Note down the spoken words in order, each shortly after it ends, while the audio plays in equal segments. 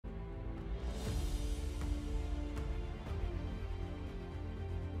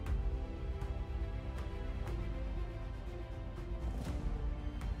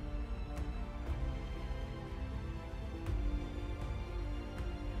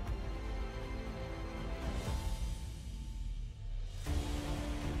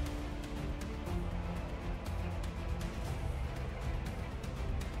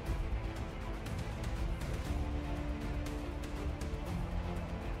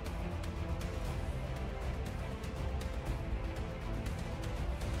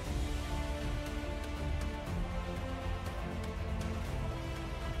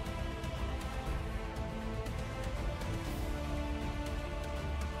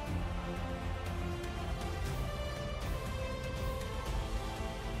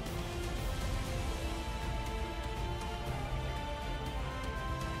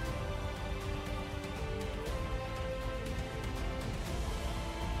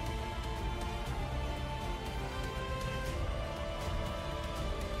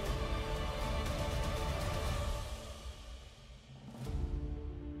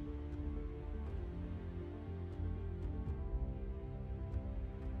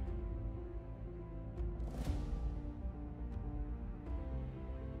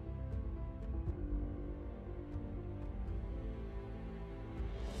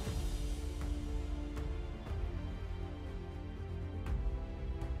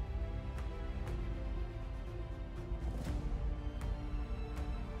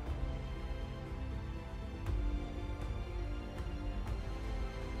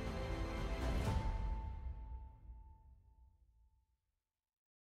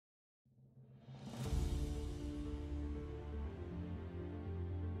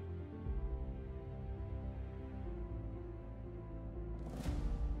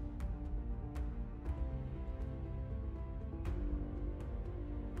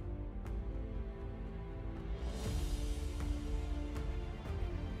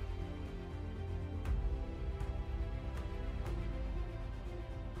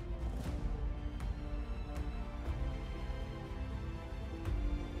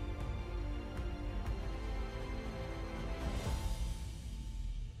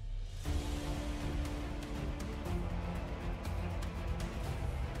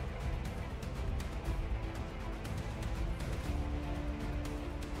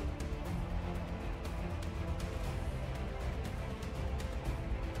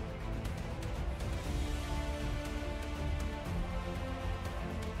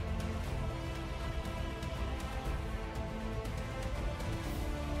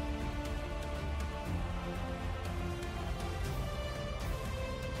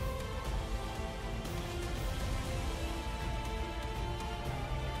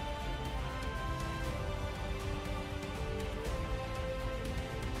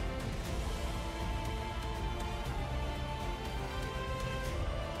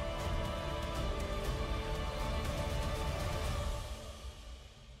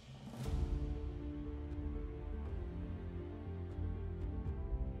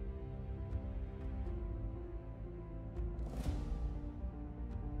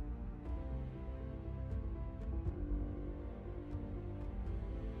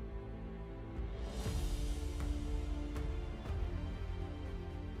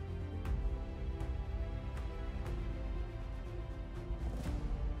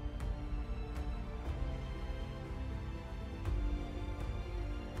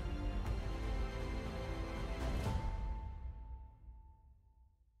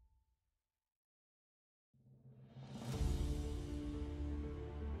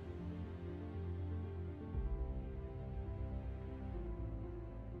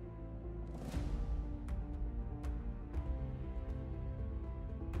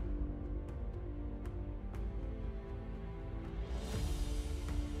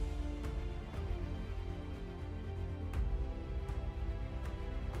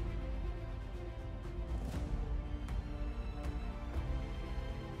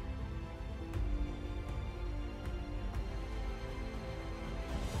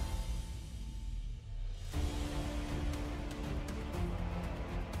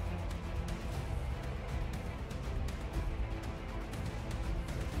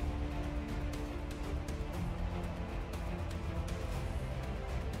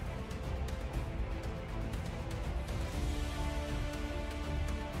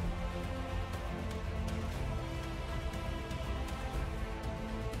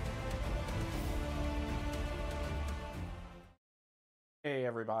Hey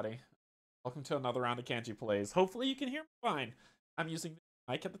everybody, welcome to another round of Canje Plays. Hopefully you can hear me fine. I'm using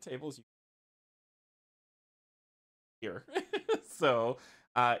the mic at the table as you can hear. So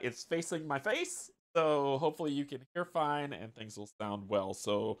it's facing my face, so hopefully you can hear fine and things will sound well.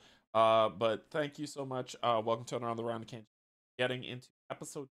 But thank you so much. Welcome to another round of Canje. Getting into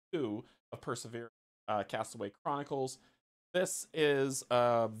episode 2 of Perseverance Castaway Chronicles. This is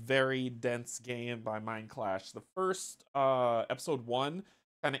a very dense game by Mind Clash. The first episode 1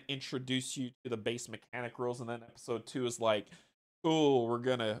 kind of introduce you to the base mechanic rules, and then episode 2 is like, cool, we're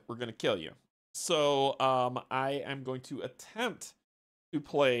gonna kill you. So I am going to attempt to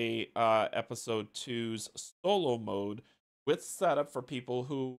play episode two's solo mode with setup for people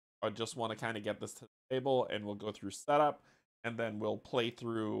who just want to kind of get this to the table, and we'll go through setup, and then we'll play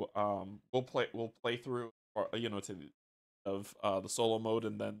through we'll play through, or to of the solo mode,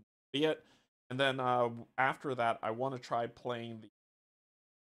 and then be it. And then after that, I want to try playing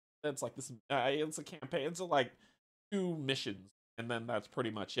the. It's like this. It's a campaign. It's like 2 missions, and then that's pretty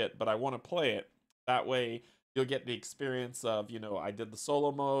much it. But I want to play it that way. You'll get the experience of I did the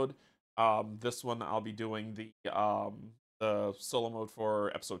solo mode. This one I'll be doing the solo mode for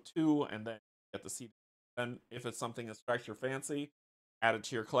episode 2, and then get to see. Then if it's something that strikes your fancy, add it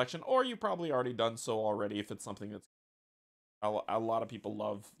to your collection, or you probably already done so already. If it's something that's a lot of people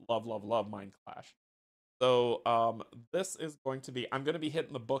love Mind Clash. So this is going to be, I'm going to be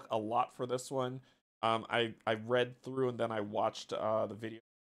hitting the book a lot for this one. I read through and then I watched the video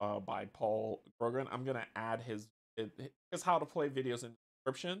by Paul Grogan. I'm going to add his how to play videos in the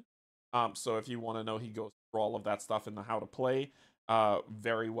description. So if you want to know, he goes through all of that stuff in the how to play.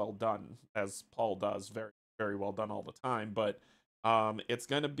 Very well done, as Paul does. Very well done all the time. But it's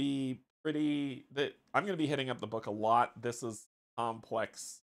going to be I'm going to be hitting up the book a lot. This is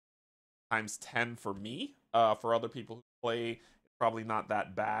complex times 10 for me. For other people who play, it's probably not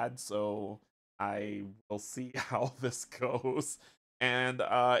that bad. So I will see how this goes. And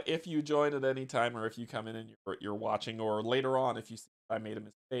if you join at any time, or if you come in and you're watching, or later on, if you see I made a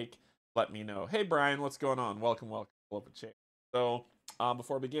mistake, let me know. Hey Brian, what's going on? Welcome. Pull up a chair. So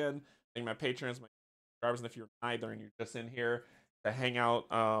before I begin, thank my patrons, my subscribers, and if you're neither and you're just in here to hang out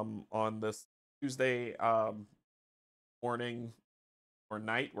on this Tuesday morning or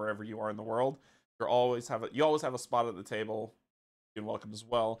night, wherever you are in the world, you always have a spot at the table. You're welcome as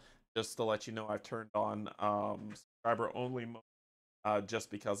well. Just to let you know, I've turned on subscriber only mode, just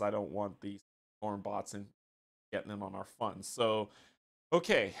because I don't want these storm bots and getting in on our fun. So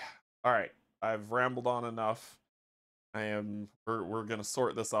okay, all right, I've rambled on enough. We're gonna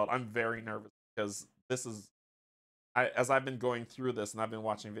sort this out. I'm very nervous because this is as I've been going through this and I've been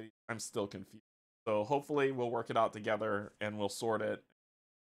watching videos, I'm still confused. So hopefully we'll work it out together and we'll sort it.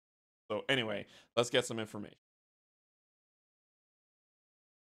 So anyway, let's get some information.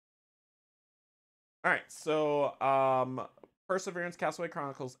 All right, so Perseverance Castaway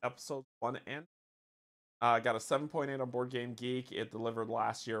Chronicles episode 1 and got a 7.8 on Board Game Geek. It delivered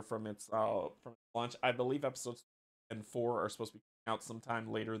last year from its launch. I believe episodes and 4 are supposed to be coming out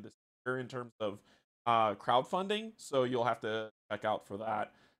sometime later this year in terms of crowdfunding. So you'll have to check out for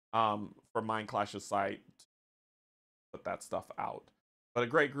that for Mind Clash's site to put that stuff out. But a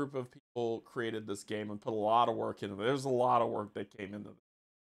great group of people created this game and put a lot of work into it. There's a lot of work that came into this.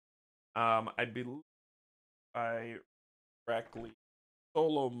 I believe I correctly,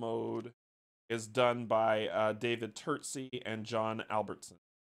 solo mode is done by David Turtsey and John Albertson.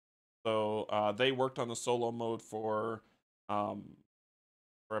 So they worked on the solo mode for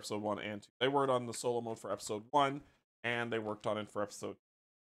episode 1 and 2. They worked on the solo mode for episode 1, and they worked on it for episode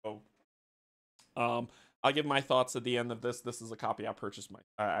 2. So I'll give my thoughts at the end of this. This is a copy I purchased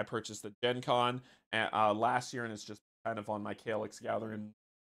I purchased at Gen Con last year, and it's just kind of on my Calyx gathering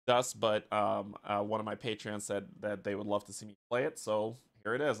dust. But one of my patrons said that they would love to see me play it, so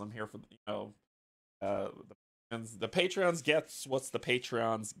here it is. I'm here for uh, the Patreons gets what's the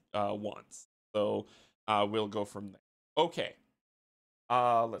Patreons wants. So we'll go from there. Okay.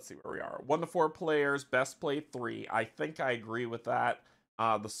 Let's see where we are. 1 to 4 players, best play 3. I think I agree with that.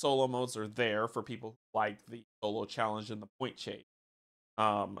 The solo modes are there for people who like the solo challenge and the point chase.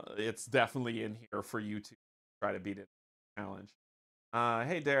 It's definitely in here for you to try to beat it challenge.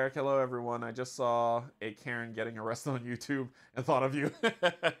 Hey Derek, hello everyone. I just saw a Karen getting arrested on YouTube and thought of you.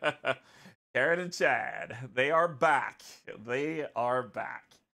 Karen and Chad, they are back. They are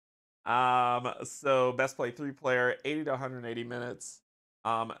back. So best play 3 player, 80 to 180 minutes.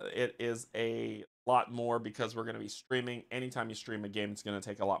 It is a lot more because we're going to be streaming. Anytime you stream a game, it's going to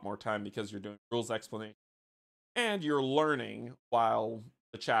take a lot more time because you're doing rules explanation and you're learning while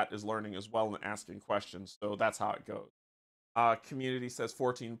the chat is learning as well and asking questions. So that's how it goes. Community says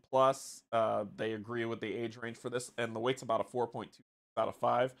 14 plus. They agree with the age range for this, and the weight's about a 4.2 out of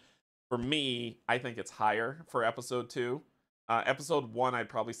 5. For me, I think it's higher for episode 2. Episode 1, I'd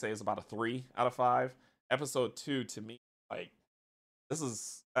probably say is about a 3 out of 5. Episode 2, to me, like, this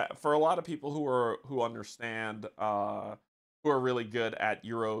is for a lot of people who understand, who are really good at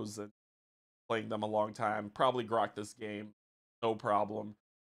Euros and playing them a long time, probably grok this game, no problem.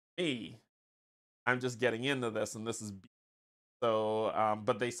 Me, I'm just getting into this, and this is so.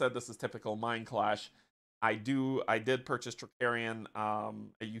 But they said this is typical Mind Clash. I did purchase Tricarion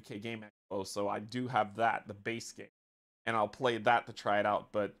at UK Game Expo, so I do have that, the base game, and I'll play that to try it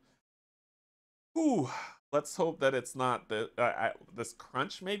out. But ooh, let's hope that it's not this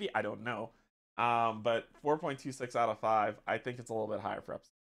crunch. Maybe, I don't know. But 4.26 out of 5. I think it's a little bit higher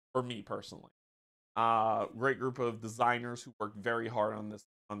for me personally. Great group of designers who worked very hard on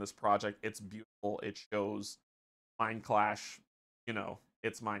this project. It's beautiful. It shows Mind Clash. You know,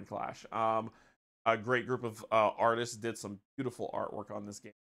 it's Mind Clash. A great group of artists did some beautiful artwork on this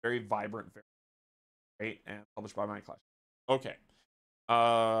game. Very vibrant, very great, and published by Mind Clash. Okay.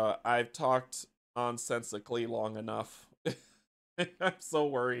 I've talked nonsensically long enough. I'm so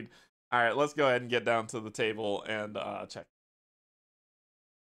worried. All right, let's go ahead and get down to the table and check.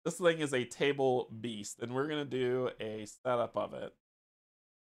 This thing is a table beast, and we're gonna do a setup of it.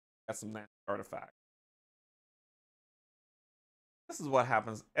 Got some nasty artifacts. This is what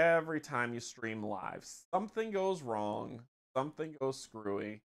happens every time you stream live. Something goes wrong, something goes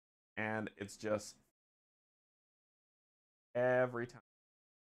screwy, and it's just every time.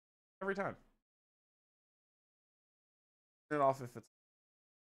 Every time. Turn it off if it's.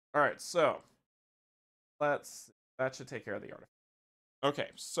 All right, so that should take care of the artifact.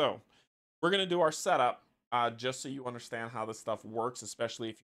 Okay, so we're gonna do our setup, just so you understand how this stuff works, especially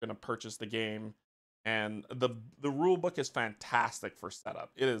if you're gonna purchase the game. And the rule book is fantastic for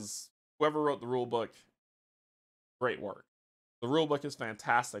setup. It is, whoever wrote the rule book, great work. The rule book is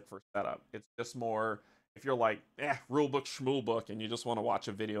fantastic for setup. It's just more if you're like, rule book, shmool book, and you just want to watch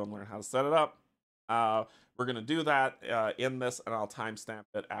a video and learn how to set it up. We're gonna do that in this, and I'll timestamp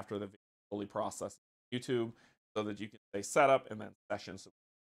it after the video fully processed on YouTube, so that you can say setup and then sessions.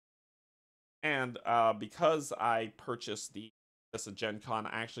 And because I purchased this at Gen Con,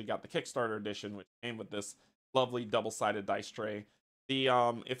 I actually got the Kickstarter edition, which came with this lovely double-sided dice tray. The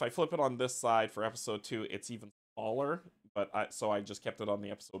if I flip it on this side for episode 2, it's even smaller, but so I just kept it on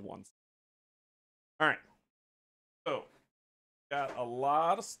the episode 1. All right, so got a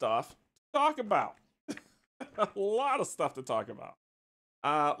lot of stuff to talk about. A lot of stuff to talk about.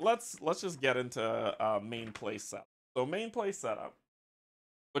 Let's just get into main play setup. So main play setup.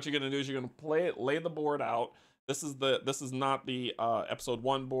 What you're gonna do is you're gonna lay the board out. This is not the episode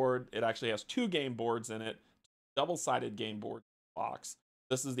 1 board. It actually has 2 game boards in it, double-sided game board box.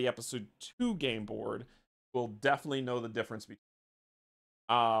 This is the episode 2 game board. We'll definitely know the difference between.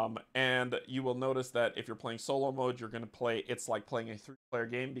 And you will notice that if you're playing solo mode, you're gonna play. It's like playing a 3-player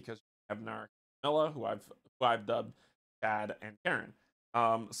game because you have Narek, Camilla, who I've dubbed Chad and Karen.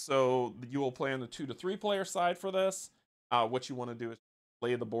 So you will play on the 2 to 3 player side for this. What you want to do is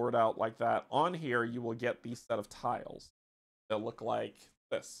lay the board out like that. On here, you will get these set of tiles that look like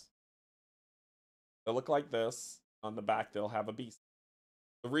this. They'll look like this. On the back, they'll have a B side.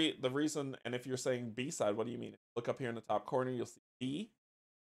 The reason, and if you're saying B side, what do you mean? Look up here in the top corner, you'll see B.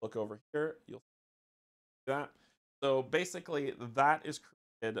 Look over here, you'll see that. So basically, that is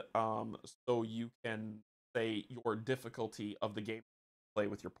created so you can say your difficulty of the game play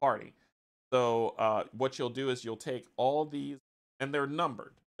with your party. So what you'll do is you'll take all these, and they're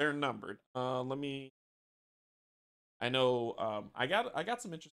numbered. They're numbered. Let me. I know I got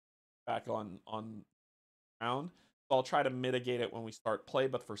some interesting back on round, so I'll try to mitigate it when we start play.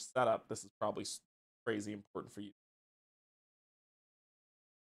 But for setup, this is probably crazy important for you.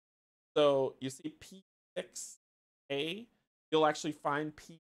 So you see P6A. You'll actually find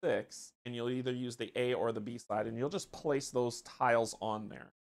P6, and you'll either use the A or the B side, and you'll just place those tiles on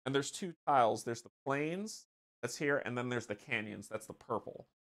there. And there's 2 tiles. There's the plains, that's here, and then there's the canyons, that's the purple.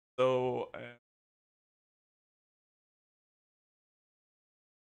 So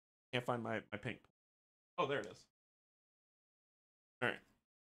can't find my pink. Oh, there it is. All right.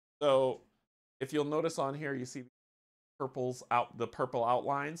 So if you'll notice on here, you see the purple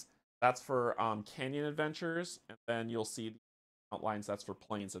outlines. That's for canyon adventures, and then you'll see the outlines. That's for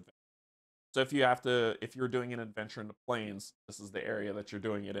plains adventures. So if you're doing an adventure in the plains, this is the area that you're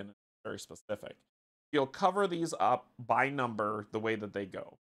doing it in. It's very specific. You'll cover these up by number the way that they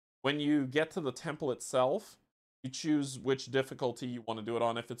go. When you get to the temple itself, you choose which difficulty you want to do it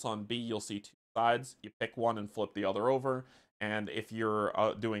on. If it's on B, you'll see 2 sides, you pick one and flip the other over. And if you're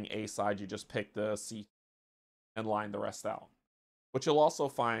doing a side, you just pick the C and line the rest out. What you'll also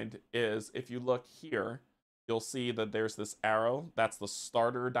find is if you look here, you'll see that there's this arrow. That's the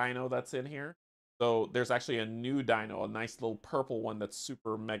starter dino that's in here. So there's actually a new dino, a nice little purple one that's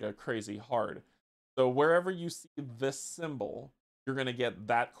super mega crazy hard. So wherever you see this symbol, you're going to get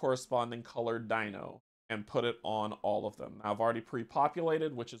that corresponding colored dino and put it on all of them. Now I've already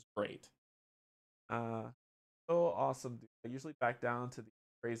pre-populated, which is great. So awesome. Dude. I usually back down to the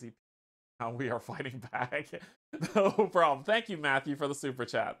crazy how we are fighting back. No problem. Thank you, Matthew, for the super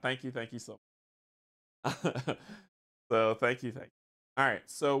chat. Thank you so much. So thank you. All right,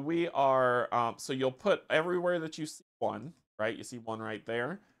 so we are, so you'll put everywhere that you see one, right? You see one right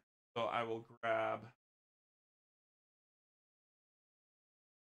there. So I will grab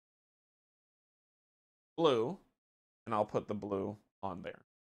blue, and I'll put the blue on there.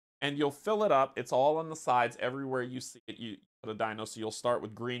 And you'll fill it up. It's all on the sides. Everywhere you see it, you put a dino. So you'll start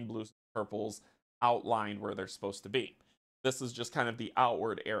with green, blues, purples outlined where they're supposed to be. This is just kind of the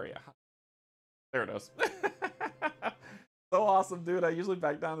outward area. There it is. So awesome, dude. I usually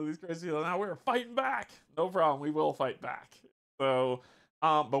back down to these crazy people. Now we're fighting back. No problem. We will fight back. So,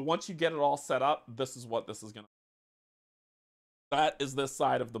 but once you get it all set up, this is what this is going to be. That is this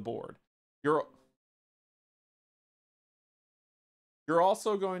side of the board. You're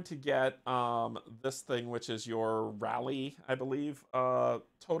also going to get this thing, which is your rally, I believe,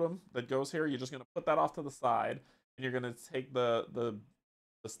 totem that goes here. You're just going to put that off to the side, and you're going to take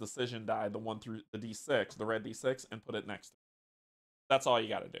this decision die, the one through the D6, the red D6, and put it next to it. That's all you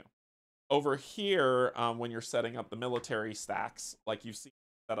got to do. Over here, when you're setting up the military stacks, like you've seen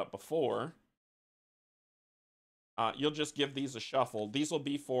set up before, you'll just give these a shuffle. These will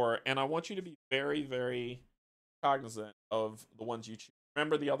be for, and I want you to be very, very cognizant of the ones you choose.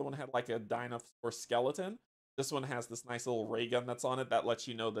 Remember, the other one had like a dinosaur skeleton. This one has this nice little ray gun that's on it that lets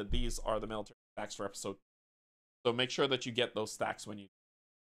you know that these are the military stacks for episode. So make sure that you get those stacks when you.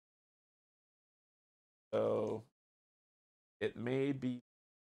 So it may be.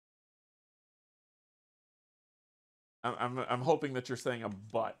 I'm hoping that you're saying a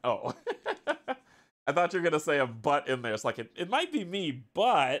but. Oh, I thought you were gonna say a but in there. It's like it might be me,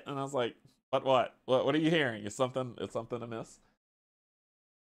 but, and I was like, but what? What are you hearing? Is something amiss?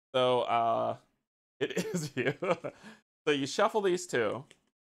 So it is you. So you shuffle these two.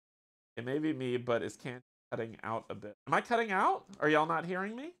 It may be me, but is Canje cutting out a bit? Am I cutting out? Are y'all not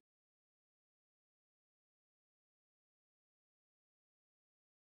hearing me?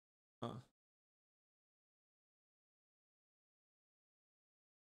 Huh.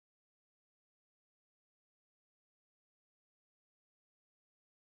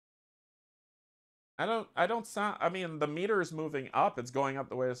 I don't sound, I mean, the meter is moving up. It's going up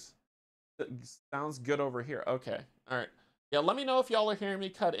the way it sounds good over here. Okay. All right. Yeah, let me know if y'all are hearing me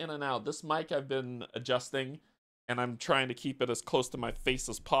cut in and out. This mic I've been adjusting, and I'm trying to keep it as close to my face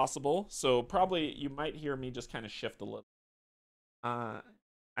as possible. So probably you might hear me just kind of shift a little.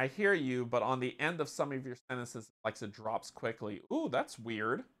 I hear you, but on the end of some of your sentences, like it drops quickly. Ooh, that's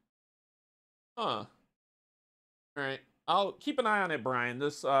weird. Huh. All right. I'll keep an eye on it, Brian.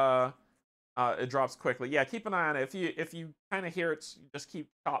 This it drops quickly. Yeah, keep an eye on it. If you kind of hear it, just keep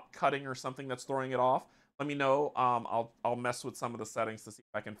cutting or something that's throwing it off. Let me know. I'll mess with some of the settings to see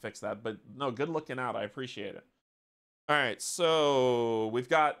if I can fix that. But no, good looking out. I appreciate it. All right, so we've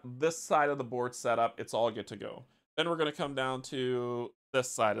got this side of the board set up. It's all good to go. Then we're going to come down to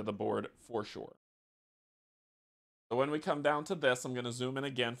this side of the board for sure. So when we come down to this, I'm going to zoom in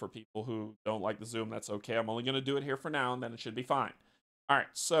again for people who don't like the zoom. That's okay. I'm only going to do it here for now, and then it should be fine. All right,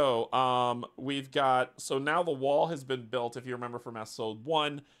 so we've got, so now the wall has been built. If you remember from episode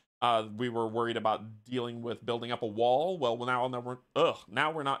 1, we were worried about dealing with building up a wall. Well,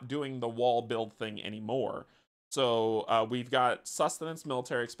 now we're not doing the wall build thing anymore. So we've got sustenance,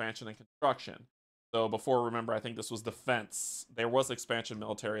 military expansion, and construction. So before, remember, I think this was defense. There was expansion,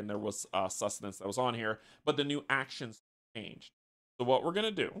 military, and there was sustenance that was on here. But the new actions changed. So what we're going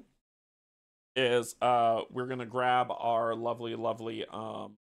to do is we're going to grab our lovely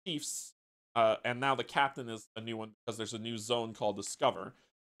chiefs. And now the captain is a new one because there's a new zone called Discover.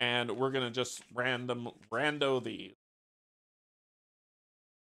 And we're going to just rando these.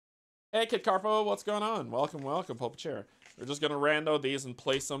 Hey, Kid Carpo, what's going on? Welcome, Pope Chair. We're just gonna rando these and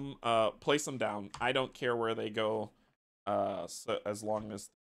place them down. I don't care where they go, so as long as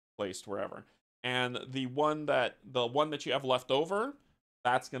placed wherever. And the one that you have left over,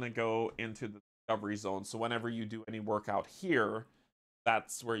 that's gonna go into the discovery zone. So whenever you do any work out here,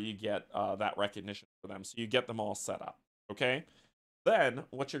 that's where you get that recognition for them. So you get them all set up. Okay. Then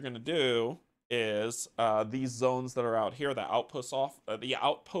what you're gonna do is these zones that are out here, the outpost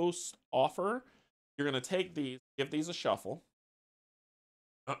offer. You're gonna take these, give these a shuffle.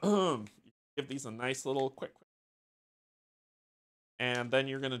 Give these a nice little quick, and then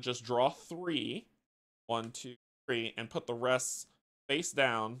you're gonna just draw 3, 1, 2, 3, and put the rest face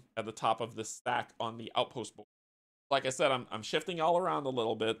down at the top of this stack on the outpost board. Like I said, I'm shifting all around a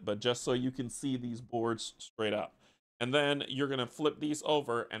little bit, but just so you can see these boards straight up. And then you're gonna flip these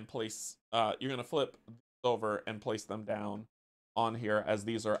over and place. You're gonna flip these over and place them down on here, as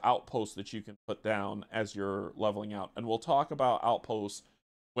these are outposts that you can put down as you're leveling out. And we'll talk about outposts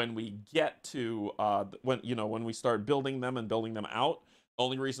when we get to when we start building them and building them out.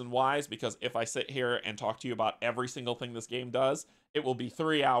 Only reason why is because if I sit here and talk to you about every single thing this game does, it will be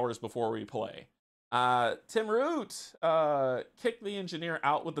 3 hours before we play. Tim Root, kick the engineer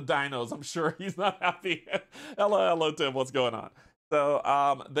out with the dinos. I'm sure he's not happy. Hello, Tim. What's going on? So,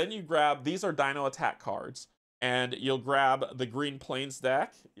 then you grab, these are dino attack cards, and you'll grab the Green Plains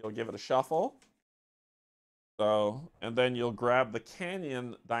deck. You'll give it a shuffle. So, and then you'll grab the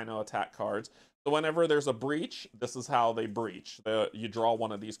Canyon dino attack cards. So whenever there's a breach, this is how they breach. You draw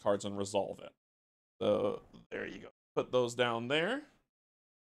one of these cards and resolve it. So there you go. Put those down there.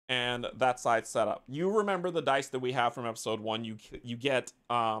 And that side set up. You remember the dice that we have from episode 1. You get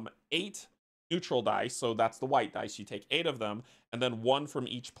 8 neutral dice, so that's the white dice. You take 8 of them, and then 1 from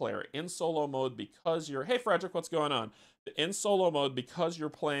each player. In solo mode, because you're... Hey, Frederick, what's going on? In solo mode, because you're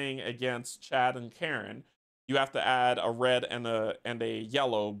playing against Chad and Karen, you have to add a red and a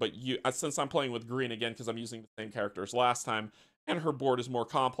yellow, but since I'm playing with green again, because I'm using the same characters last time, and her board is more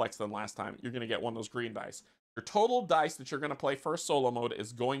complex than last time, you're going to get one of those green dice. Your total dice that you're going to play first solo mode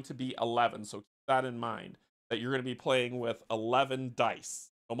is going to be 11, so keep that in mind, that you're going to be playing with 11 dice.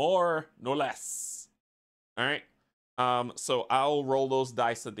 No more, no less. All right? So I'll roll those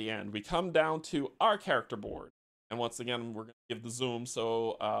dice at the end. We come down to our character board, and once again, we're going to give the zoom,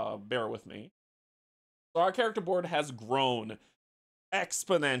 so bear with me. So our character board has grown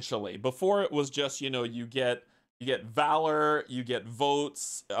exponentially. Before it was just, you get valor, you get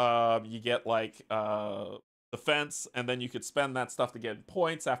votes, you get like defense, and then you could spend that stuff to get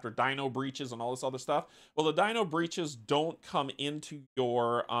points after dino breaches and all this other stuff. Well, the dino breaches don't come into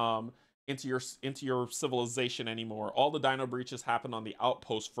your civilization anymore. All the dino breaches happen on the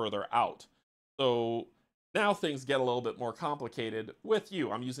outpost further out. So now things get a little bit more complicated with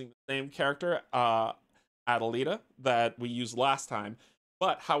you. I'm using the same character, Adelita, that we used last time,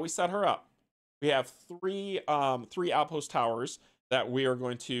 but how we set her up, we have three outpost towers that we are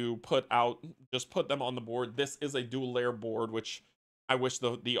going to put out. Just put them on the board. This is a dual layer board, which I wish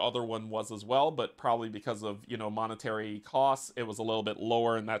the other one was as well, but probably because of monetary costs, it was a little bit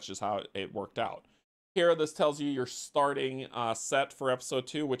lower, and that's just how it worked out. Here, this tells you your starting set for episode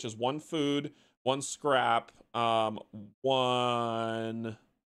 2, which is 1 food, 1 scrap, 1.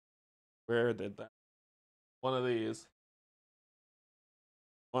 Where did that? One of these,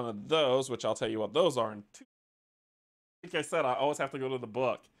 one of those, which I'll tell you what those are in 2. Like I said, I always have to go to the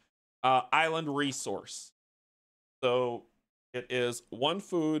book. Island resource. So it is 1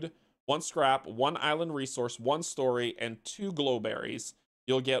 food, 1 scrap, 1 island resource, 1 story, and 2 glowberries.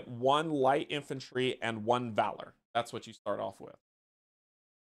 You'll get 1 light infantry and 1 valor. That's what you start off with.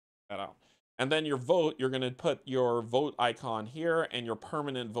 That out. And then your vote, you're going to put your vote icon here and your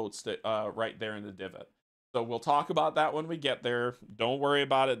permanent votes right there in the divot. So we'll talk about that when we get there. Don't worry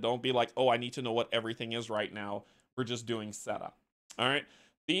about it. Don't be like, oh, I need to know what everything is right now. We're just doing setup. All right.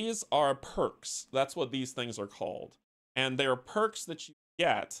 These are perks. That's what these things are called. And they're perks that you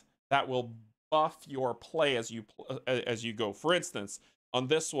get that will buff your play as you go. For instance, on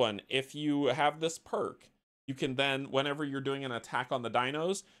this one, if you have this perk, you can then, whenever you're doing an attack on the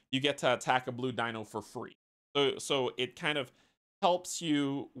dinos, you get to attack a blue dino for free. So it kind of helps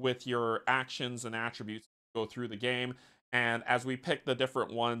you with your actions and attributes go through the game, and as we pick the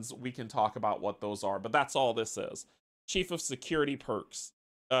different ones, we can talk about what those are, but that's all this is. Chief of Security perks,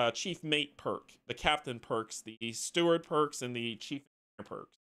 Chief Mate perk, the Captain perks, the Steward perks, and the Chief Engineer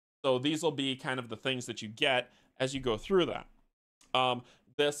perks. So these will be kind of the things that you get as you go through that.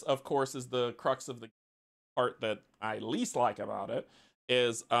 This, of course, is the crux of the part that I least like about it,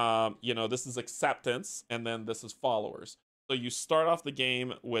 is, this is acceptance, and then this is followers. So you start off the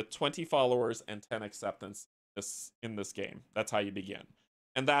game with 20 followers and 10 acceptance in this game. That's how you begin.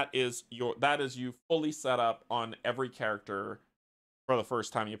 And that is you fully set up on every character for the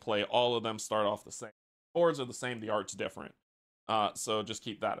first time you play. All of them start off the same. Boards are the same, the art's different. So just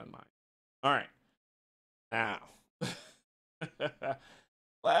keep that in mind. All right. Now,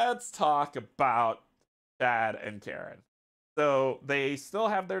 let's talk about Chad and Karen. So they still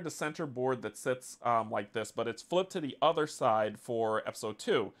have their center board that sits like this, but it's flipped to the other side for episode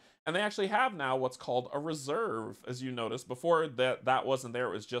 2. And they actually have now what's called a reserve, as you noticed. Before that wasn't there;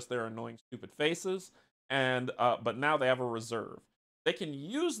 it was just their annoying, stupid faces. And but now they have a reserve. They can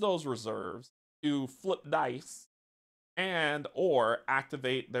use those reserves to flip dice and or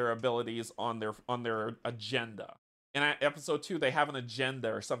activate their abilities on their agenda. In episode 2, they have an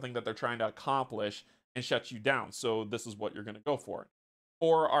agenda or something that they're trying to accomplish and shut you down. So this is what you're going to go for.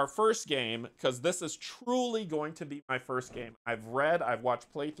 For our first game, because this is truly going to be my first game. I've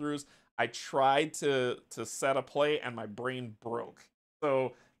watched playthroughs. I tried to set a play and my brain broke.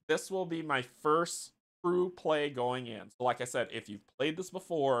 So this will be my first true play going in. So like I said, if you've played this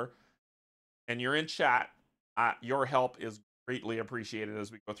before and you're in chat, your help is greatly appreciated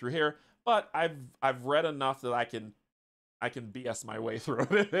as we go through here. But I've read enough that I can BS my way through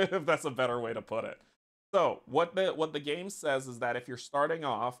it, if that's a better way to put it. So what the game says is that if you're starting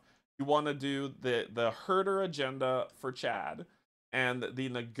off, you want to do the herder agenda for Chad and the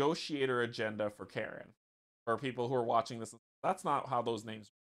negotiator agenda for Karen. For people who are watching this, that's not how those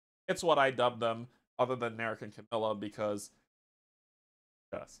names. It's what I dubbed them, other than Narek and Camilla, because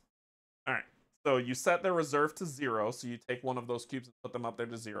yes. All right. So you set their reserve to 0. So you take one of those cubes and put them up there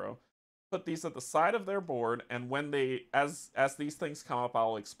to 0. Put these at the side of their board, and when they as these things come up,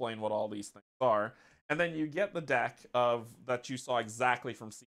 I'll explain what all these things are. And then you get the deck of that you saw exactly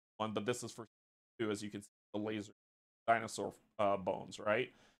from season 1, but this is for season 2, as you can see the laser dinosaur bones,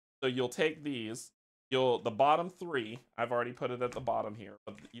 right? So you'll take these. The bottom 3, I've already put it at the bottom here,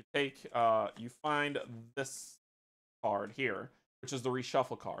 but you take you find this card here, which is the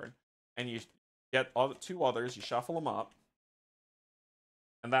reshuffle card, and you get all 2 others, you shuffle them up,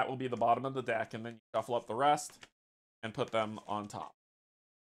 and that will be the bottom of the deck, and then you shuffle up the rest and put them on top.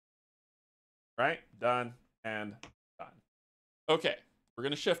 Right? Done and done. Okay, we're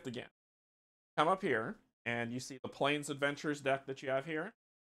going to shift again. Come up here, and you see the Plains Adventures deck that you have here.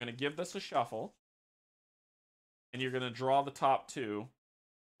 I'm going to give this a shuffle, and you're going to draw the top 2,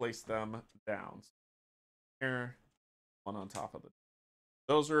 place them down. Here, one on top of it.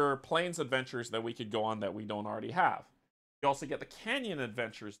 Those are Plains Adventures that we could go on that we don't already have. You also get the Canyon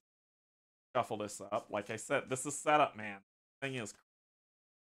Adventures. Shuffle this up. Like I said, this is setup, man. Thing is,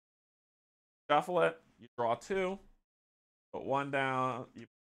 shuffle it. You draw 2. Put 1 down. You put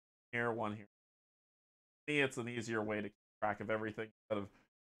here, 1 here. For me, it's an easier way to keep track of everything instead of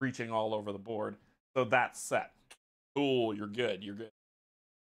reaching all over the board. So that's set. Cool. You're good. You're good.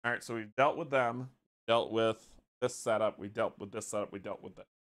 All right. So we've dealt with them. Dealt with this setup. We dealt with this setup. We dealt with this.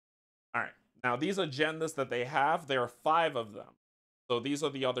 All right. Now, these agendas that they have, there are 5 of them. So these are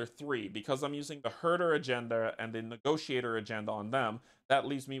the other 3. Because I'm using the herder agenda and the negotiator agenda on them, that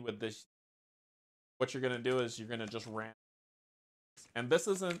leaves me with this. What you're going to do is you're going to just random. And this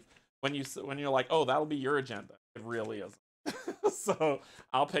isn't when you're like, oh, that'll be your agenda. It really isn't. So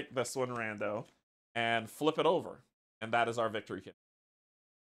I'll pick this one rando and flip it over. And that is our victory kit.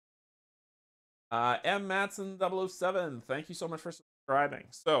 M. Matson 007, thank you so much for subscribing.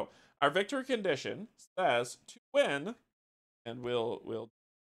 So our victory condition says to win, and we'll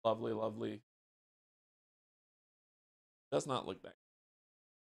lovely. Does not look that.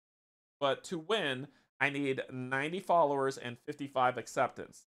 But to win, I need 90 followers and 55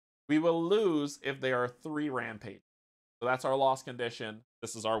 acceptance. We will lose if there are 3 rampages. So that's our loss condition.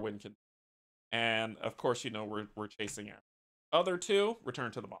 This is our win condition. And of course, you know, we're chasing after. Other 2, return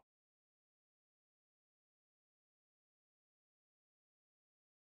to the box.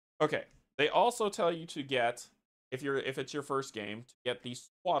 Okay. They also tell you to get, if it's your first game, to get the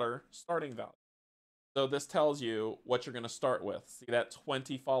squatter starting value. So this tells you what you're going to start with. See that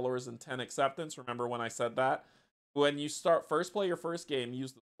 20 followers and 10 acceptance? Remember when I said that? When you play your first game,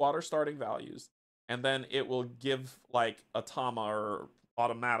 use the squatter starting values, and then it will give like Atama or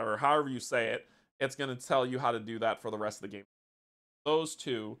Automata or however you say it. It's going to tell you how to do that for the rest of the game. Those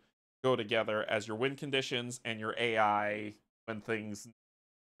 2 go together as your win conditions and your AI when things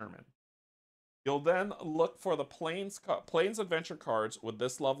determine. You'll then look for the Plains Adventure cards with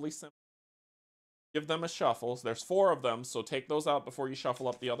this lovely symbol. Give them a shuffle. There's 4 of them, so take those out before you shuffle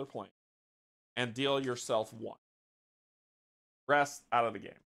up the other plane. And deal yourself 1. Rest out of the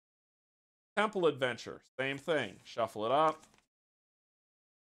game. Temple Adventure, same thing. Shuffle it up.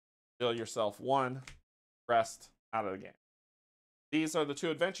 Deal yourself 1. Rest out of the game. These are the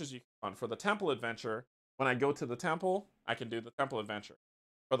 2 adventures you can run. For the Temple Adventure, when I go to the temple, I can do the Temple Adventure.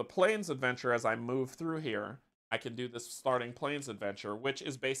 For the Plains Adventure, as I move through here, I can do this starting Plains Adventure, which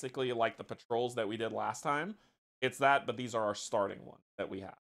is basically like the patrols that we did last time. It's that, but these are our starting ones that we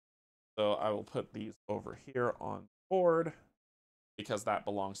have. So I will put these over here on the board. because that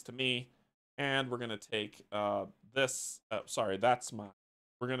belongs to me. And we're going to take this. Sorry, that's mine.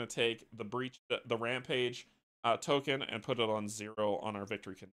 We're going to take the breach, the rampage token, and put it on 0 on our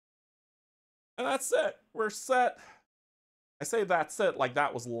victory condition. And that's it. We're set. I say that's it like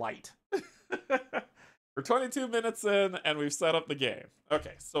that was light. We're 22 minutes in, and we've set up the game.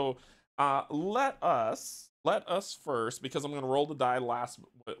 Okay, so let us first, because I'm going to roll the die last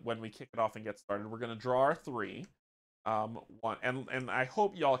when we kick it off and get started. We're going to draw our 3. One, and I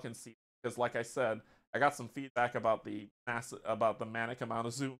hope y'all can see, because like I said, I got some feedback about the manic amount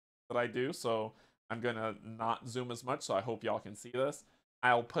of zoom that I do, so I'm gonna not zoom as much. So I hope y'all can see this.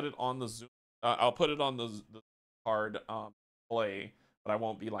 I'll put it on the zoom. I'll put it on the card display, but I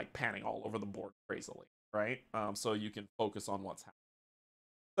won't be like panning all over the board crazily, right? So you can focus on what's happening.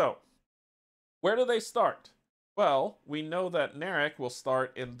 So, where do they start? Well, we know that Narek will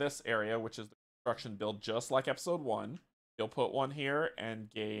start in this area, which is the construction build, just like episode 1. You'll put one here and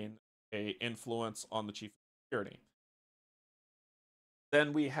gain a influence on the chief of security.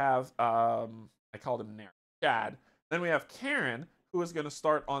 Then we have I called him Narek, Chad. Then we have Karen, who is going to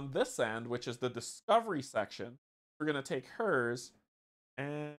start on this end, which is the discovery section. We're going to take hers,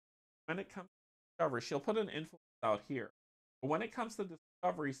 and when it comes to discovery, she'll put an influence out here. But when it comes to the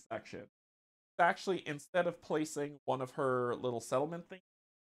discovery section, actually, instead of placing one of her little settlement things,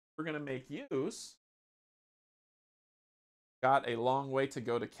 we're going to make use. Got a long way to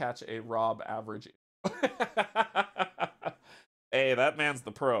go to catch a Rob average. Hey, that man's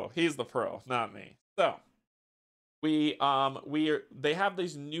the pro. He's the pro, not me. So they have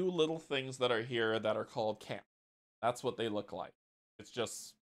these new little things that are here that are called camp. That's what they look like. It's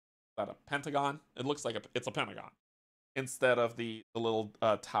just that a pentagon. It looks like it's a pentagon instead of the little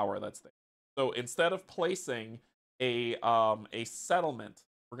tower that's there. So instead of placing a settlement,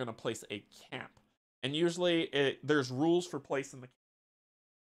 we're going to place a camp. And usually there's rules for placing the camp.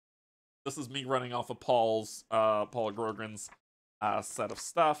 This is me running off of Paul Grogren's set of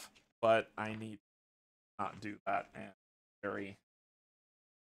stuff, but I need to not do that and very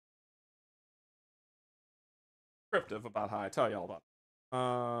descriptive about how I tell y'all about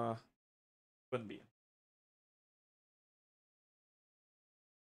it. Wouldn't be.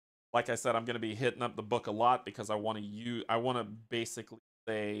 Like I said, I'm going to be hitting up the book a lot because I want to basically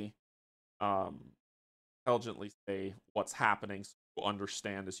say intelligently say what's happening so you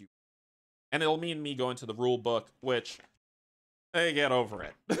understand as you, and it'll mean me going to the rule book, which, hey, get over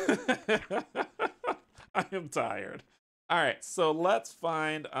it. I am tired. All right, so let's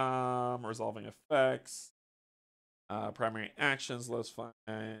find resolving effects, primary actions. Let's find,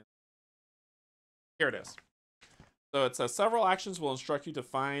 here it is. So it says several actions will instruct you to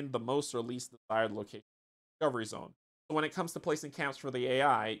find the most or least desired location in the discovery zone. So when it comes to placing camps for the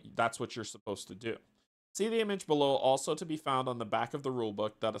AI, that's what you're supposed to do. See the image below, also to be found on the back of the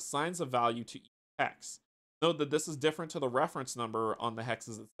rulebook, that assigns a value to each hex. Note that this is different to the reference number on the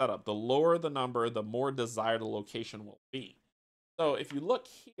hexes it's set up. The lower the number, the more desired a location will be. So if you look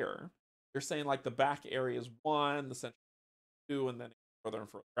here, they're saying like the back area is 1, the center 2, and then further and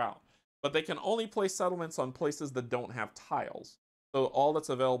further out. But they can only place settlements on places that don't have tiles. So all that's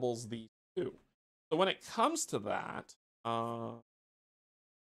available is these 2. So when it comes to that,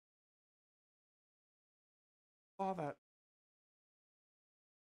 that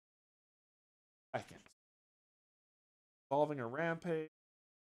second. Solving a rampage.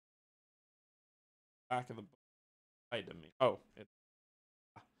 Back of the item. Oh, it.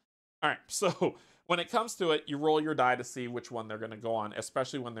 All right. So when it comes to it, you roll your die to see which one they're going to go on,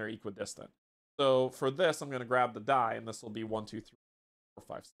 especially when they're equidistant. So for this, I'm going to grab the die, and this will be 1, 2, 3,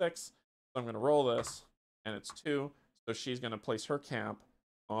 4, 5, 6. So I'm going to roll this, and it's 2. So she's going to place her camp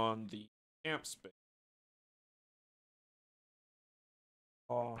on the camp space.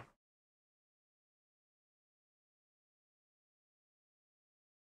 Oh.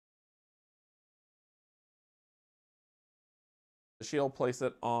 She'll place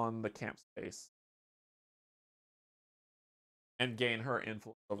it on the camp space and gain her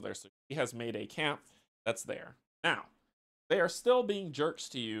influence over there. So she has made a camp that's there. Now, they are still being jerks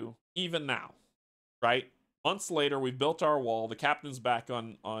to you even now, right? Months later, we've built our wall. The captain's back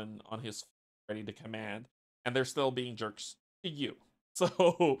on his ready to command, and they're still being jerks to you.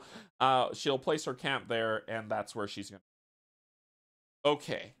 So she'll place her camp there, and that's where she's going to.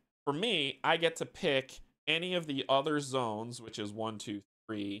 Okay, for me, I get to pick any of the other zones, which is 1, 2,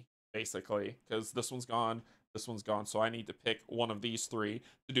 3, basically, because this one's gone, this one's gone. So I need to pick one of these 3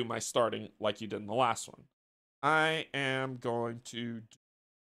 to do my starting like you did in the last one. I am going to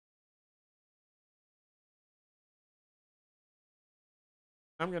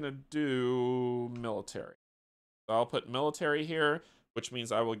I'm going to do military. So I'll put military here. which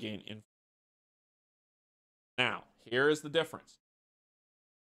means I will gain influence. Now, here is the difference.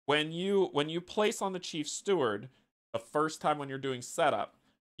 When you place on the chief steward the first time when you're doing setup,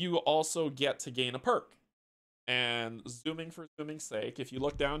 you also get to gain a perk. And zooming for zooming's sake, if you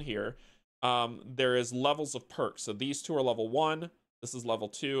look down here, there is levels of perks. So these two are level 1, this is level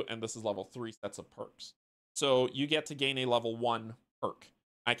 2, and this is level 3 sets of perks. So you get to gain a level 1 perk.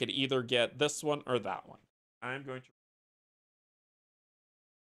 I could either get this one or that one. I'm going to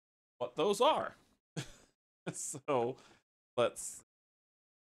what those are. So let's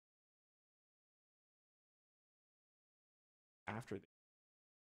after the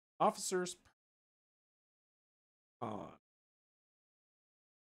officers on.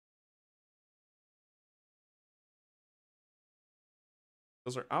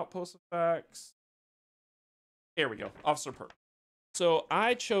 Those are outpost effects. Here we go. Officer perk. So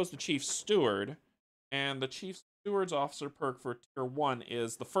I chose the chief steward, and the chief steward's officer perk for tier 1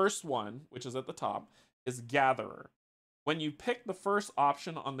 is the first one, which is at the top, is gatherer. When you pick the first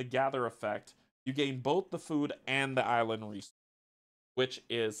option on the gather effect, you gain both the food and the island resource, which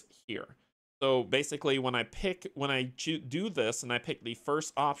is here. So basically, when I do this and I pick the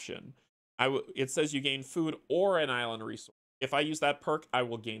first option, it says you gain food or an island resource. If I use that perk, I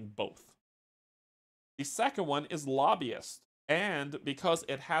will gain both. The second one is lobbyist, and because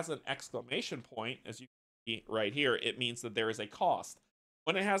it has an exclamation point, as you can see right here, it means that there is a cost.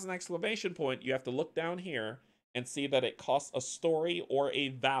 When it has an exclamation point, you have to look down here and see that it costs a story or a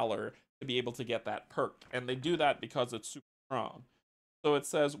valor to be able to get that perk, and they do that because it's super strong. So it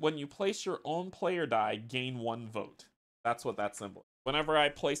says, when you place your own player die, gain 1 vote. That's what that symbol is. Whenever I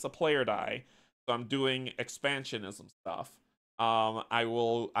place a player die, so I'm doing expansionism stuff, I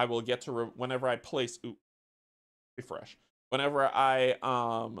will get to whenever I place refresh. Whenever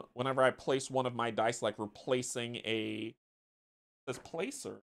I place one of my dice, like replacing a says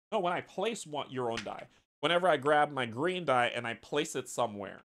placer. No, when I place your own die. Whenever I grab my green die and I place it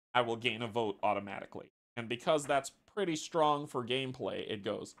somewhere, I will gain a vote automatically. And because that's pretty strong for gameplay, it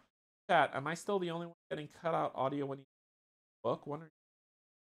goes, chat, am I still the only one getting cut out audio when you book?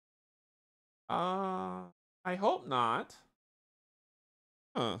 I hope not.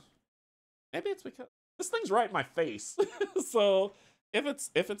 Huh. Maybe it's because this thing's right in my face. So if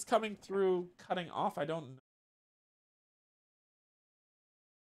it's coming through cutting off, I don't know.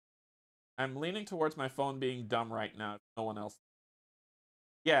 I'm leaning towards my phone being dumb right now if no one else.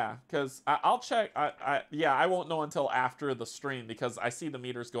 Yeah, because I'll check. Yeah, I won't know until after the stream because I see the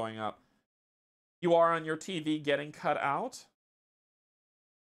meters going up. You are on your TV getting cut out?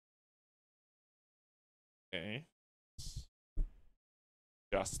 Okay.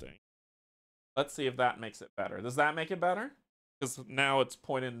 Adjusting. Let's see if that makes it better. Does that make it better? Because now it's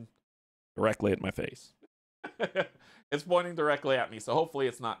pointing directly at my face. It's pointing directly at me, so hopefully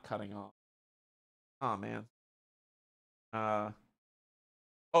it's not cutting off. Oh, man.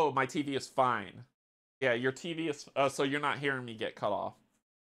 Oh, my TV is fine. Yeah, your TV is... so you're not hearing me get cut off.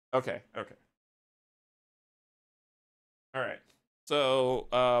 Okay, okay. All right.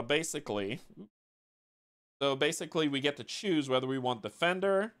 So, basically... So, basically, we get to choose whether we want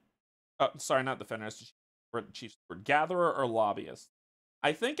defender... sorry, not defender. It's chief steward. Gatherer or lobbyist.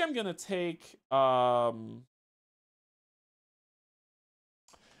 I think I'm going to take... I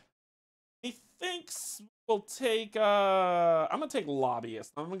think we'll take... I'm going to take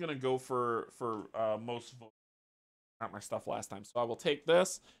lobbyist. I'm going to go for most votes. Not my stuff last time. So I will take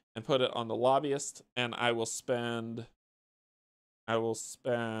this and put it on the lobbyist, and I will spend... I'll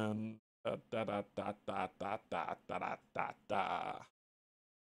spend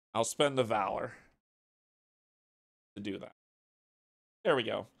the valor to do that. There we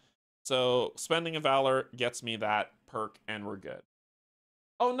go. So spending a valor gets me that perk, and we're good.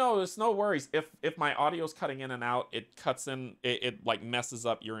 Oh no, there's no worries. If my audio's cutting in and out, it cuts in. It like messes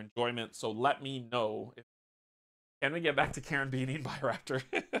up your enjoyment. So let me know. Can we get back to Karen being eaten by a raptor?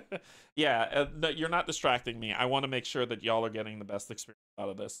 Yeah, you're not distracting me. I want to make sure that y'all are getting the best experience out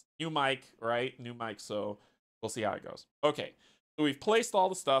of this. New mic, right? New mic, so we'll see how it goes. Okay, so we've placed all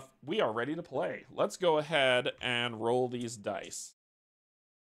the stuff. We are ready to play. Let's go ahead and roll these dice.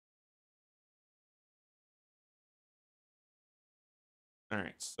 All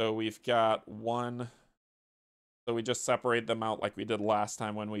right, so we've got one. So we just separate them out like we did last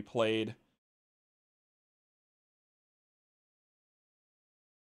time when we played.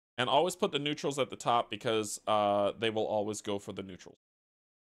 And always put the neutrals at the top because they will always go for the neutrals.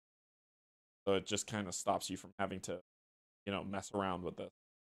 So it just kind of stops you from having to, mess around with this.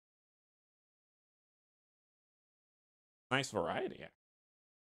 Nice variety.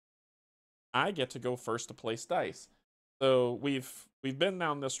 I get to go first to place dice. So we've been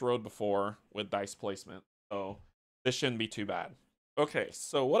down this road before with dice placement, so this shouldn't be too bad. Okay,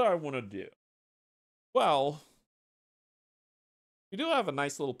 so what do I want to do? Well, we do have a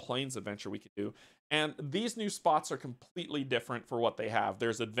nice little plains adventure we could do. And these new spots are completely different for what they have.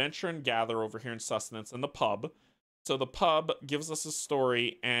 There's adventure and gather over here in sustenance and the pub. So the pub gives us a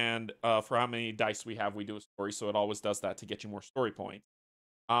story, and for how many dice we have, we do a story. So it always does that to get you more story points.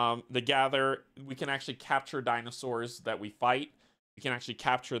 The gather, we can actually capture dinosaurs that we fight. We can actually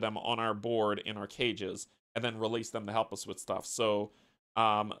capture them on our board in our cages and then release them to help us with stuff. So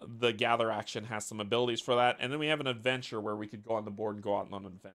the gather action has some abilities for that. And then we have an adventure where we could go on the board and go out on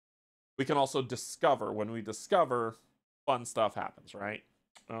an adventure. We can also discover. When we discover, fun stuff happens, right?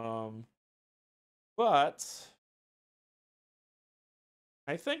 But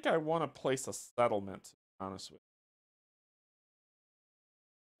I think I want to place a settlement, to be honest with you.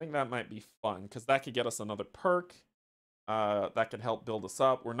 I think that might be fun because that could get us another perk. That could help build us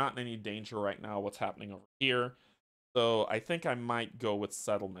up. We're not in any danger right now. What's happening over here? So I think I might go with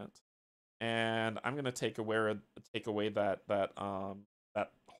settlement, and I'm gonna take away that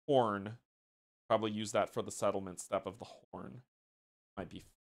horn. Probably use that for the settlement step of the horn. Might be.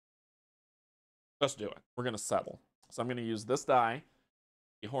 Let's do it. We're gonna settle. So I'm gonna use this die,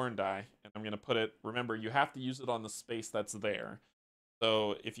 the horn die, and I'm gonna put it. Remember, you have to use it on the space that's there.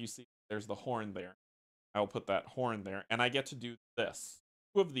 So if you see there's the horn there, I'll put that horn there, and I get to do this.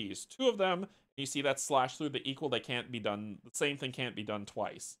 Two of these. Two of them, you see that slash through the equal, they can't be done. The same thing can't be done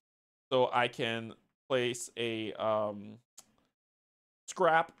twice. So I can place a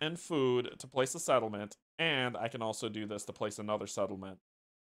scrap and food to place a settlement, and I can also do this to place another settlement.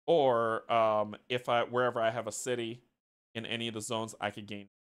 Or if wherever I have a city in any of the zones, I could gain.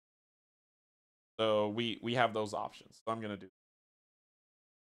 So we have those options. So I'm gonna do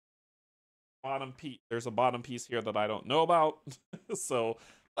bottom piece. There's a bottom piece here that I don't know about. So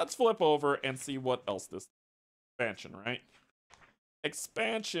let's flip over and see what else this expansion, right?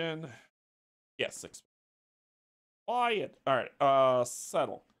 Expansion. Yes, quiet. All right,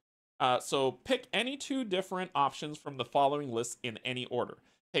 settle. So pick any two different options from the following list in any order.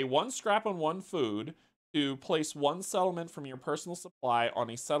 Pay one scrap and one food to place one settlement from your personal supply on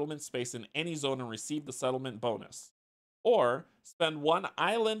a settlement space in any zone and receive the settlement bonus. Or spend one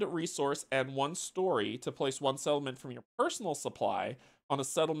island resource and one story to place one settlement from your personal supply on a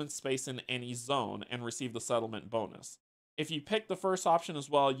settlement space in any zone and receive the settlement bonus. If you pick the first option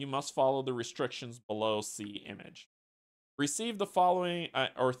as well, you must follow the restrictions below. See image. Receive the following,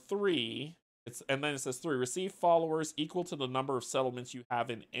 or three, and then it says three. Receive followers equal to the number of settlements you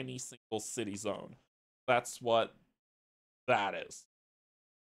have in any single city zone. That's what that is.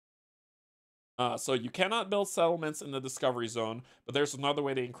 So you cannot build settlements in the discovery zone, but there's another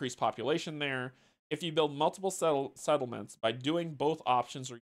way to increase population there. If you build multiple settlements by doing both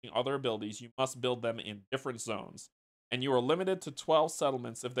options or using other abilities, you must build them in different zones. And you are limited to 12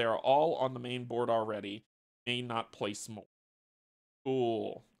 settlements if they are all on the main board already. May not place more.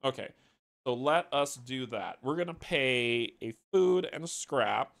 Cool. Okay. So let us do that. We're going to pay a food and a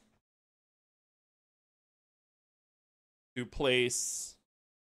scrap to place.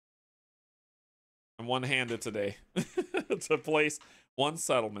 I'm one-handed today. To place one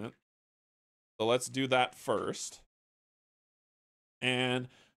settlement. So let's do that first. And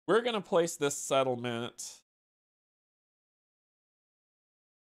we're going to place this settlement.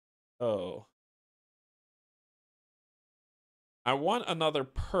 Oh. I want another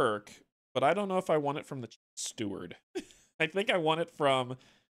perk, but I don't know if I want it from the steward. I think I want it from.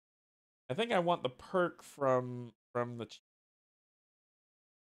 I think I want the perk from the.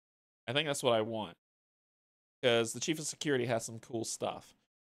 I think that's what I want, because the chief of security has some cool stuff.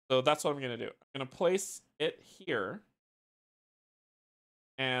 So that's what I'm gonna do. I'm gonna place it here,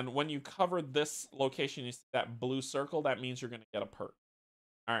 and when you cover this location, you see that blue circle. That means you're gonna get a perk.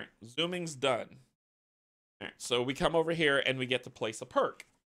 All right, zooming's done. All right, so we come over here and we get to place a perk.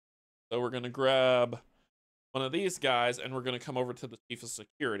 So we're gonna grab one of these guys, and we're gonna come over to the chief of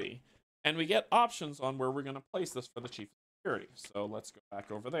security, and we get options on where we're gonna place this for the chief of security. So let's go back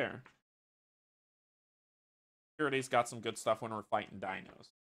over there. Security's got some good stuff when we're fighting dinos.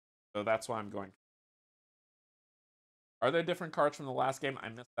 So that's why I'm going. Are there different cards from the last game? I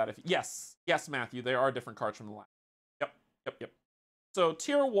missed that. Yes, Matthew, there are different cards from the last. Yep. So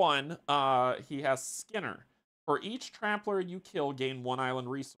tier 1, he has Skinner. For each trampler you kill, gain 1 island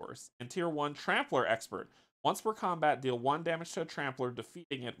resource. And tier 1, Trampler Expert. Once per combat, deal 1 damage to a trampler,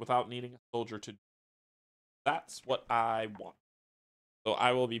 defeating it without needing a soldier to. That's what I want. So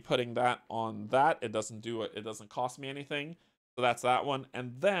I will be putting that on that. It doesn't do it. It doesn't cost me anything. So that's that one.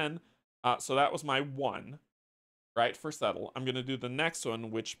 And then, so that was my 1. right, for settle. I'm going to do the next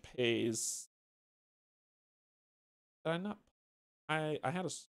one, which pays... Did I not? I had a...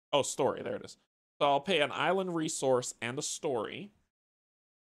 Oh, story. There it is. So I'll pay an island resource and a story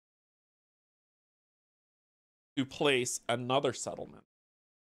to place another settlement.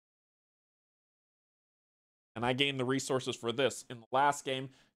 And I gain the resources for this. In the last game,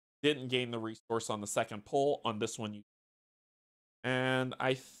 didn't gain the resource on the second pull. On this one, you... And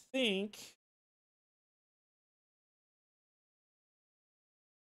I think...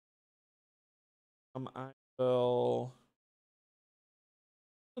 I will...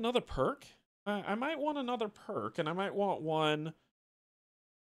 Another perk? I might want another perk, and I might want one...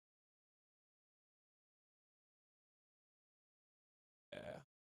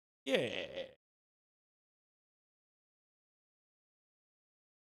 Yeah.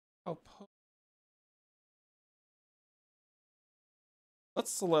 Oh,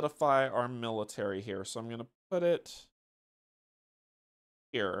 let's solidify our military here. So I'm going to put it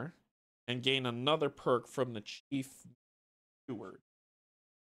here and gain another perk from the chief steward.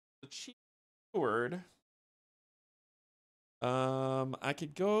 The chief steward... I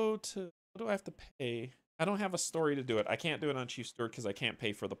could go to... What do I have to pay? I don't have a story to do it. I can't do it on chief steward because I can't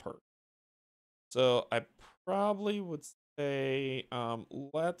pay for the perk. So I probably would say,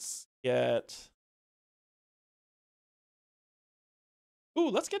 let's get... Ooh,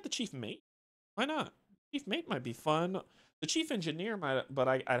 let's get the chief mate. Why not? Chief mate might be fun. The chief engineer might, but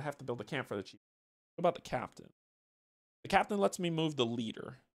I'd have to build a camp for the chief. What about the captain? The captain lets me move the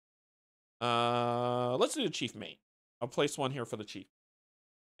leader. Let's do the chief mate. I'll place one here for the chief.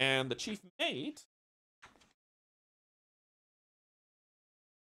 And the chief mate...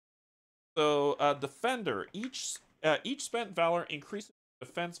 So, defender. Each spent valor increases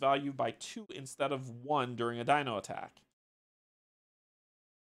defense value by 2 instead of 1 during a dino attack.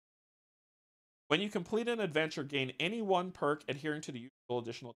 When you complete an adventure, gain any 1 perk adhering to the usual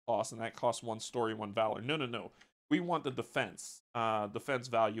additional cost, and that costs 1 story, 1 valor. No. We want the defense. Defense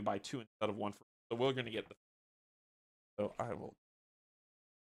value by 2 instead of 1. So we're going to get the... So I will...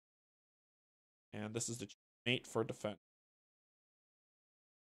 And this is the mate for defense.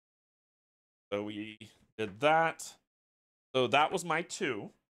 So we did that. So that was my 2.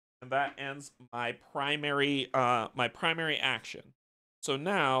 And that ends my primary action. So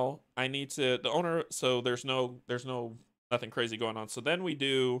now I need to, the owner, so there's nothing crazy going on. So then we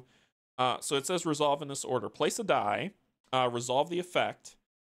do, so it says resolve in this order. Place a die, resolve the effect.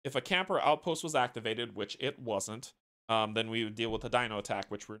 If a camp or outpost was activated, which it wasn't, then we would deal with a dino attack,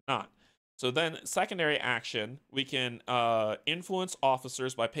 which we're not. So then secondary action, we can influence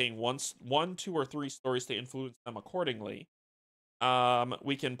officers by paying 1, 2, or 3 stories to influence them accordingly.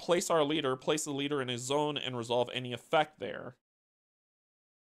 We can place the leader in a zone and resolve any effect there.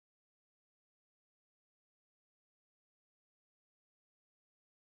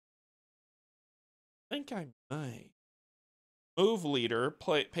 I think I might. Move leader,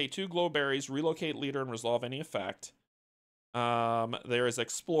 pay 2 glow berries, relocate leader, and resolve any effect. There is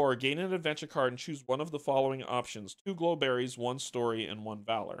explore, gain an adventure card, and choose one of the following options: 2 glow berries, 1 story, and 1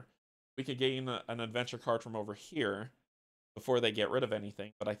 valor. We could gain an adventure card from over here before they get rid of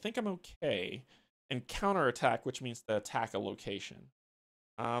anything, but I think I'm okay. And counterattack, which means to attack a location.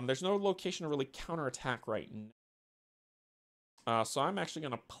 There's no location to really counterattack right now. So I'm actually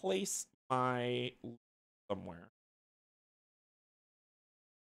going to place my somewhere.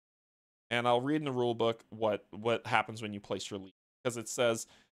 And I'll read in the rule book what happens when you place your lead. Because it says,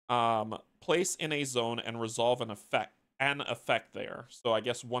 place in a zone and resolve an effect there. So I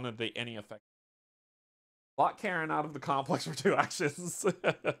guess one of the any effect. Lock Karen out of the complex for 2 actions.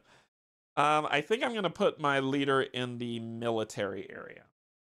 I think I'm going to put my leader in the military area.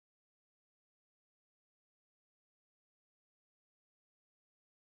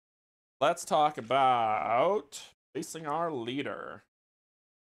 Let's talk about placing our leader.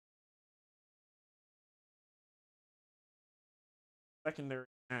 Secondary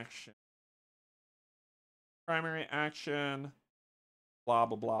action. Primary action. Blah,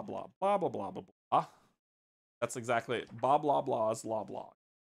 blah, blah, blah, blah, blah, blah, blah, blah. That's exactly it. Blah, blah, blah is blah, blah. All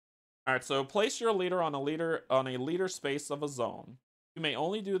right, so place your leader on a leader space of a zone. You may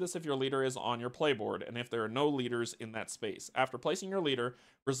only do this if your leader is on your playboard and if there are no leaders in that space. After placing your leader,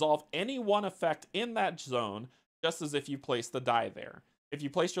 resolve any 1 effect in that zone, just as if you placed the die there. If you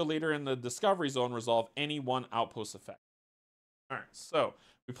place your leader in the discovery zone, resolve any 1 outpost effect. All right, so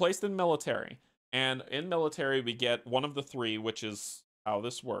we placed in military, and in military we get one of the 3, which is how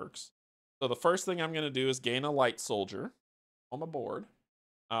this works. So the first thing I'm going to do is gain a light soldier on my board.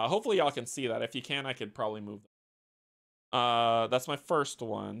 Hopefully y'all can see that. If you can, I could probably move them. That's my first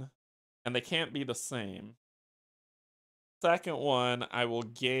one, and they can't be the same. second one, I will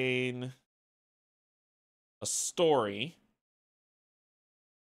gain a story.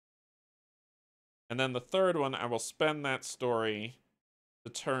 And then the third one, I will spend that story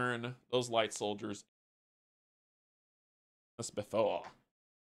to turn those light soldiers as before.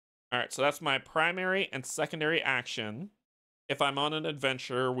 All right, so that's my primary and secondary action. If I'm on an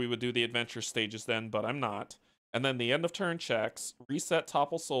adventure, we would do the adventure stages then, but I'm not. And then the end of turn checks, reset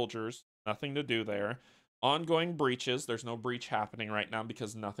topple soldiers, nothing to do there. Ongoing breaches, there's no breach happening right now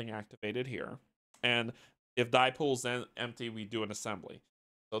because nothing activated here. And if die pool's empty, we do an assembly.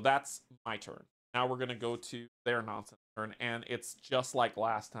 So that's my turn. Now we're going to go to their nonsense turn, and it's just like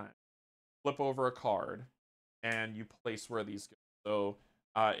last time. Flip over a card, and you place where these go. So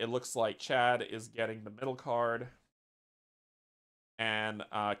it looks like Chad is getting the middle card, and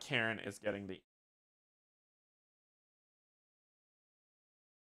Karen is getting the...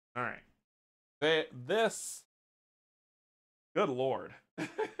 All right. This... Good Lord.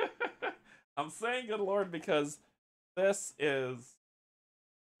 I'm saying good Lord because this is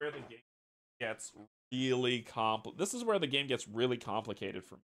where the game gets really This is where the game gets really complicated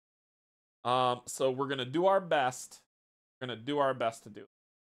for me. So we're gonna do our best. We're gonna do our best to do it.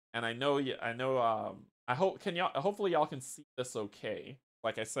 And I know I hope hopefully y'all can see this okay.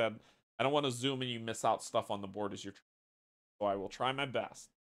 Like I said, I don't want to zoom and you miss out stuff on the board as you're trying. So I will try my best.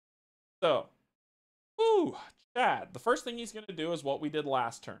 So, Chad, the first thing he's going to do is what we did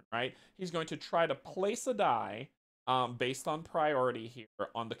last turn, right? He's going to try to place a die based on priority here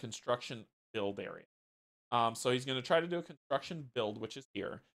on the construction build area. So he's going to try to do a construction build, which is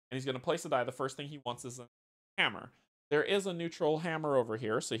here. And he's going to place a die. The first thing he wants is a hammer. There is a neutral hammer over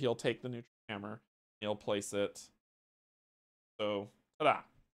here, so he'll take the neutral hammer. He'll place it. So, ta-da.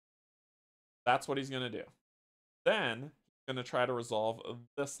 That's what he's going to do. Then he's going to try to resolve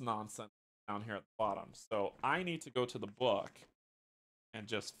this nonsense down here at the bottom. So I need to go to the book and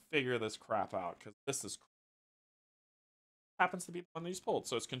just figure this crap out because this is happens to be the one he's pulled.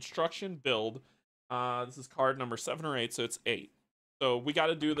 So it's construction build. This is card number 7 or 8, so it's 8. So we got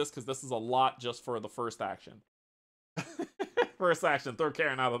to do this because this is a lot just for the first action. First action, throw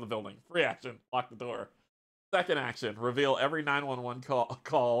Karen out of the building. Free action, lock the door. Second action, reveal every 911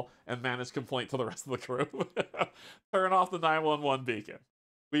 call and manage complaint to the rest of the crew. Turn off the 911 beacon.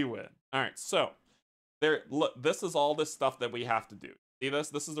 We win. All right, so look, this is all this stuff that we have to do. See this?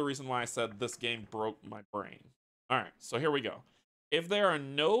 This is the reason why I said this game broke my brain. All right, so here we go. If there are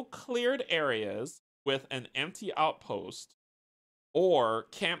no cleared areas with an empty outpost or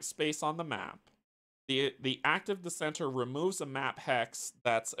camp space on the map, the active dissenter removes a map hex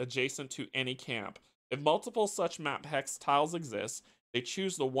that's adjacent to any camp. If multiple such map hex tiles exist, they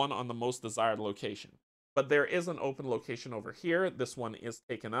choose the one on the most desired location. But there is an open location over here. This one is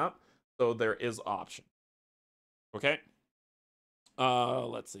taken up, so there is option. Okay.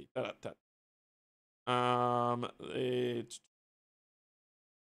 Let's see.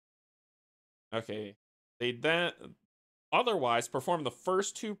 Okay. They then otherwise perform the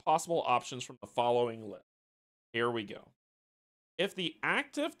first 2 possible options from the following list. Here we go. If the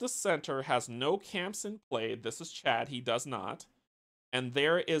active dissenter has no camps in play, this is Chad, he does not, and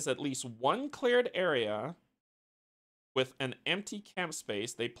there is at least one cleared area with an empty camp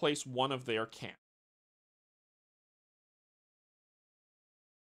space, they place one of their camps.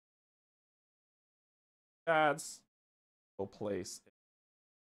 Chad's will place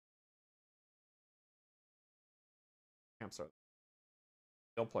camps.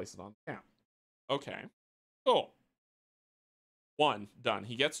 He'll place it on the camp. Okay, cool. 1 done.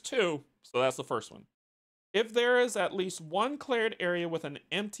 He gets 2, so that's the first one. If there is at least one cleared area with an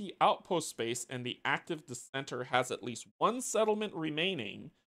empty outpost space and the active dissenter has at least 1 settlement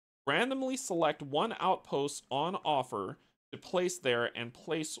remaining, randomly select 1 outpost on offer to place there and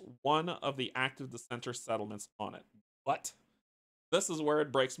place 1 of the active dissenter settlements on it. What? This is where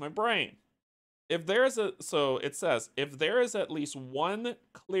it breaks my brain. If there is so it says, if there is at least 1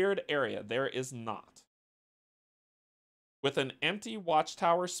 cleared area, there is not. With an empty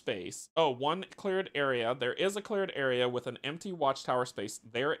watchtower space. Oh, 1 cleared area. There is a cleared area with an empty watchtower space.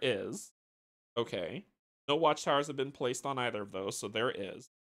 There is. Okay. No watchtowers have been placed on either of those, so there is.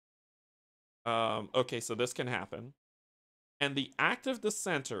 Okay, so this can happen. And the active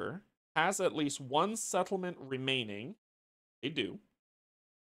dissenter has at least 1 settlement remaining. They do.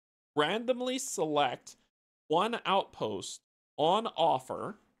 Randomly select 1 outpost on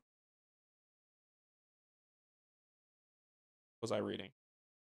offer. Was I reading?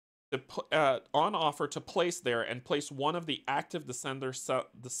 On offer to place there and place 1 of the active dissenter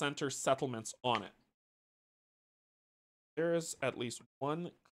settlements on it. There is at least 1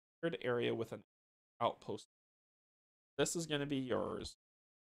 cleared area with an outpost. This is going to be yours.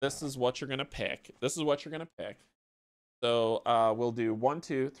 This is what you're going to pick. This is what you're going to pick. So we'll do 1,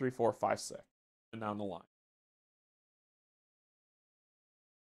 2, 3, 4, 5, 6, and down the line.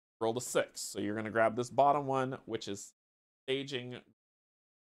 Roll a 6. So you're going to grab this bottom one, which is staging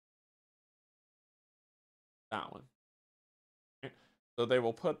that one. Okay. So they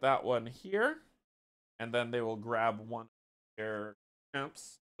will put that one here, and then they will grab one of their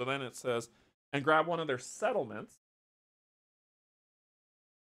camps. So then it says, and grab one of their settlements,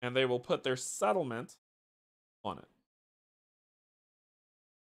 and they will put their settlement on it.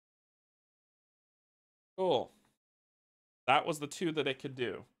 Cool. That was the 2 that it could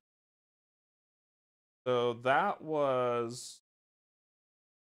do. So that was,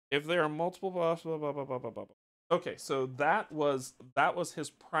 if there are multiple blah, blah, blah, blah, blah, blah, blah. Okay, so that was his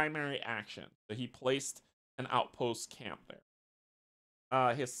primary action. So he placed an outpost camp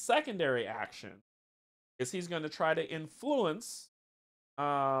there. His secondary action is he's going to try to influence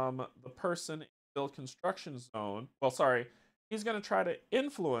the person in the build construction zone. Well, sorry, he's going to try to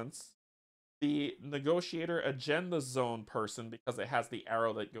influence the negotiator agenda zone person because it has the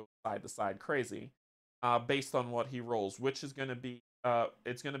arrow that goes side to side crazy, based on what he rolls, which is going to be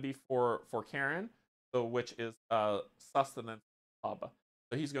it's going to be for Karen, so which is sustenance hub.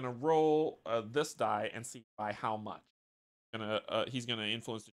 So he's going to roll this die and see by how much. He's going to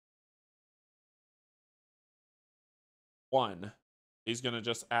influence 1. He's going to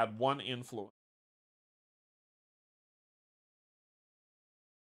just add 1 influence.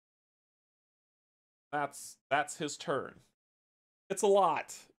 That's his turn. It's a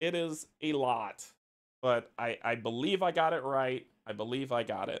lot. It is a lot. But I believe I got it right. I believe I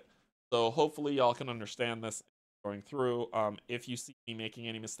got it. So hopefully y'all can understand this going through. If you see me making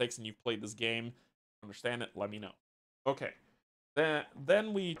any mistakes and you've played this game, understand it, let me know. Okay.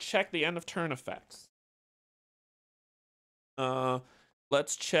 Then we check the end of turn effects.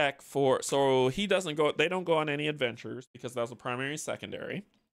 Let's check for, so he doesn't go, they don't go on any adventures because that was a primary and secondary.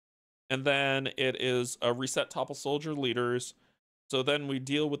 And then it is a reset topple soldier leaders. So then we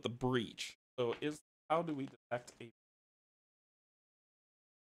deal with the breach. So how do we detect a...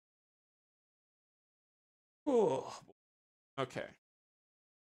 Oh, okay.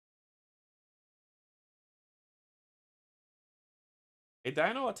 A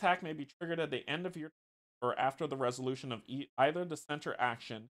dino attack may be triggered at the end of your or after the resolution of either the center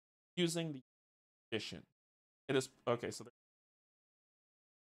action using the condition. It is okay. So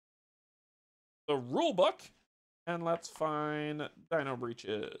the rule book, and let's find dino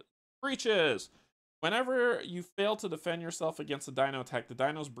breaches. Breaches. Whenever you fail to defend yourself against a dino attack, the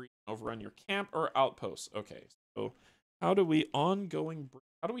dinos breach and overrun your camp or outpost. Okay, so how do we how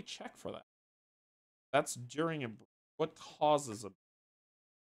do we check for that? That's during a breach. What causes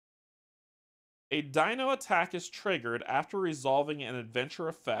a dino attack is triggered after resolving an adventure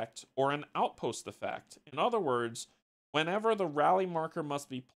effect or an outpost effect. In other words, whenever the rally marker must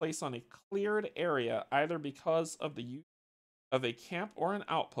be placed on a cleared area, either because of the use of a camp or an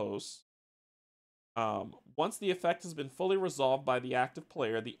outpost, once the effect has been fully resolved by the active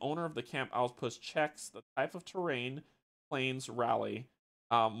player, the owner of the camp outpost checks the type of terrain, plains, rally.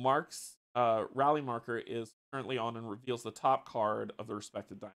 Rally marker is currently on and reveals the top card of the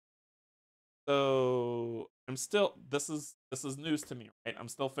respective dino. So I'm still, this is news to me, right? I'm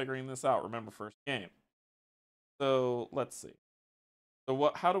still figuring this out. Remember, first game. So let's see.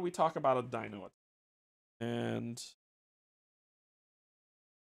 So how do we talk about a dino attack? And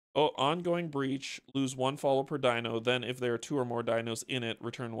ongoing breach, lose 1 follow per dino. Then if there are 2 or more dinos in it,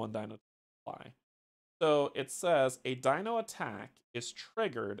 return 1 dino to supply. So it says a dino attack is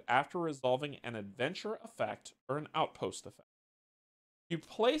triggered after resolving an adventure effect or an outpost effect. You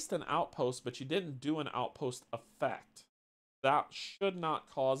placed an outpost, but you didn't do an outpost effect. That should not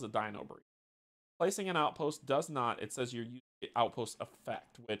cause a dino breach. Placing an outpost does not. It says you're using the outpost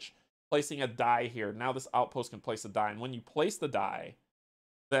effect, which placing a die here. Now this outpost can place a die, and when you place the die,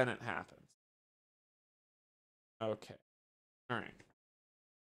 then it happens. Okay. All right.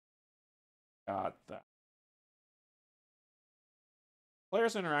 Got that.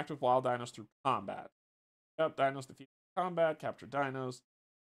 Players interact with wild dinos through combat. Yep, dinos defeat combat, capture dinos.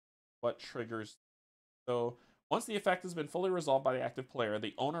 What triggers? So once the effect has been fully resolved by the active player,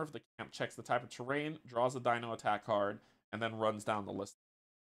 the owner of the camp checks the type of terrain, draws a dino attack card, and then runs down the list.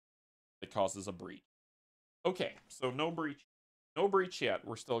 It causes a breach. Okay, so no breach. No breach yet.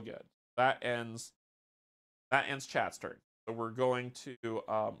 We're still good. That ends chat's turn. So we're going to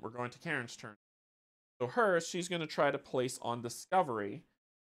Karen's turn. So she's going to try to place on discovery,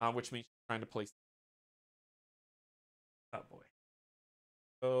 which means she's trying to place. Oh boy.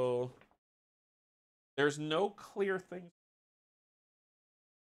 So There's no clear thing.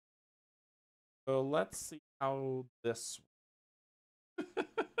 So let's see how this.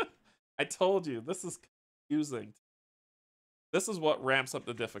 I told you this is confusing. This is what ramps up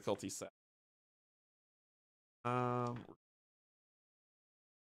the difficulty set.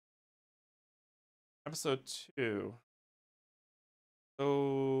 Episode 2.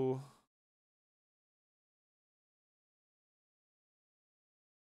 So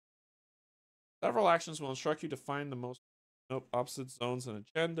several actions will instruct you to find the most opposite zones and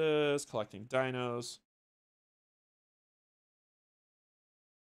agendas, collecting dinos.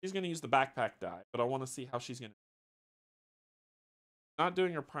 She's going to use the backpack die, but I want to see how she's going to. Not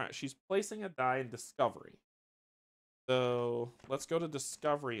doing her prime. She's placing a die in discovery. So let's go to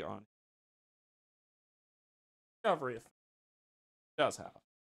discovery on discovery. If it does have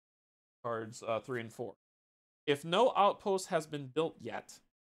cards 3 and 4. If no outpost has been built yet,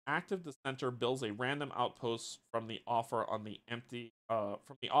 active dissenter builds a random outpost from the offer on the empty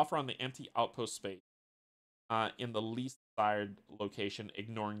outpost space in the least desired location,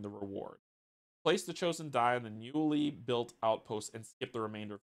 ignoring the reward. Place the chosen die on the newly built outpost and skip the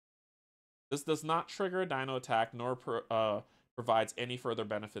remainder. This does not trigger a dino attack nor provides any further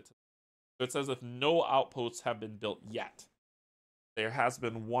benefit. So it says if no outposts have been built yet, there has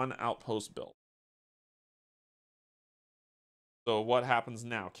been one outpost built. So what happens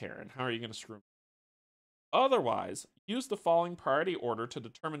now, Karen? How are you going to screw me? Otherwise, use the following priority order to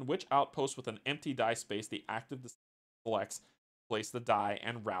determine which outpost with an empty die space the active selects, place the die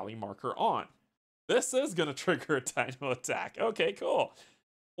and rally marker on. This is going to trigger a dino attack. Okay, cool.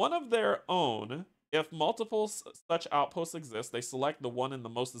 One of their own, if multiple such outposts exist, they select the one in the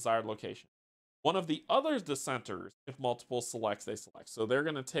most desired location. One of the other dissenters, if multiple selects, they select. So they're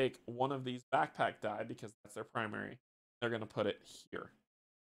going to take one of these backpack die because that's their primary. They're going to put it here.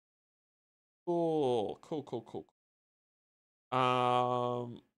 Cool.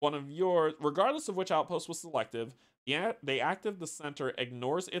 One of yours, regardless of which outpost was selected, the active dissenter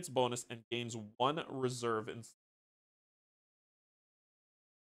ignores its bonus and gains 1 reserve instead.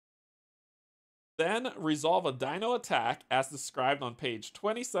 Then resolve a dino attack as described on page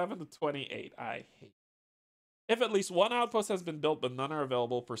 27 to 28. I hate. If at least one outpost has been built but none are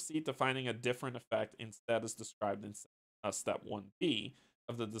available, proceed to finding a different effect instead as described in step 1B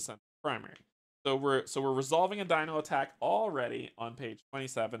of the Descent primary. So we're resolving a dino attack already on page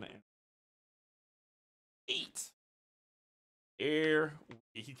 27 and 8. Here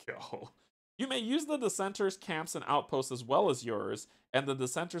we go. You may use the dissenters' camps and outposts as well as yours, and the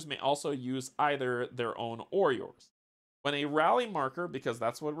dissenters may also use either their own or yours. When a rally marker, because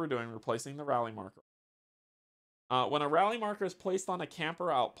that's what we're doing, replacing the rally marker. When a rally marker is placed on a camp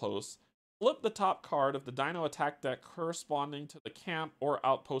or outpost, flip the top card of the dino attack deck corresponding to the camp or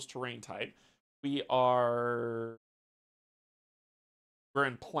outpost terrain type. We're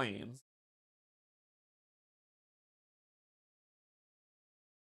in plains.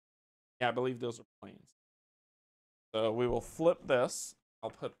 Yeah, I believe those are planes. So we will flip this. I'll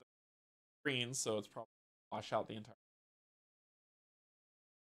put the green so it's probably wash out the entire.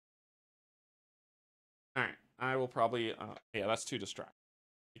 All right, I will probably. Yeah, that's too distracting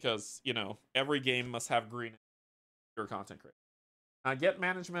because every game must have green. Your content creator. Get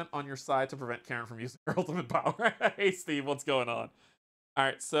management on your side to prevent Karen from using her ultimate power. Hey Steve, what's going on? All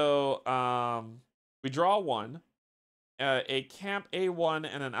right, so we draw 1. A camp A1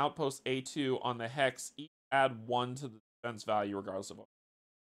 and an outpost A2 on the hex each add 1 to the defense value regardless of what.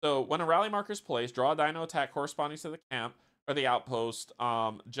 So when a rally marker is placed, draw a dino attack corresponding to the camp or the outpost,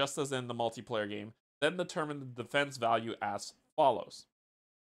 just as in the multiplayer game. Then determine the defense value as follows.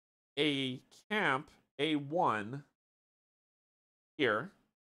 A camp A1 here.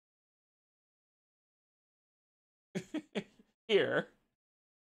 Here.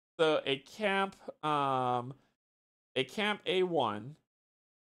 So a camp A1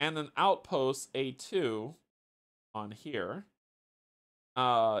 and an outpost A2 on here.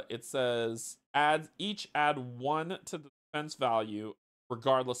 It says each add 1 to the defense value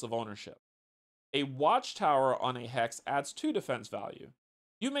regardless of ownership. A watchtower on a hex adds 2 defense value.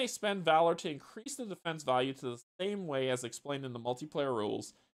 You may spend valor to increase the defense value to the same way as explained in the multiplayer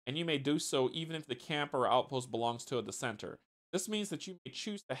rules, and you may do so even if the camp or outpost belongs to a dissenter. This means that you may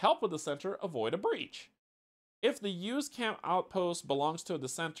choose to help a dissenter avoid a breach. If the used camp outpost belongs to a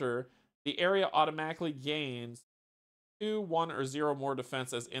dissenter, the area automatically gains 2, 1, or 0 more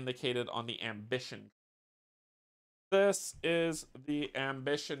defense as indicated on the ambition. This is the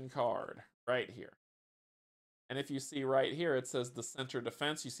ambition card right here. And if you see right here, it says the center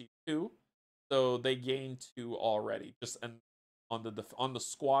defense, you see 2. So they gain 2 already. Just on the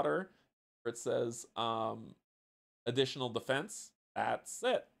squatter, where it says additional defense. That's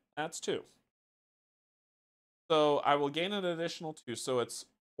it. That's 2. So I will gain an additional 2. So it's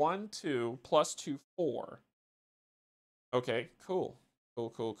 1, 2, plus 2, 4. Okay, cool.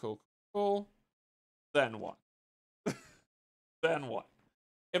 Cool. Then what? Then what?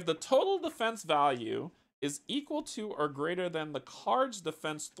 If the total defense value is equal to or greater than the card's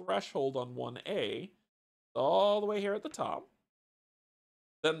defense threshold on 1A, all the way here at the top,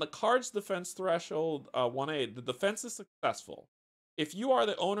 then the card's defense threshold 1A, the defense is successful. If you are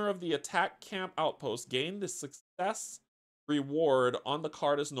the owner of the attack camp outpost, gain the success reward on the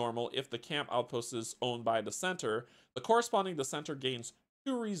card as normal. If the camp outpost is owned by a dissenter, the corresponding dissenter gains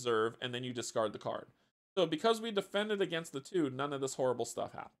 2 reserve, and then you discard the card. So because we defended against the 2, none of this horrible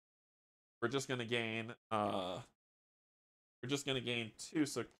stuff happened. We're just gonna gain 2.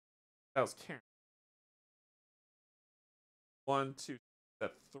 So that was Karen. 1, 2,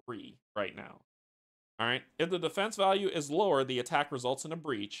 that's 3 right now. All right. If the defense value is lower, the attack results in a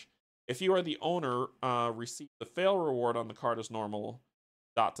breach. If you are the owner, receive the fail reward on the card as normal. ...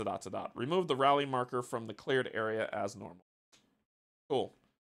 Remove the rally marker from the cleared area as normal. Cool.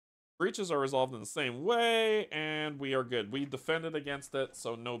 Breaches are resolved in the same way, and we are good. We defended against it,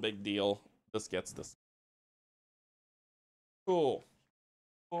 so no big deal. This gets this. Cool.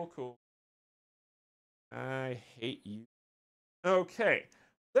 Cool. I hate you. Okay.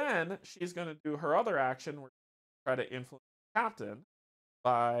 Then she's going to do her other action, where she try to influence the captain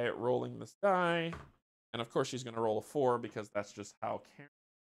by rolling this die. And of course, she's going to roll a 4 because that's just how Karen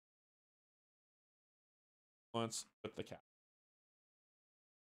influence with the captain.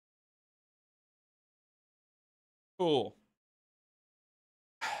 Cool.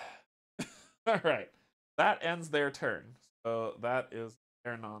 All right. That ends their turn. So that is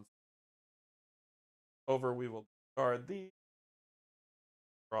their nonsense. Over, we will discard these.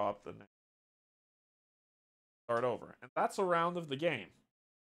 Draw up the next. Start over. And that's a round of the game.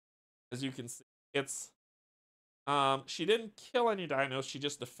 As you can see, it's she didn't kill any dinos, she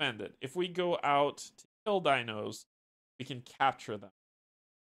just defended. If we go out to kill dinos, we can capture them.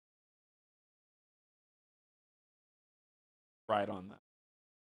 Right on that.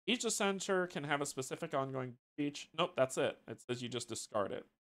 Each dissenter can have a specific ongoing breach. Nope, that's it. It says you just discard it.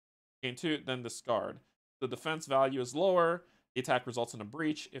 Gain 2, then discard. The defense value is lower. The attack results in a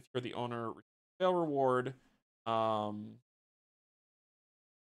breach. If you're the owner, fail reward.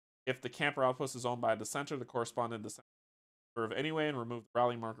 If the camper outpost is owned by a dissenter, the corresponding dissenter serve anyway and remove the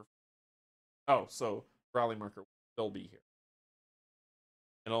rally marker. Oh, so rally marker will still be here.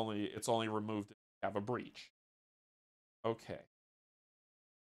 It's only removed if you have a breach. Okay.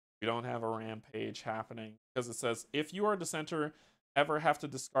 We don't have a rampage happening because it says if you are a dissenter, ever have to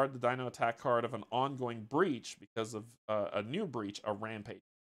discard the dino attack card of an ongoing breach because of a new breach, a rampage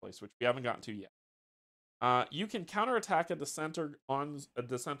place, which we haven't gotten to yet. You can counterattack a dissenter's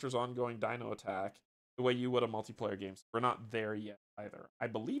ongoing dino attack the way you would a multiplayer game. So we're not there yet either. I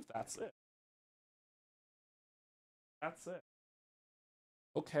believe that's it. That's it.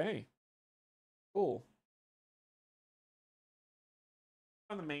 Okay. Cool.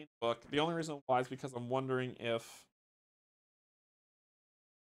 On the main book, the only reason why is because I'm wondering if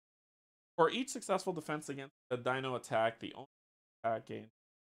for each successful defense against a dino attack, the only attack gain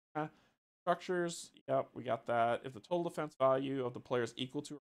structures. Yep, we got that. If the total defense value of the player is equal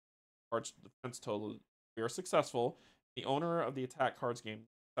to card's defense total, we are successful. The owner of the attack card's game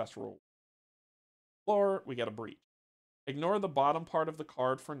success roll. Or we get a breach. Ignore the bottom part of the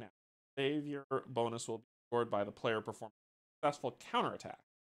card for now. Save your bonus will be scored by the player performing a successful counterattack.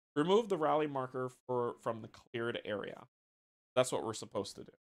 Remove the rally marker from the cleared area. That's what we're supposed to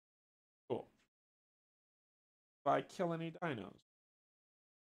do. Cool. If I kill any dinos.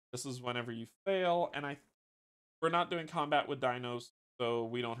 This is whenever you fail, and we're not doing combat with dinos, so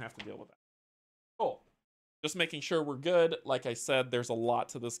we don't have to deal with that. Cool. Just making sure we're good. Like I said, there's a lot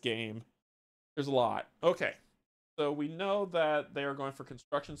to this game. There's a lot. Okay. So we know that they are going for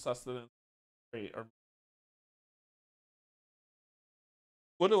construction sustenance.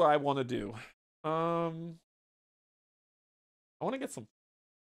 What do I want to do? I want to get some.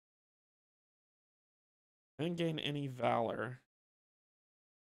 I didn't gain any valor.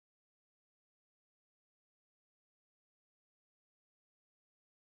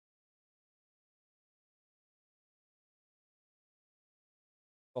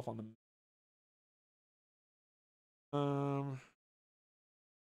 On the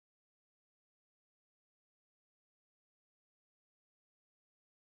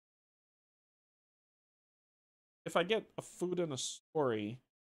if I get a food and a story,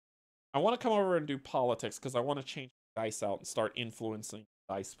 I want to come over and do politics because I want to change the dice out and start influencing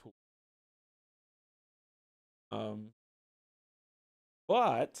the dice pool.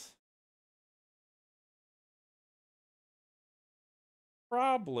 But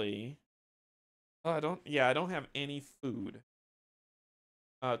probably I don't. Yeah, I don't have any food.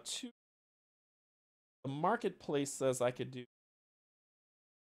 Two. The marketplace says I could do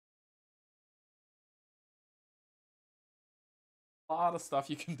a lot of stuff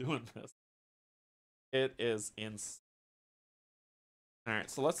you can do in this. It is insane. All right,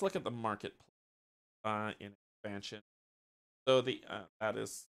 so let's look at the marketplace in expansion. So the that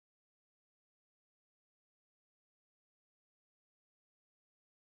is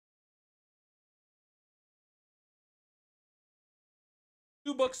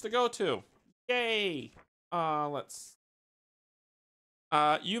 2 books to go to. Yay! Let's.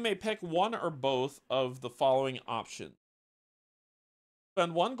 You may pick one or both of the following options.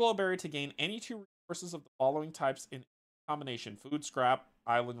 Spend 1 glowberry to gain any 2 resources of the following types in combination: food, scrap,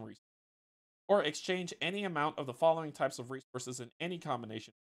 island resource. Or exchange any amount of the following types of resources in any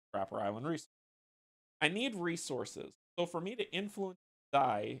combination: scrap or island resource. I need resources. So for me to influence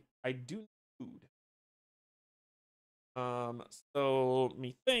die, I do need food. So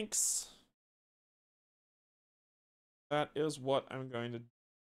methinks that is what I'm going to do.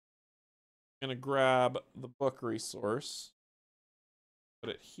 I'm going to grab the book resource, put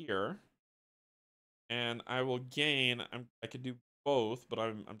it here, and I will gain. I could do both, but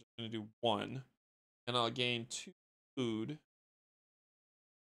I'm just going to do one, and I'll gain 2 food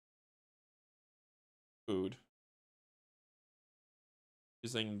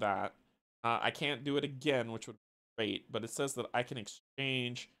using that. I can't do it again, which would be great, but it says that I can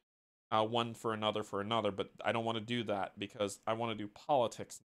exchange one for another, but I don't want to do that because I want to do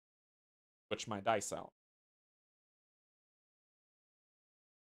politics, switch my dice out.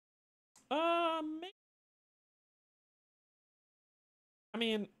 Maybe, I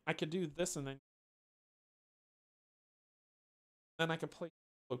mean, I could do this and then I could play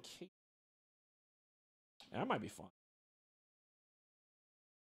location. That might be fun.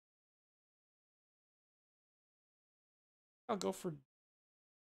 I'll go for.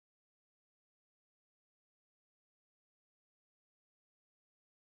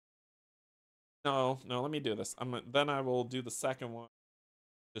 No, no, let me do this. Then I will do the second one.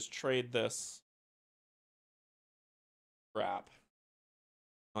 Just trade this scrap.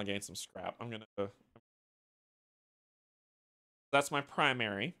 I'll gain some scrap. I'm gonna. That's my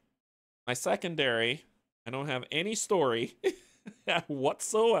primary. My secondary. I don't have any story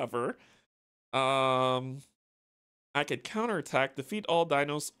whatsoever. I could counterattack, defeat all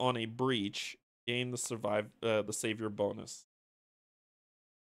dinos on a breach, gain the savior bonus.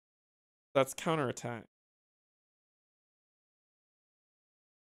 That's counterattack.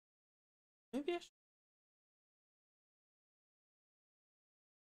 Maybe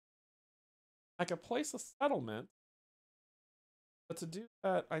I could place a settlement, but to do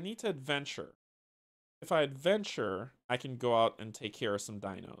that, I need to adventure. If I adventure, I can go out and take care of some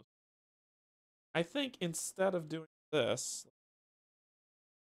dinos. I think instead of doing this,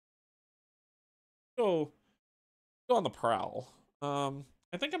 go on the prowl.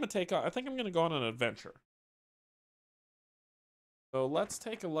 I think I'm gonna go on an adventure. So let's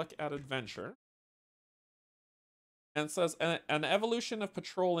take a look at adventure. And it says an evolution of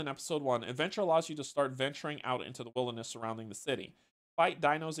patrol in episode 1. Adventure allows you to start venturing out into the wilderness surrounding the city. Fight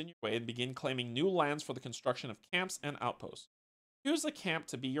dinos in your way and begin claiming new lands for the construction of camps and outposts. Choose a camp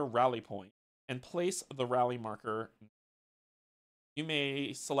to be your rally point and place the rally marker. You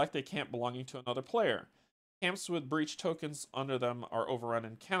may select a camp belonging to another player. Camps with breach tokens under them are overrun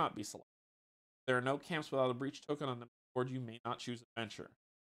and cannot be selected. If there are no camps without a breach token on the board, you may not choose adventure.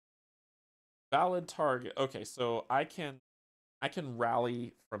 Valid target. Okay, so I can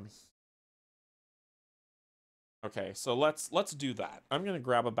rally from here. Okay, so let's do that. I'm gonna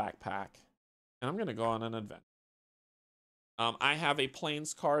grab a backpack and I'm gonna go on an adventure. I have a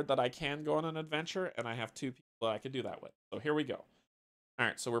planes card that I can go on an adventure, and I have 2 people that I could do that with. So here we go. All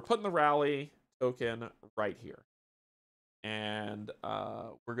right, so we're putting the rally token right here, and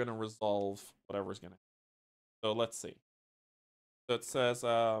we're gonna resolve whatever's gonna happen. So let's see. So it says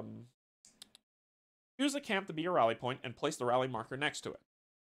choose a camp to be your rally point and place the rally marker next to it.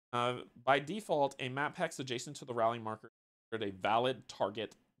 By default, a map hex adjacent to the rally marker is a valid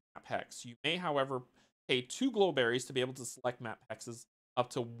target map hex. You may, however, pay 2 glowberries to be able to select map hexes up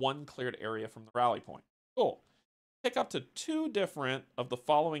to 1 cleared area from the rally point. Cool. Pick up to 2 different of the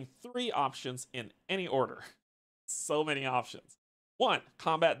following 3 options in any order. So many options. 1.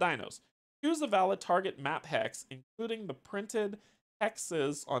 Combat dinos. Choose a valid target map hex, including the printed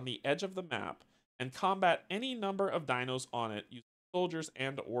hexes on the edge of the map, and combat any number of dinos on it using soldiers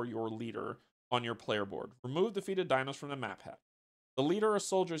and or your leader on your player board. Remove defeated dinos from the map pack. The leader or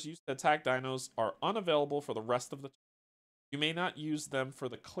soldiers used to attack dinos are unavailable for the rest of the turn. You may not use them for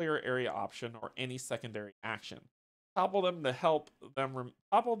the clear area option or any secondary action. Topple them to help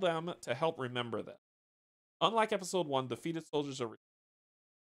remember this. Unlike episode 1, defeated soldiers are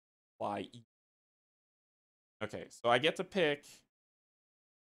fly. Okay, so I get to pick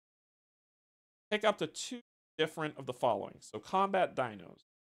up to 2 different of the following. So combat dinos.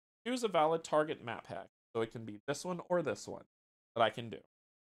 Choose a valid target map hack. So it can be this one or this one that I can do.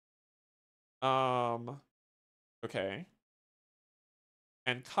 Okay.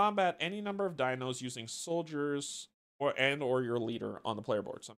 And combat any number of dinos using soldiers or your leader on the player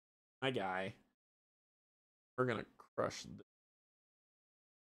board. So my guy, we're gonna crush this.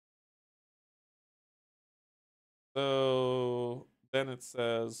 So then it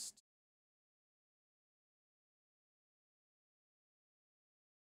says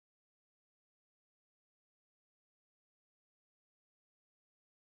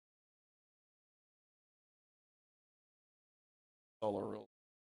solo rule.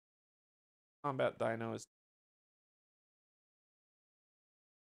 Combat dino is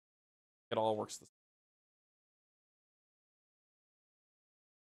it all works the same.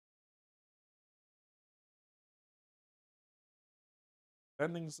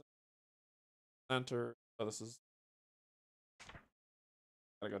 Bendings center. Oh, this is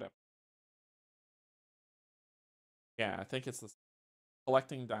gotta go down. Yeah, I think it's this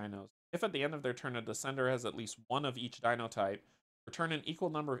collecting dinos. If at the end of their turn a descender has at least one of each dino type, return an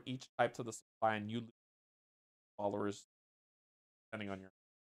equal number of each type to the supply, and you lose followers depending on your.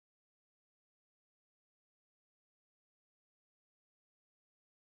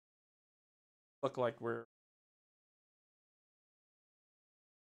 Look like we're.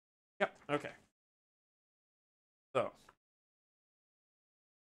 Yep. Okay. So.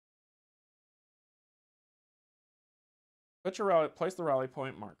 Place the rally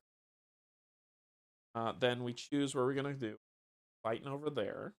point marker. Then we choose where we're gonna do. Fighting over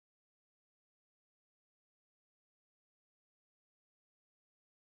there.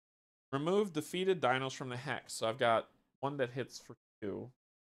 Remove defeated dinos from the hex. So I've got one that hits for 2.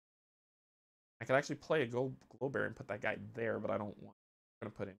 I could actually play a glow berry and put that guy there, but I don't want. I'm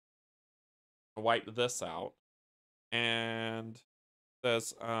gonna put in. Wipe this out, and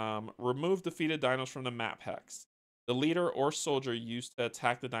says remove defeated dinos from the map hex. The leader or soldier used to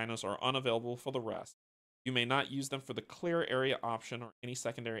attack the dinos are unavailable for the rest. You may not use them for the clear area option or any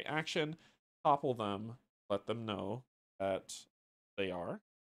secondary action. Topple them. Let them know that they are.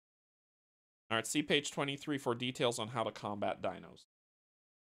 All right, see page 23 for details on how to combat dinos.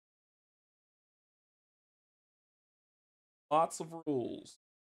 Lots of rules.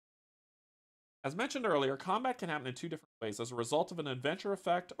 As mentioned earlier, combat can happen in 2 different ways, as a result of an adventure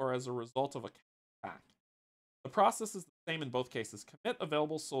effect or as a result of a attack. The process is the same in both cases. Commit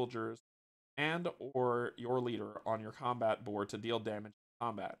available soldiers and or your leader on your combat board to deal damage in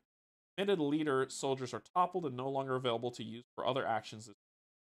combat. Committed leader soldiers are toppled and no longer available to use for other actions.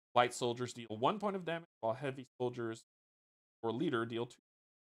 Light soldiers deal 1 point of damage, while heavy soldiers or leader deal 2.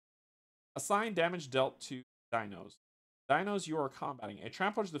 Assign damage dealt to dinos. Dinos you are combating. A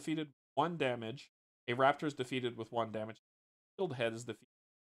trampler is defeated with 1 damage. A raptor is defeated with 1 damage. A shield head is defeated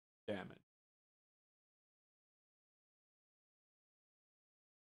with damage.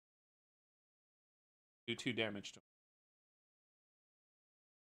 Do 2 damage to him.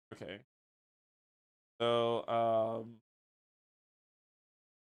 Okay. So,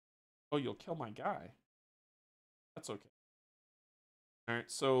 oh, you'll kill my guy. That's okay.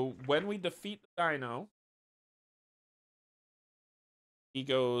 Alright, so when we defeat the dino, he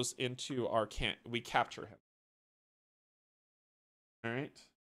goes into our we capture him. Alright.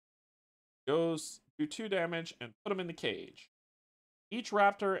 Goes, do 2 damage, and put him in the cage. Each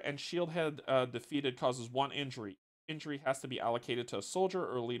raptor and shield head defeated causes 1 injury. Injury has to be allocated to a soldier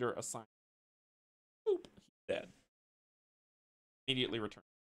or leader assigned. Boop, he's dead. Immediately return.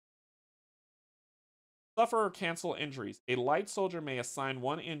 Suffer or cancel injuries. A light soldier may assign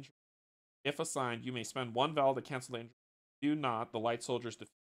 1 injury. If assigned, you may spend 1 val to cancel the injury. Do not, the light soldiers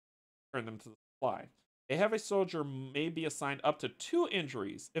return them to the supply. A heavy soldier may be assigned up to 2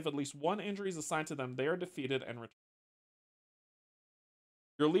 injuries. If at least 1 injury is assigned to them, they are defeated and return.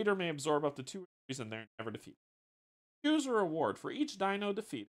 Your leader may absorb up to 2 injuries and they're never defeated. Choose a reward. For each dino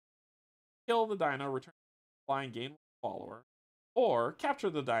defeated, kill the dino, return to the supply and gain 1 follower. Or capture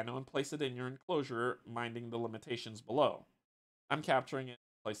the dino and place it in your enclosure, minding the limitations below. I'm capturing it,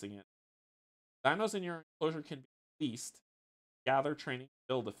 placing it. Dinos in your enclosure can be released, gather training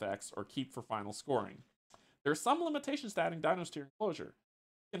build effects, or keep for final scoring. There are some limitations to adding dinos to your enclosure.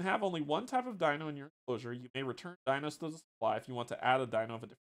 You can have only one type of dino in your enclosure. You may return dinos to the supply if you want to add a dino of a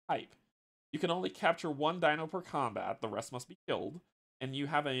different type. You can only capture one dino per combat, the rest must be killed, and you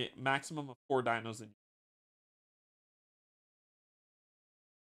have a maximum of 4 dinos in your.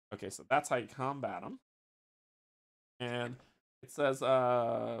 Okay, so that's how you combat them. And it says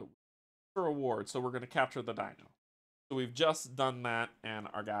reward, so we're gonna capture the dino. So we've just done that, and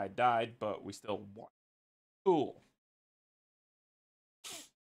our guy died, but we still won. Cool.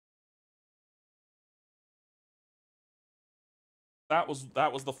 That was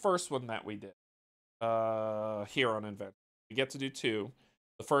the first one that we did. Here on Invent. We get to do 2.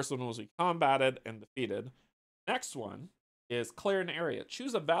 The first one was we combated and defeated. Next one is clear an area.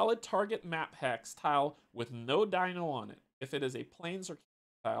 Choose a valid target map hex tile with no dino on it. If it is a plains or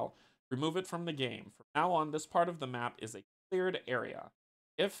tile, remove it from the game. From now on, this part of the map is a cleared area.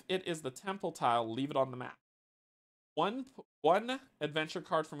 If it is the temple tile, leave it on the map. One adventure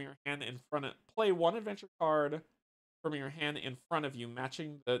card from your hand in front of play one adventure card from your hand in front of you,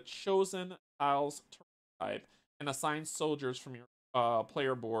 matching the chosen tile's type, and assign soldiers from your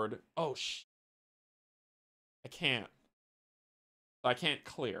player board. Oh I can't. I can't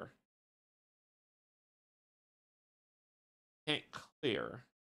clear. Can't clear.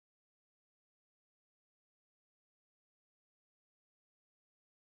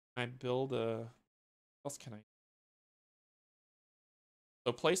 Can I build a. What else can I?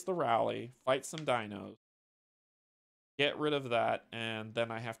 So place the rally, fight some dinos, get rid of that, and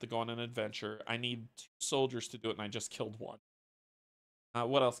then I have to go on an adventure. I need 2 soldiers to do it, and I just killed 1.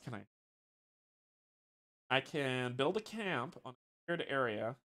 What else can I? I can build a camp on a cleared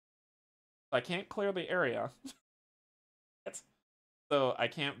area. I can't clear the area. So I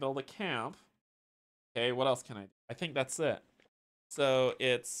can't build a camp. Okay, what else can I do? I think that's it. So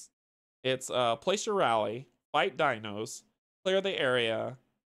it's place your rally, fight dinos, clear the area,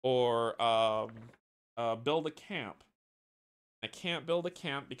 or build a camp. I can't build a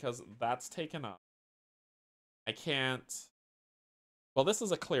camp because that's taken up. I can't. Well, this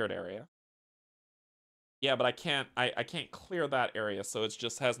is a cleared area. Yeah, but I can't clear that area, so it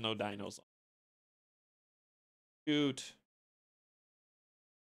just has no dinos on. Shoot.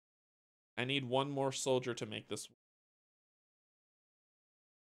 I need 1 more soldier to make this.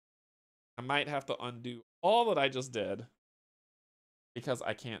 I might have to undo all that I just did because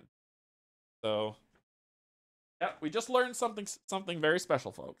I can't. So, yeah, we just learned something very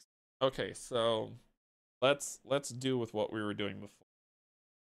special, folks. Okay, so let's do with what we were doing before.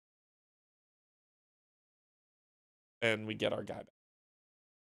 And we get our guy back.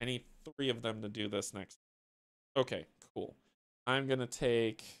 I need 3 of them to do this next. Okay, cool. I'm gonna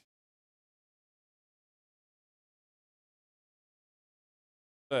take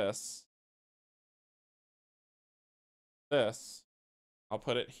this. This. I'll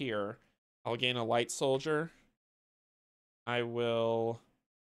put it here. I'll gain a light soldier. I will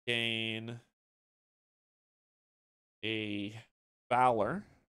gain a valor.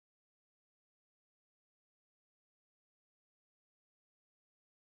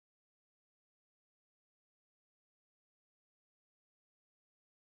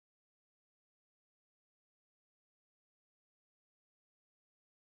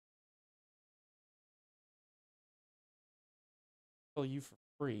 Kill you for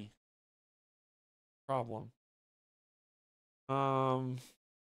free. Problem.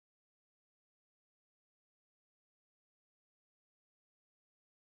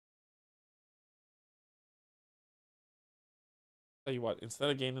 Tell you what, instead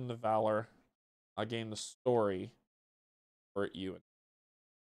of gaining the valor, I gain the story for you.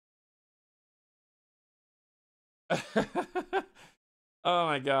 Oh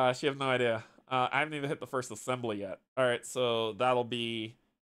my gosh, you have no idea. I haven't even hit the first assembly yet. All right, so that will be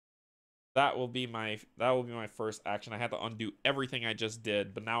my first action. I had to undo everything I just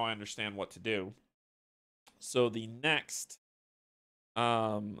did, but now I understand what to do. So the next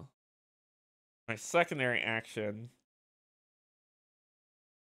my secondary action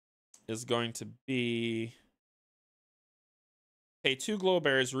is going to be pay 2 glow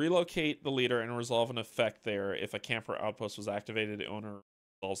berries, relocate the leader, and resolve an effect there. If a camper outpost was activated, the owner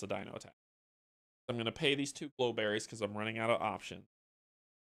resolves a dino attack. I'm going to pay these 2 glow berries because I'm running out of options.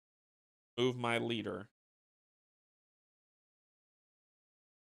 Move my leader.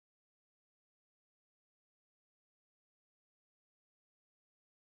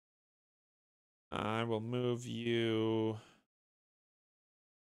 I will move you.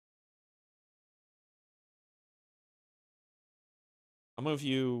 I'll move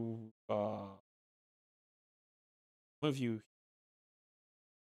you. Move you.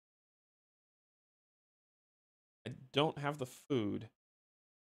 I don't have the food.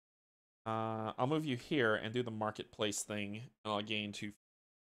 I'll move you here and do the marketplace thing, and I'll gain 2.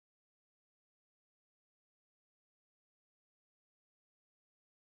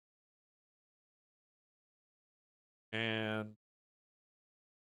 And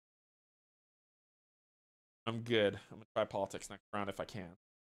I'm good. I'm gonna try politics next round if I can.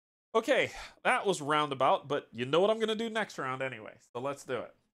 Okay, that was roundabout, but you know what I'm gonna do next round anyway, so let's do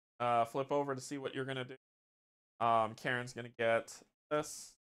it. Flip over to see what you're gonna do. Karen's gonna get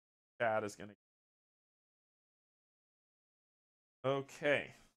this. Chad is gonna.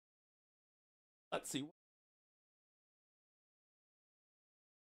 Okay. Let's see.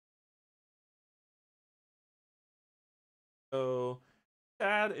 So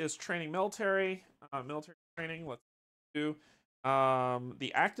Chad is training military training. Let's do.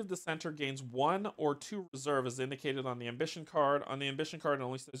 The active dissenter gains 1 or 2 reserve as indicated on the ambition card. On the ambition card, it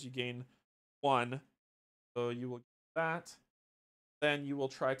only says you gain 1, so you will get that. Then you will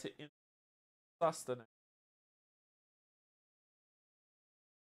try to sustenance,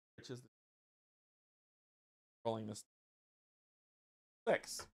 which is rolling this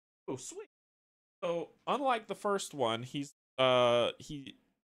 6. Oh, sweet. So unlike the first one,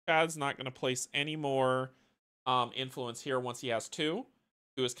 Chad's not going to place any more influence here once he has 2.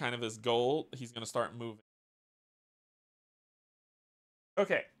 2 is kind of his goal. He's going to start moving.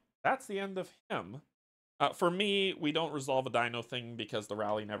 Okay, that's the end of him. For me, we don't resolve a dino thing because the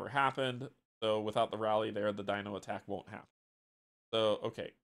rally never happened. So without the rally there, the dino attack won't happen. So,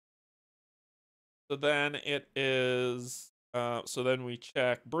 okay. So then it is, so then we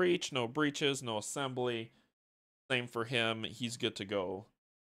check breach, no breaches, no assembly. Same for him, he's good to go.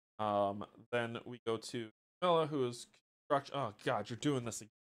 Then we go to Camilla, who is construction. Oh god, you're doing this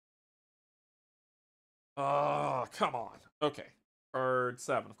again. Oh, come on. Okay. Card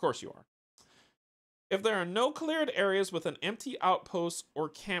 7. Of course you are. If there are no cleared areas with an empty outpost or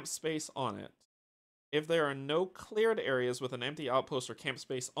camp space on it, if there are no cleared areas with an empty outpost or camp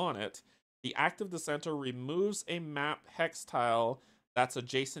space on it, the active dissenter removes a map hex tile that's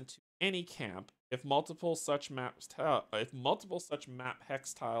adjacent to any camp. If multiple such map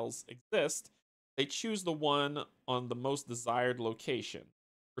hex tiles exist, they choose the one on the most desired location.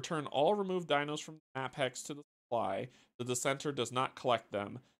 Return all removed dinos from the map hex to the supply. The dissenter does not collect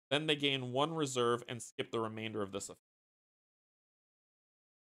them. Then they gain 1 reserve and skip the remainder of this effect.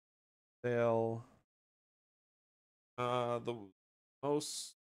 They'll the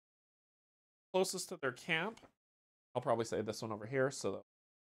most closest to their camp. I'll probably say this one over here. So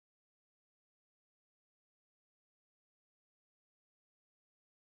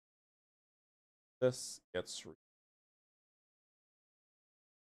this gets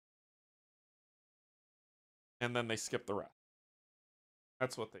and then they skip the rest.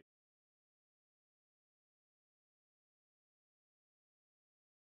 That's what they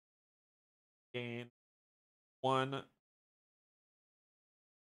gain 1.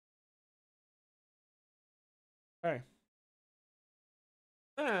 Okay.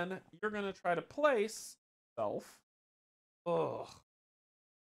 Then you're gonna try to place self. Ugh.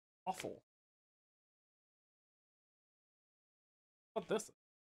 Awful. What this is.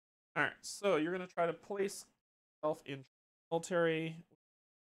 Alright, so you're gonna try to place self in military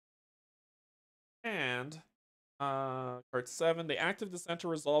and card 7. The active dissenter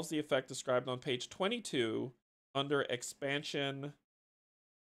resolves the effect described on page 22 under expansion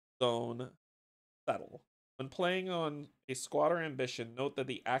zone settle. When playing on a squatter ambition, note that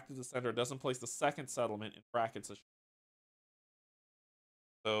the active dissenter doesn't place the second settlement in brackets.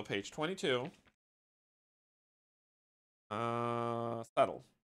 So page 22. Settle.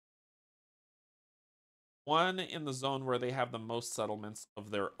 1 in the zone where they have the most settlements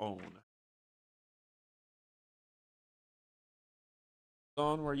of their own.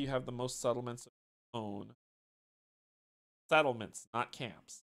 Zone where you have the most settlements of your own. Settlements, not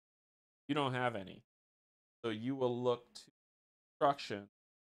camps. You don't have any. So you will look to construction.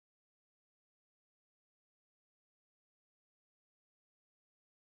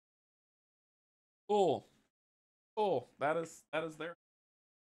 Cool. Cool. That is there.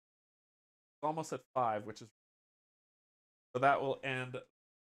 It's almost at 5, which is so that will end.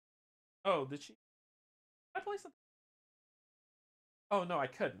 Oh, did she? Did I place it? Oh no, I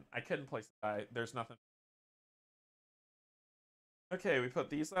couldn't. I couldn't place the die. There's nothing. Okay, we put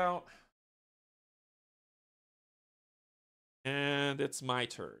these out. And it's my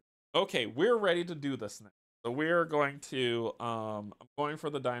turn. Okay, we're ready to do this now. So we're going to I'm going for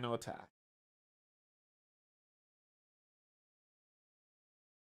the dino attack.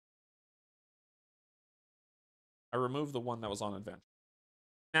 I removed the one that was on adventure.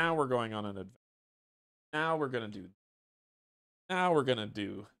 Now we're going on an adventure. Now we're gonna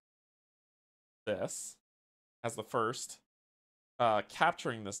do this as the first,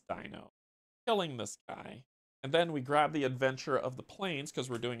 capturing this dino, killing this guy, and then we grab the adventure of the plains because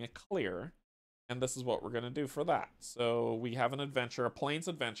we're doing a clear, and this is what we're going to do for that. So we have an adventure, a plains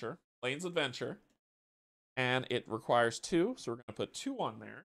adventure, and it requires 2, so we're going to put 2 on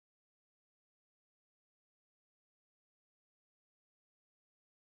there.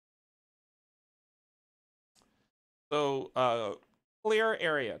 So, clear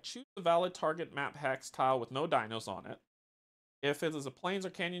area. Choose a valid target map hex tile with no dinos on it. If it is a plains or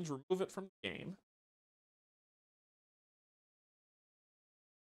canyons, remove it from the game.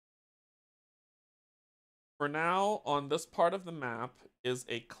 For now, on this part of the map is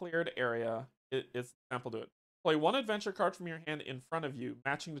a cleared area. It's example to it. Play 1 adventure card from your hand in front of you,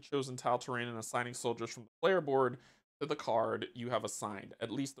 matching the chosen tile terrain and assigning soldiers from the player board to the card you have assigned,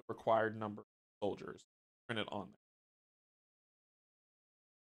 at least the required number of soldiers. Print it on there.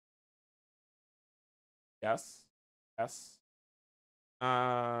 Yes. Yes.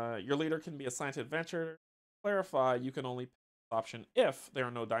 Your leader can be assigned to adventure. Clarify, you can only pick this option if there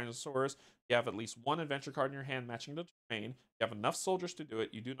are no dinosaurs. You have at least 1 adventure card in your hand matching the terrain. You have enough soldiers to do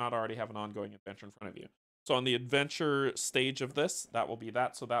it. You do not already have an ongoing adventure in front of you. So on the adventure stage of this, that will be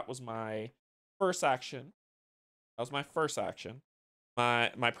that. So that was my first action. That was my first action.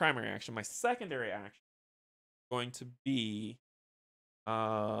 My primary action. My secondary action is going to be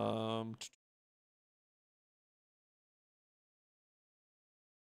I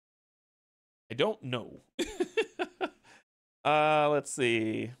don't know. Let's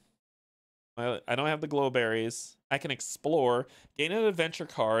see. I don't have the glow berries. I can explore, gain an adventure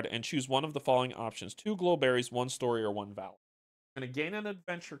card, and choose one of the following options: 2 glow berries, 1 story, or 1 valor. I'm gonna gain an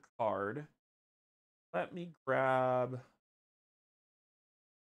adventure card. Let me grab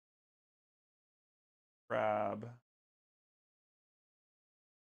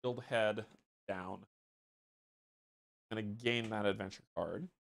Field Head down. I'm gonna gain that adventure card.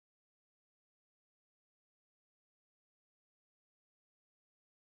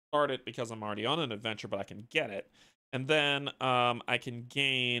 Start it because I'm already on an adventure, but I can get it. And then I can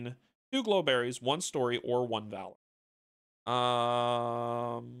gain 2 glow berries, 1 story, or 1 valor.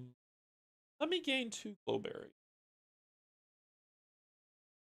 Let me gain 2 glow berries.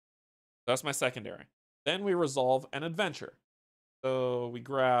 That's my secondary. Then we resolve an adventure. So we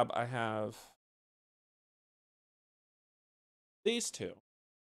grab, I have these 2.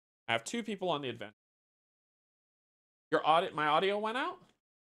 I have 2 people on the adventure. My audio went out?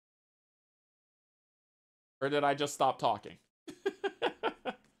 Or did I just stop talking?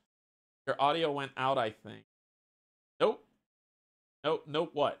 Your audio went out, I think. Nope.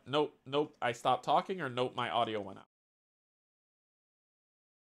 Nope, what? Nope, I stopped talking, or nope, my audio went out.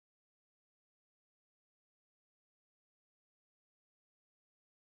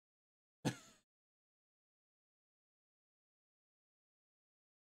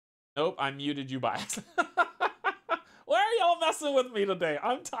 Nope, I muted you by accident. Why are y'all messing with me today?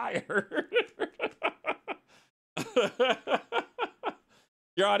 I'm tired.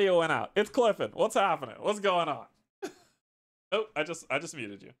 Your audio went out. It's Cliffin. What's happening? What's going on? Nope, I just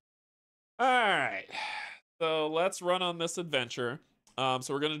muted you. All right. So let's run on this adventure. So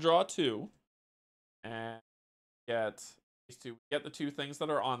we're gonna draw 2 and get these 2. Get the 2 things that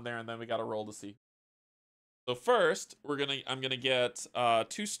are on there, and then we gotta roll to see. So first, I'm gonna get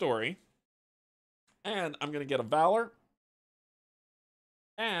 2 story, and I'm gonna get a valor,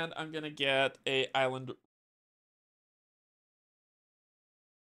 and I'm gonna get a island.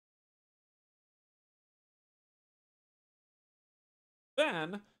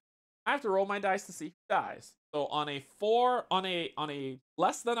 Then I have to roll my dice to see who dies. So on a 4, on a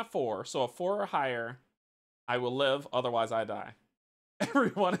less than a 4, so a 4 or higher, I will live. Otherwise, I die.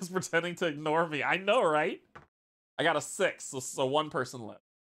 Everyone is pretending to ignore me. I know, right? I got a 6, so 1 person lived.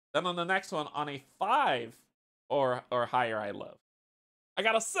 Then on the next one, on a 5 or higher, I live. I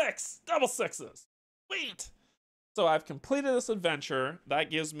got a 6, double 6s. Sweet. So I've completed this adventure. That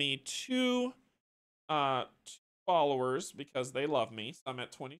gives me 2 followers because they love me. So I'm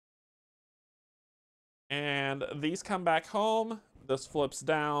at 20. And these come back home. This flips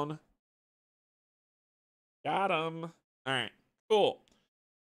down. Got them. All right, cool.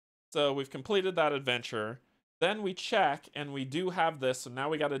 So we've completed that adventure. Then we check, and we do have this. So now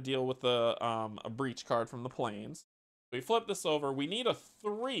we got to deal with a breach card from the plains. We flip this over. We need a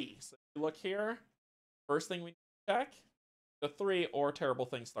 3. So if you look here, first thing we check, the 3, or terrible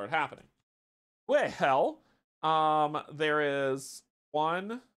things start happening. Well, there is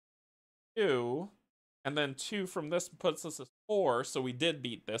 1, 2, and then 2 from this puts us at 4. So we did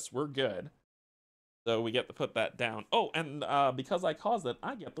beat this. We're good. So we get to put that down. Oh, and because I caused it,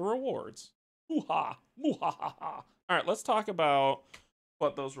 I get the rewards. Hoo-ha! Moo-ha-ha-ha! All right, let's talk about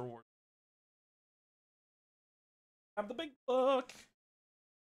what those rewards have. The big book.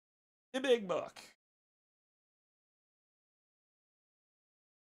 The big book.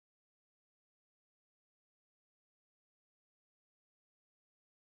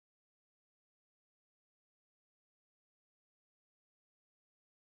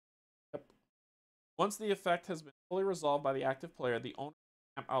 Yep. Once the effect has been fully resolved by the active player, the owner of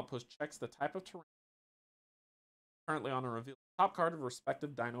the camp outpost checks the type of terrain currently on a reveal top card of a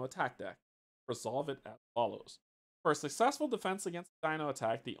respective dino attack deck. Resolve it as follows. For a successful defense against a dino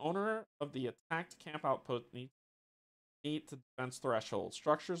attack, the owner of the attacked camp outpost needs to meet the defense threshold.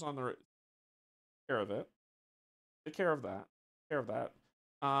 Structures on the care of it. Take care of that. Take care of that.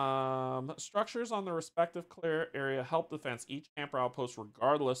 Structures on the respective clear area help defense each camp or outpost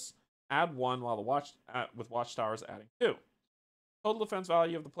regardless. Add one while with watchtowers adding two. Total defense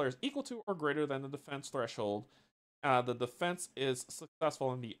value of the player is equal to or greater than the defense threshold. The defense is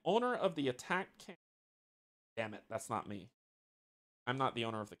successful, and the owner of the attack camp. Damn it, that's not me. I'm not the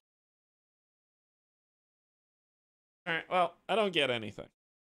owner of the. All right, well, I don't get anything.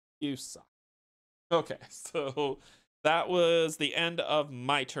 You suck. Okay, so that was the end of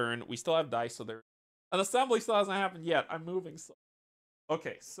my turn. We still have dice, so there. An assembly still hasn't happened yet. I'm moving. So.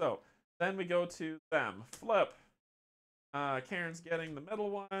 Okay, so then we go to them. Flip. Karen's getting the middle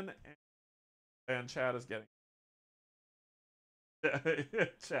one, and Chad is getting.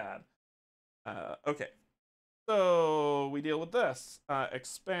 Chad. Okay. So we deal with this.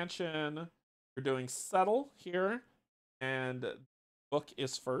 Expansion. We're doing settle here. And book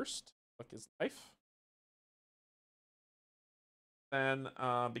is first. Book is life. Then,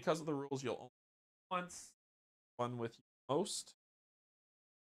 because of the rules, you'll only once. One with most.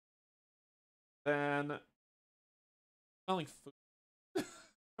 Then, smelling food.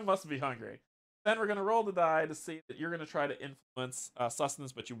 I must be hungry. Then we're going to roll the die to see that you're going to try to influence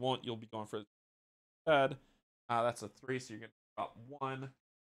sustenance, but you won't. You'll be going for the head. That's a 3, so you're going to drop 1.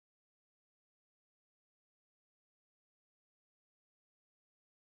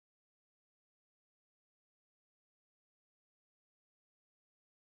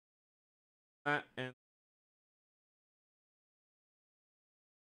 And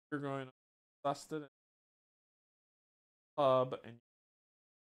you're going to sustain hub, and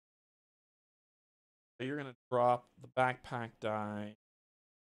so you're going to drop the backpack die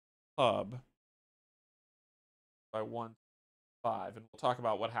hub by 1 5, and we'll talk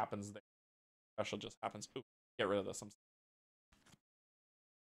about what happens there. Special just happens. Ooh, get rid of this. I'm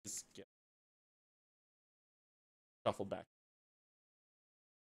just get shuffled back.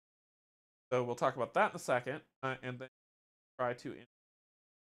 So we'll talk about that in a second, and then try to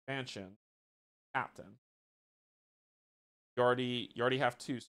expansion captain. You already have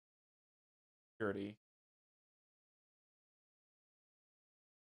 2 security.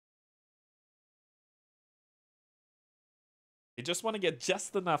 You just want to get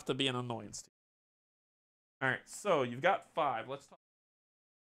just enough to be an annoyance to you. All right, so you've got 5. Let's talk.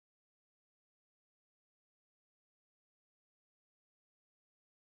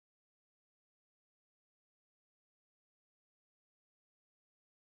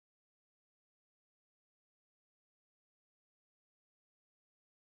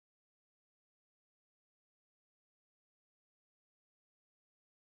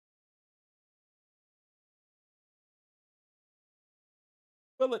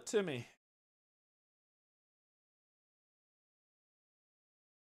 Will it to me.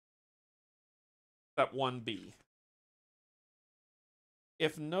 That 1B.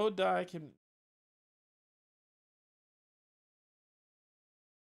 If no die can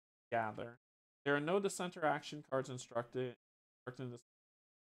gather, there are no dissenter action cards instructing this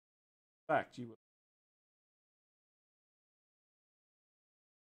effect. You would.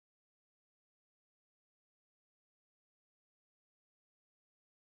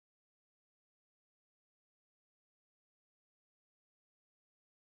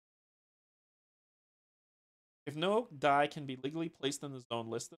 If no die can be legally placed in the zone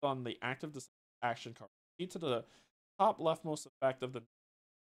listed on the active action card, proceed to the top leftmost effect of the.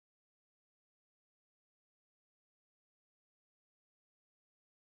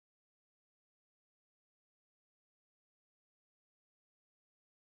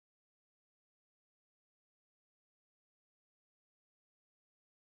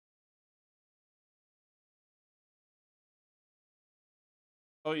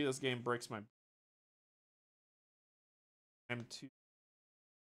 Oh, yeah, this game breaks my. I'm too.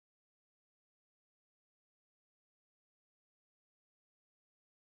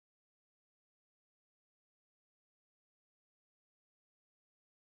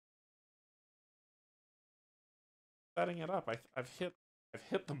 setting it up. I've hit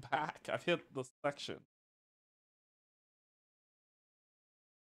the back. I've hit the section.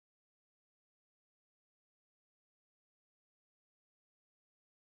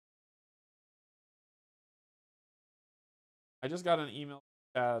 I just got an email.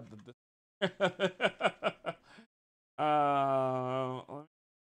 That uh,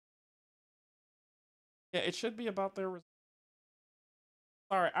 yeah, it should be about their.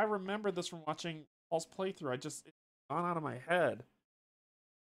 Sorry, I remember this from watching Paul's playthrough. It's gone out of my head.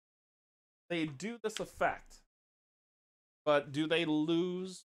 They do this effect, but do they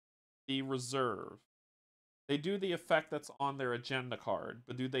lose the reserve? They do the effect that's on their agenda card,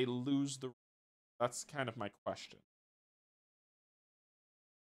 but do they lose the? That's kind of my question.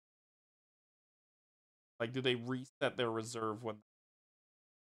 Like, do they reset their reserve when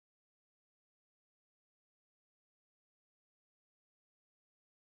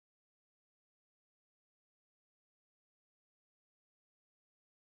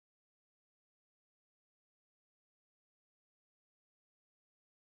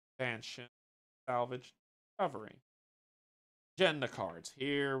expansion, salvage, recovery? Agenda cards.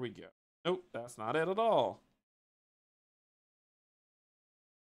 Here we go. Nope, that's not it at all.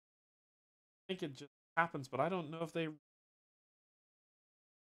 I think it just happens, but I don't know if they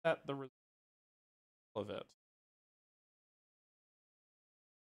set the result of it.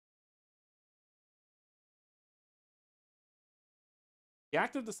 The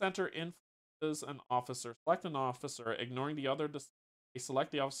active dissenter influences an officer. Select an officer, ignoring the other. They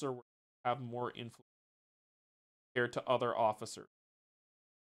select the officer where they have more influence compared to other officers.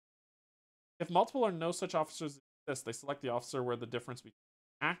 If multiple or no such officers exist, they select the officer where the difference between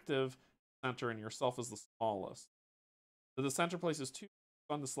active dissenter and yourself is the smallest. The dissenter places 2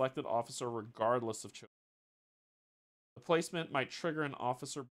 on the selected officer regardless of choice. The placement might trigger an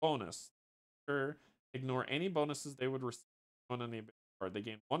officer bonus. Ignore any bonuses they would receive on the ability card. They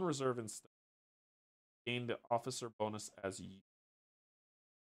gain 1 reserve instead. Gain the officer bonus as you.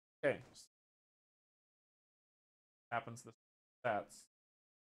 Okay. Happens this stats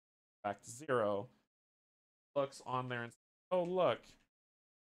back to 0. Looks on there and says, oh look,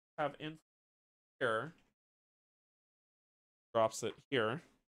 have influence here. Drops it here.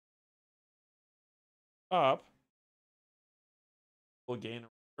 Up. We'll gain a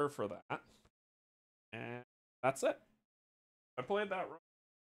reserve for that. And that's it. I played that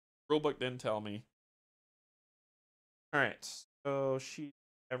rulebook didn't tell me. Alright. So she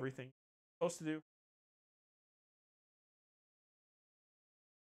everything supposed to do.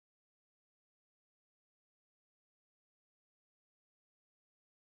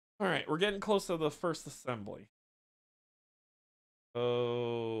 Alright, we're getting close to the first assembly.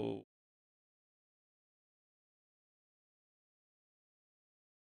 Oh.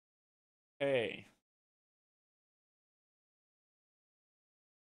 Hey.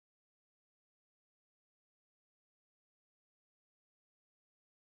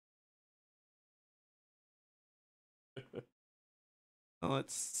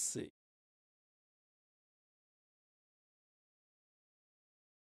 Let's see.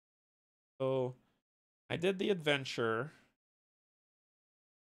 So I did the adventure.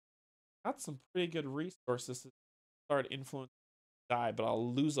 Got some pretty good resources to start influencing die, but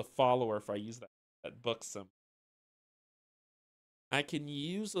I'll lose a follower if I use that book sim. I can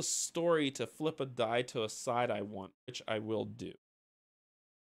use a story to flip a die to a side I want, which I will do.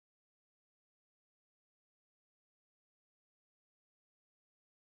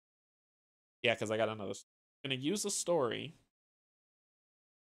 Yeah, because I got another. I'm going to use a story,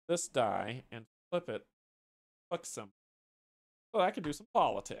 this die, and flip it, book sim. So I can do some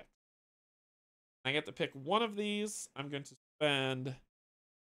politics. I get to pick one of these. I'm going to spend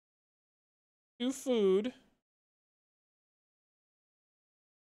 2 food.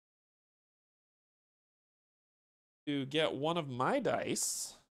 To get one of my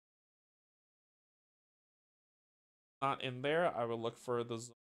dice. Not in there. I will look for the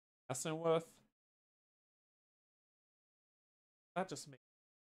zone I'm messing with. That just makes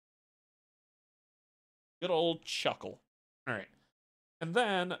good old chuckle. All right. And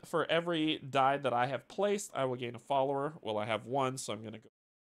then for every die that I have placed, I will gain a follower. Well, I have 1, so I'm going to go.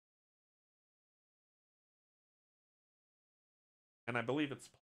 And I believe it's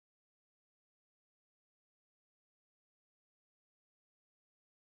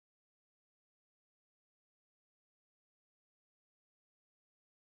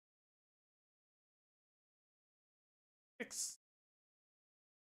 6.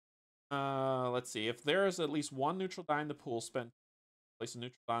 Let's see. If there is at least 1 neutral die in the pool, place a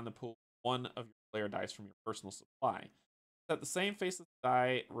neutral die in the pool. 1 of your player dice from your personal supply. Set the same face of the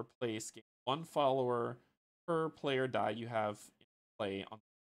die, replace, gain 1 follower per player die you have in play on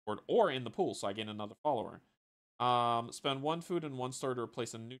the board or in the pool, so I gain another follower. Spend 1 food and 1 story to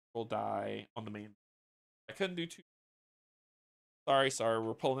replace a neutral die on the main. I couldn't do 2. Sorry,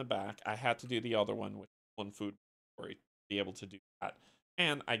 we're pulling it back. I had to do the other one with 1 food story to be able to do that.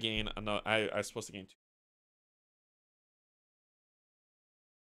 And I gain another. I was supposed to gain 2.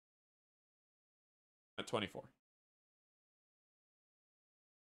 At 24.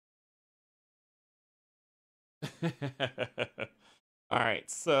 All right,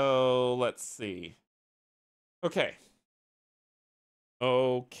 so let's see. Okay.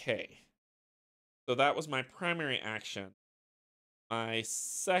 Okay. So that was my primary action. My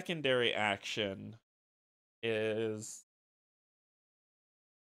secondary action is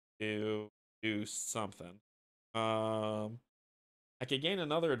to do something. I could gain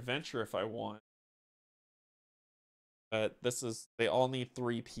another adventure if I want. But they all need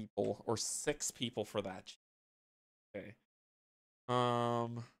 3 people or 6 people for that. Okay.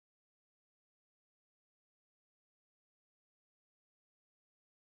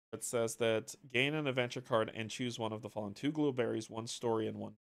 It says that gain an adventure card and choose one of the following: 2 blueberries, 1 story, and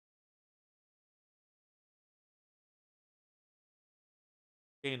 1.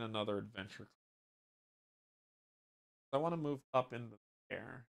 Gain another adventure. I want to move up in the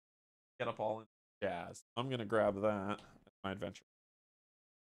air, get up all in the jazz. I'm gonna grab that as my adventure.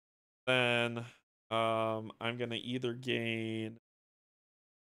 Then, I'm gonna either gain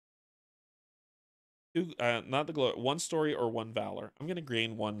 2, not the glow, 1 story or 1 valor. I'm gonna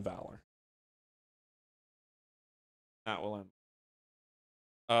gain 1 valor. That will end.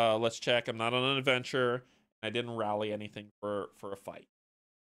 Let's check. I'm not on an adventure. I didn't rally anything for a fight.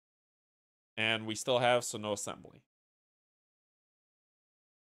 And we still have, so no assembly.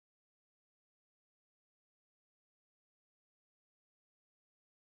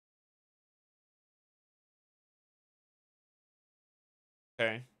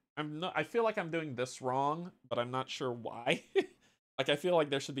 Okay. I feel like I'm doing this wrong, but I'm not sure why. Like, I feel like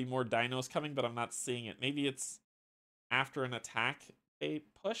there should be more dinos coming, but I'm not seeing it. Maybe it's after an attack they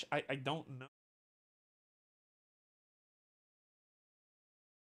push. I don't know.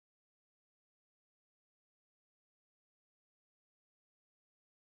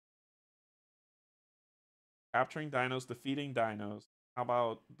 Capturing dinos, defeating dinos. How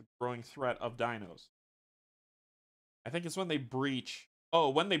about the growing threat of dinos? I think it's when they breach. Oh,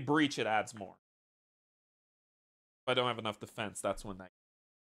 when they breach, it adds more. If I don't have enough defense, that's when that.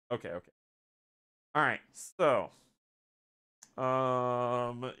 Okay. All right. So,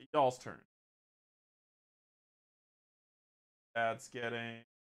 y'all's turn. That's getting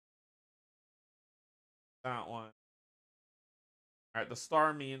that one. All right. The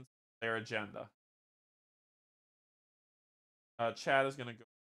star means their agenda. Chad is gonna go.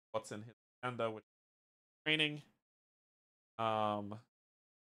 What's in his agenda, which is training. Um.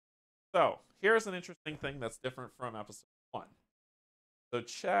 So here's an interesting thing that's different from episode 1. So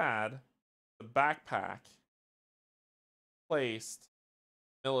Chad, the backpack, placed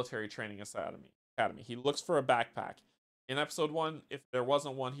military training academy. He looks for a backpack. In episode 1, if there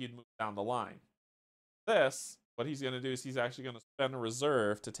wasn't one, he'd move down the line. This, what he's going to do is he's actually going to spend a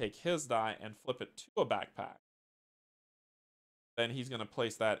reserve to take his die and flip it to a backpack. Then he's going to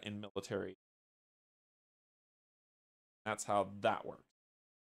place that in military. That's how that works.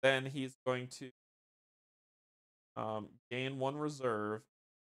 Then he's going to gain 1 reserve.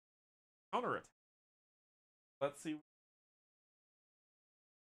 Counter it. Let's see.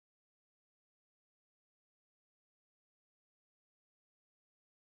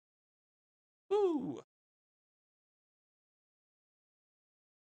 Woo!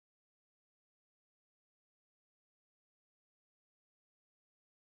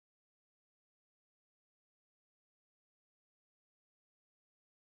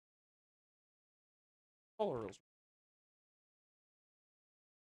 Colorals.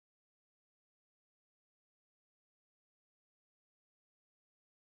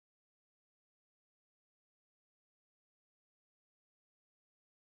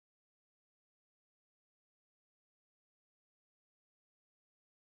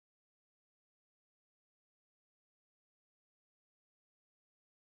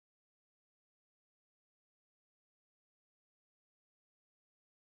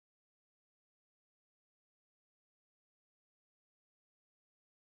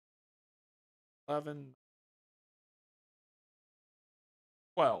 Eleven,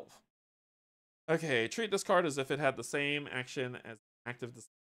 12. Okay, treat this card as if it had the same action as active.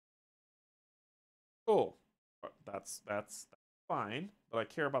 Cool. That's fine, but I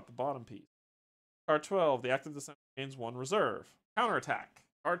care about the bottom piece. Card 12, the active descent gains 1 reserve. Counterattack.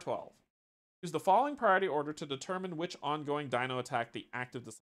 Card 12. Use the following priority order to determine which ongoing dino attack the active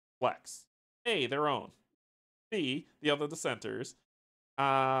descenter flex. A, their own. B, the other dissenters.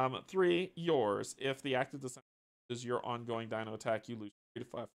 3, yours. If the active descenter is your ongoing dino attack, you lose 3 to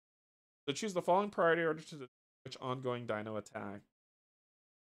 5. So choose the following priority order to determine which ongoing dino attack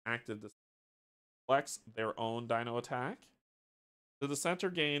active descenter flex their own dino attack. The dissenter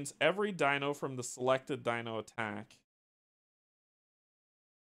gains every dino from the selected dino attack.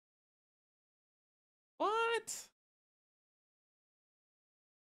 What?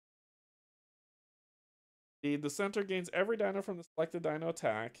 The dissenter gains every dino from the selected dino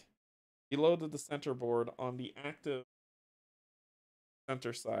attack. Below the dissenter board on the active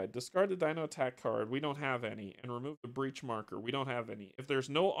center side. Discard the dino attack card. We don't have any. And remove the breach marker. We don't have any. If there's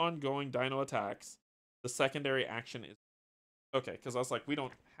no ongoing dino attacks, the secondary action is... Okay, because I was like, we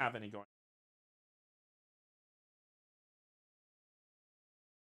don't have any going.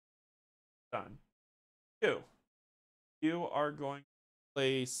 Done. 2. You are going to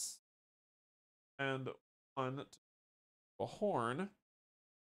place and 1 to a horn.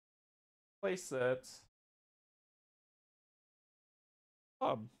 Place it.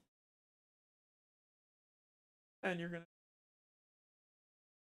 Club. And you're going to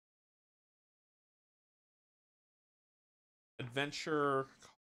adventure.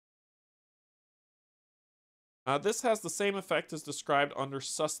 This has the same effect as described under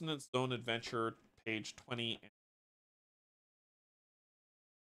Sustenance Zone Adventure, page 20.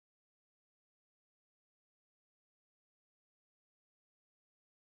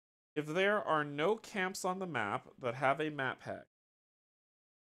 If there are no camps on the map that have a map hex,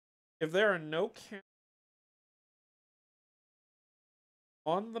 if there are no camps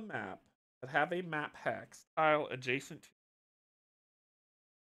on the map that have a map hex tile adjacent to...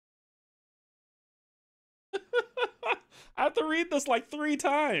 I have to read this like 3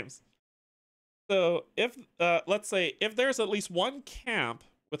 times. So if, let's say, if there's at least one camp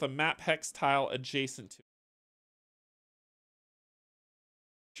with a map hex tile adjacent to it.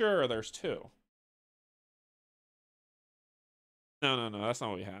 Sure, there's 2. No, that's not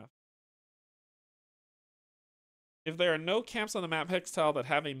what we have. If there are no camps on the map hex tile that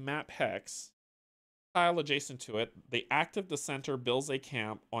have a map hex tile adjacent to it, the active dissenter builds a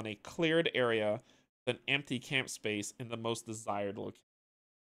camp on a cleared area with an empty camp space in the most desired location.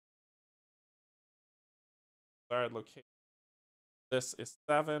 Desired location. This is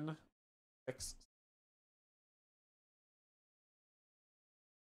 7, 6.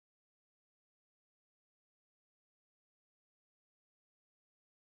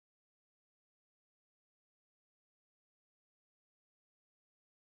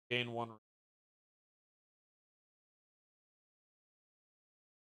 Gain 1.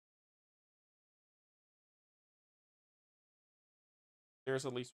 There's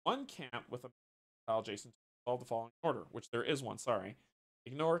at least one camp with a tile adjacent to all the following order, which there is one, sorry.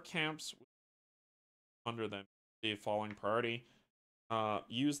 Ignore camps under them. The following priority.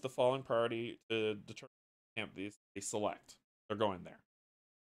 Use the following priority to determine the camp they select. They're going there.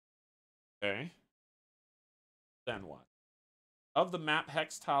 Okay. Then what? Of the map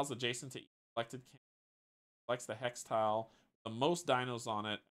hex tiles adjacent to each selected camp, selects the hex tile with the most dinos on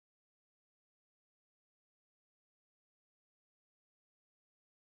it.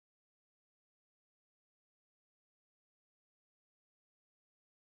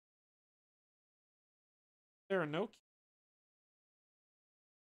 There are no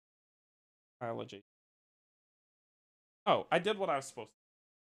tile adjacent. Oh, I did what I was supposed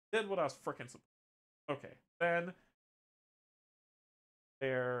to. Did what I was freaking supposed to. Okay, then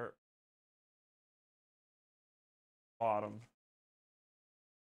their bottom.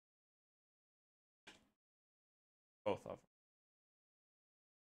 Both of them.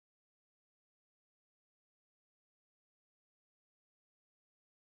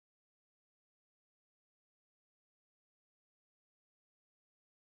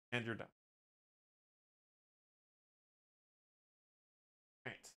 And you're done.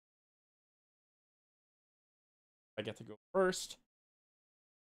 Right. I get to go first.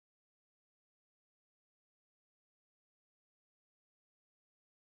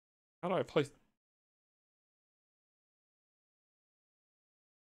 How do I place?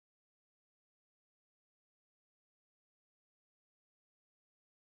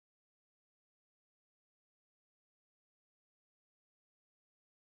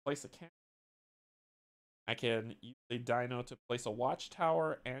 Place a camp. I can use a dino to place a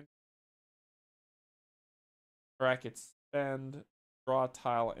watchtower, and or I could spend draw a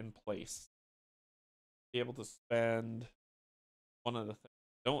tile in place. Be able to spend one of the things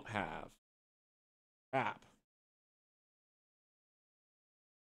I don't have. Crap.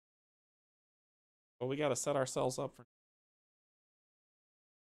 Well, we got to set ourselves up for.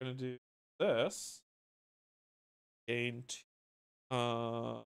 We're gonna do this. Gain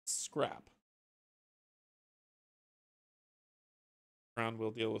scrap. Round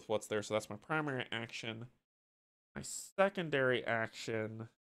we'll deal with what's there. So that's my primary action. My secondary action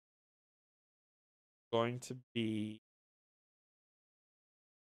going to be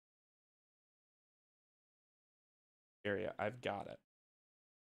area. I've got it.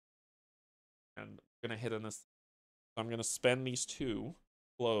 And I'm gonna hit on this. So I'm gonna spend these 2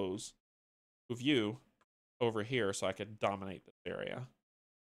 blows, move you over here so I can dominate this area.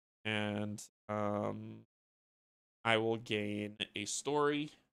 And I will gain a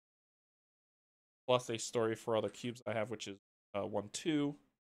story plus a story for other cubes I have, which is 1, 2.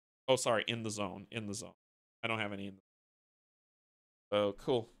 Oh, sorry, in the zone. In the zone. I don't have any in the. So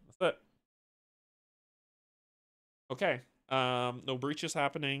cool. That's it. Okay. No breaches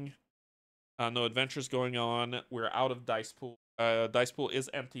happening. No adventures going on. We're out of dice pool. Dice pool is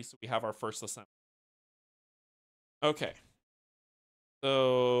empty, so we have our first assembly. Okay.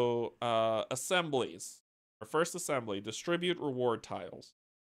 So assemblies. Our first assembly: distribute reward tiles.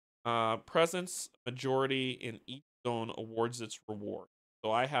 Presence majority in each zone awards its reward.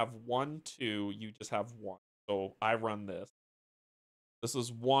 So I have 1, 2. You just have 1. So I run this. This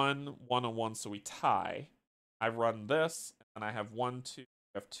is 1, 1, and 1, so we tie. I run this, and I have 1, 2. I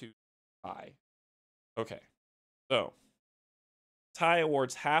have 2. Tie. Okay. So tie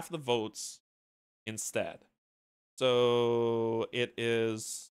awards half the votes instead. So it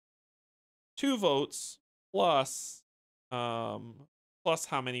is 2 votes plus plus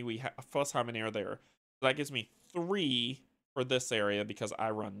how many we have, plus how many are there. So that gives me 3 for this area because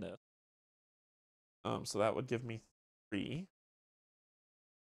I run this. So that would give me 3.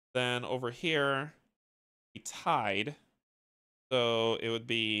 Then over here we tied. So it would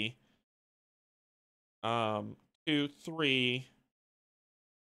be 2, 3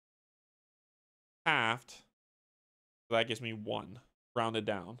 halved. So that gives me 1 rounded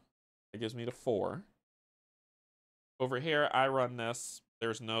down. That gives me to 4. Over here, I run this.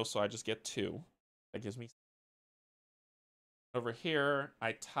 There's no, so I just get 2. That gives me. Over here,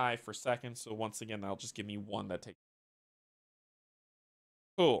 I tie for second. So once again, that'll just give me 1. That takes.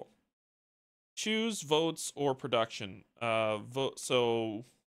 Cool. Choose votes or production. Vote. So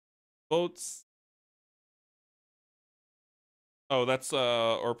votes. Oh, that's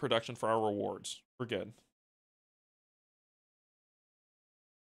or production for our rewards. We're good.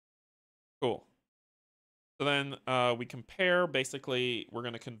 Cool. So then we compare. Basically, we're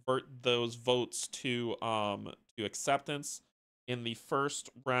going to convert those votes to acceptance. In the first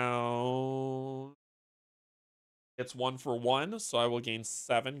round, it's 1 for 1, so I will gain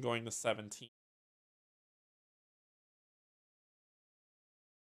 7, going to 17.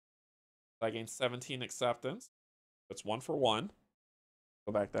 I gain 17 acceptance. That's 1 for 1.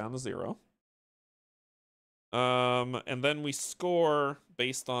 Go back down to 0. And then we score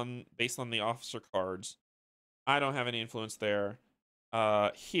based on the officer cards. I don't have any influence there.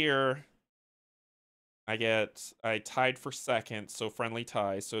 Here I tied for second, so friendly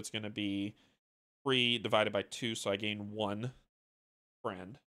tie. So it's going to be 3 divided by 2, so I gain 1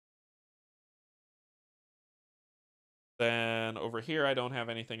 friend. Then over here I don't have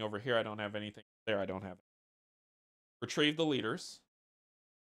anything. Over here I don't have anything. There I don't have it. Retrieve the leaders.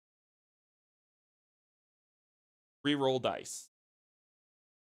 Reroll dice.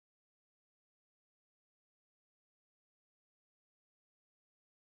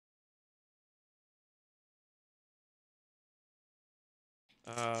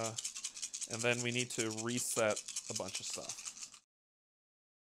 And then we need to reset a bunch of stuff.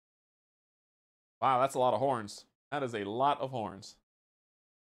 Wow, that's a lot of horns. That is a lot of horns.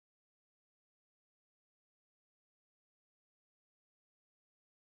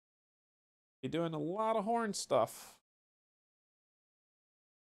 You're doing a lot of horn stuff.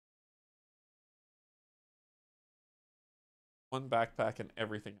 One backpack and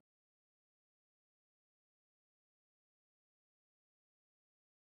everything.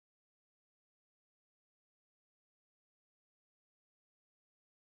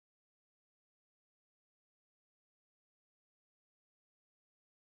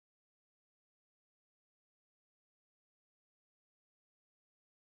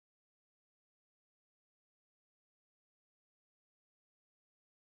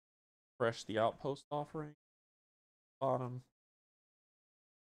 Fresh the outpost offering. Bottom.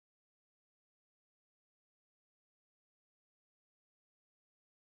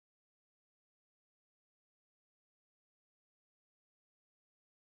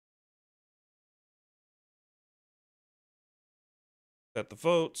 Set the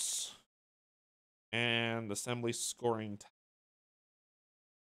votes. And assembly scoring.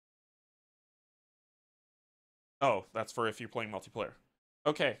 Oh, that's for if you're playing multiplayer.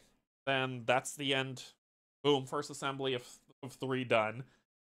 Okay, then that's the end. Boom, first assembly of 3 done.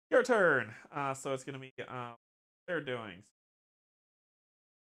 Your turn. So it's gonna be they're doing.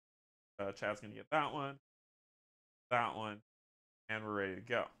 Chad's gonna get that one, and we're ready to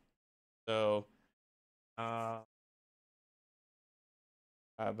go. So, uh,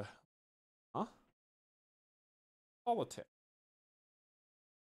 huh? Politics.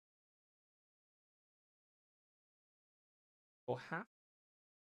 We'll have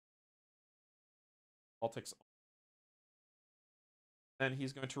politics. Then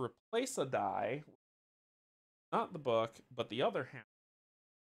he's going to replace a die, not the book, but the other hand.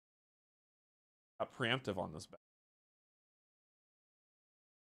 Preemptive on this bet.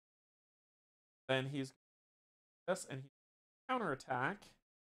 Then he's this and he counterattack.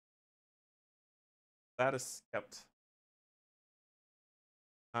 That is skipped.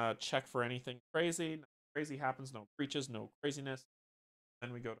 Check for anything crazy. No crazy happens, no breaches, no craziness.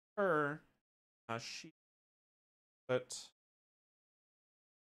 Then we go to her. She put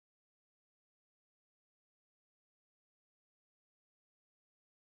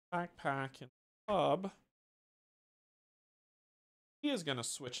backpack in the hub. He is going to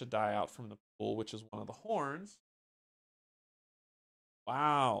switch a die out from the pool, which is one of the horns.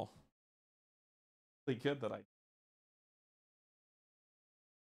 Wow. Really good that I.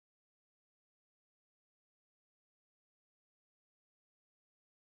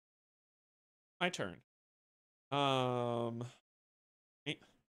 My turn.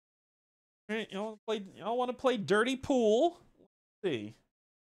 Hey, y'all want to play dirty pool? Let's see.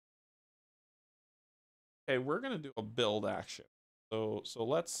 Okay, we're gonna do a build action. So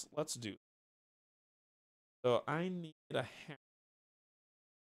let's do. So I need a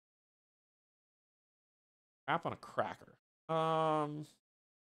wrap on a cracker.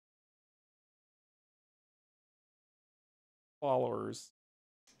 Followers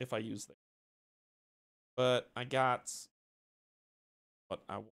if I use them. But I got what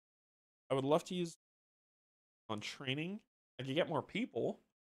I would love to use on training. I could get more people,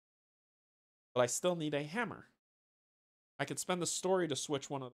 but I still need a hammer. I could spend the story to switch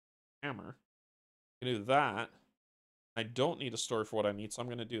one of the hammer. I can do that. I don't need a story for what I need, so I'm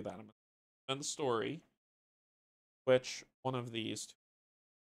going to do that. I'm going to spend the story, switch one of these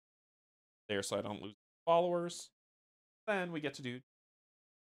there so I don't lose followers. Then we get to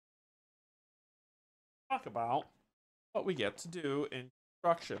talk about what we get to do in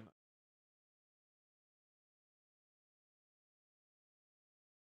construction.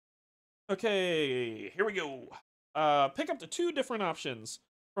 Okay, here we go. Pick up to 2 different options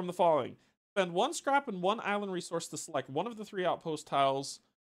from the following. Spend 1 scrap and 1 island resource to select one of the 3 outpost tiles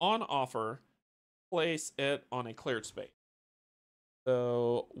on offer. Place it on a cleared space.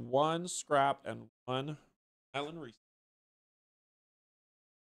 So 1 scrap and 1 island resource.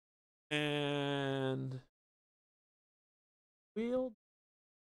 And we'll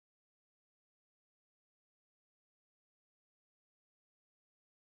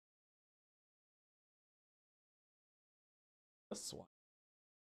this one.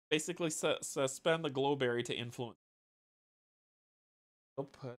 Basically, suspend the glowberry to influence. We'll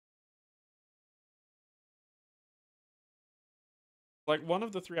put like one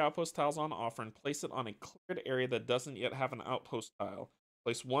of the 3 outpost tiles on offer and place it on a cleared area that doesn't yet have an outpost tile.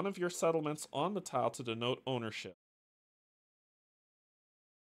 Place one of your settlements on the tile to denote ownership.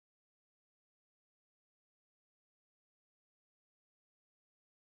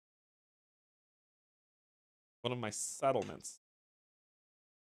 One of my settlements.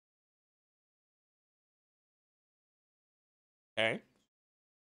 Okay.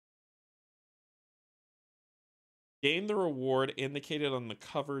 Gain the reward indicated on the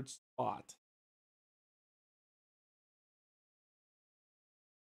covered spot.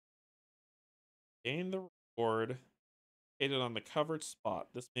 Gain the reward indicated on the covered spot.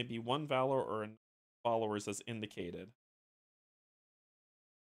 This may be 1 valor or followers as indicated.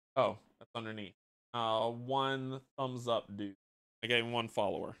 Oh, that's underneath. 1 thumbs up, dude. I gave 1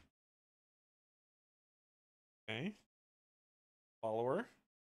 follower. Okay. Follower.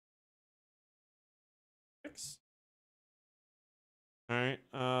 6. All right.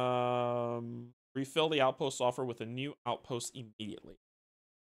 Refill the outpost offer with a new outpost immediately.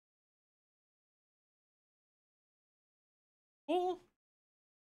 Cool.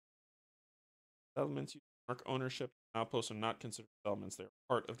 Settlements you mark ownership. Outposts are not considered settlements. They're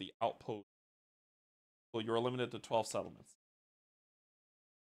part of the outpost. So you're limited to 12 settlements.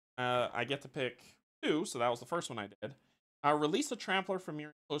 I get to pick 2, so that was the first one I did. Release a trampler from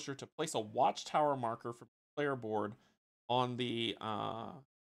your enclosure to place a watchtower marker from the player board on the on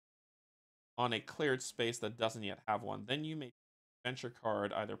a cleared space that doesn't yet have one. Then you may adventure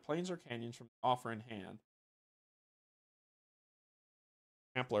card either plains or canyons from the offer in hand.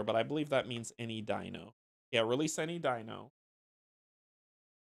 Trampler, but I believe that means any dino. Yeah, release any dino.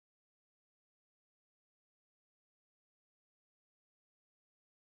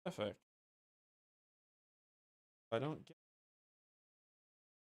 Perfect. I don't get.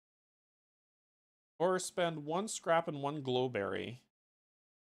 Or spend 1 scrap and 1 glowberry.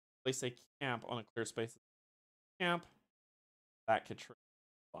 Place a camp on a clear space. Camp. That could trigger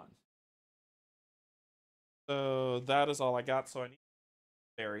fun. So that is all I got. So I need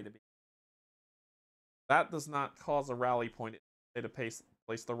berry to be. That does not cause a rally point. It to place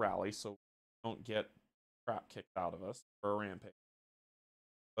the rally, so we don't get crap kicked out of us for a rampage.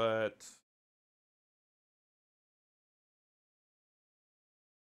 But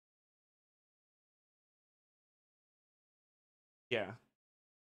yeah,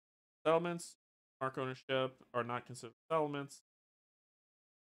 settlements, mark ownership are not considered settlements.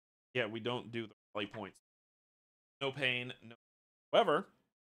 Yeah, we don't do the rally points. No pain, no.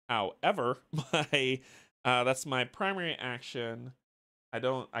 However, my that's my primary action. I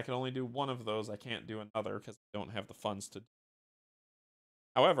can only do one of those. I can't do another because I don't have the funds to.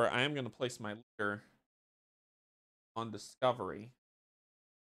 However, I am going to place my leader on discovery.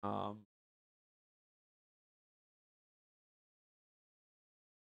 Um,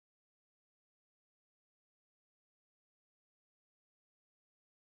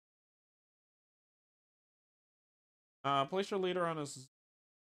 place your leader on his.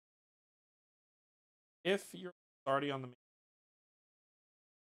 If you're already on the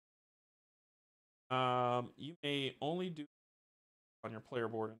you may only do on your player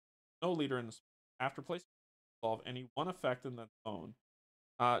board. No leader in the after placing resolve any one effect in that zone.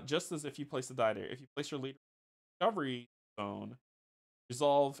 Just as if you place a die there. If you place your leader in the discovery zone,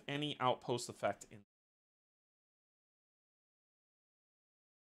 resolve any outpost effect in.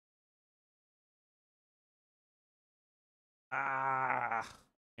 Ah,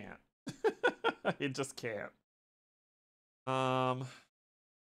 can't. It just can't.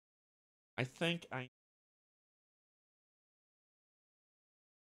 I think I'd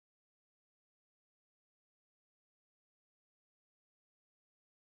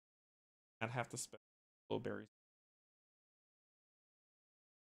have to spend blueberries.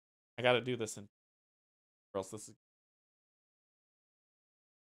 I got to do this in, or else this is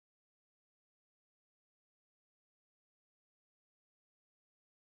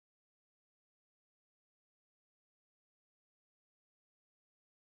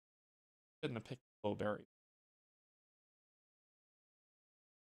shouldn't have picked blueberry.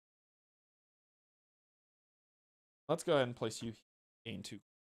 Let's go ahead and place you gain 2.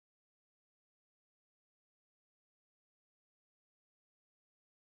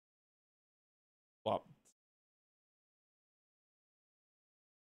 Swap.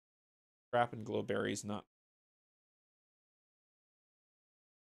 Scrap and glowberries, not.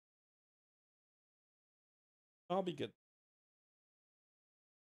 I'll be good.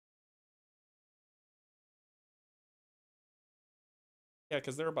 Yeah,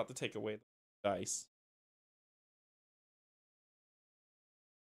 because they're about to take away the dice.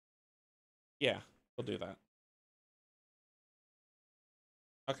 Yeah, we'll do that.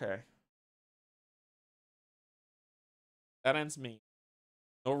 Okay. That ends me.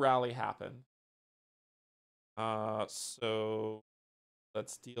 No rally happened. So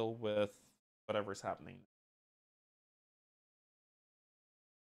let's deal with whatever's happening.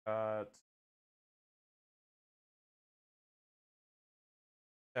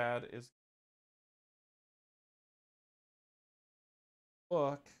 Chad is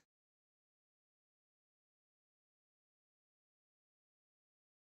book.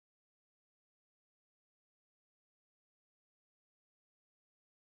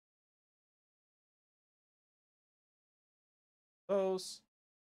 Those.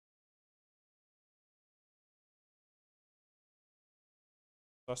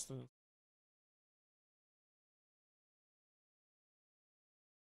 Sustenance.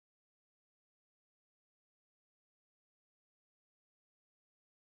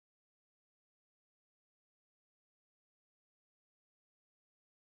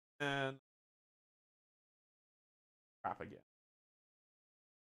 And crap again.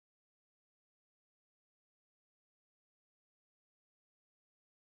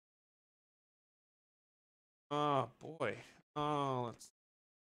 Oh boy. Oh, let's.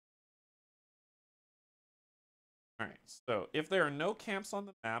 All right. So if there are no camps on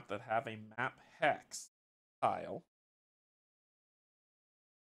the map that have a map hex tile,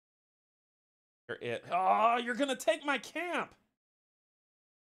 Oh, you're gonna take my camp!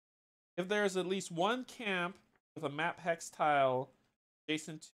 If there is at least one camp with a map hex tile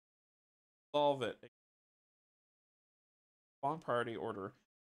adjacent to solve it, spawn party order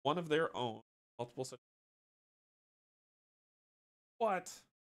one of their own multiple such. What?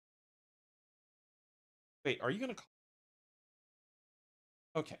 Wait, are you gonna call?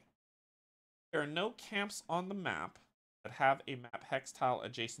 Okay. There are no camps on the map that have a map hex tile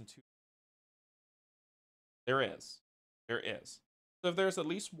adjacent to. There is. There is. So if there's at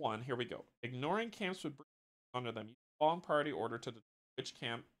least one, here we go. Ignoring camps with under them, you spawn party order to determine which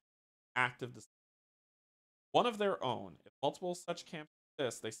camp active this. One of their own. If multiple such camps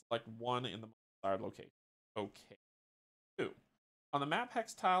exist, they select one in the desired location. Okay. 2. On the map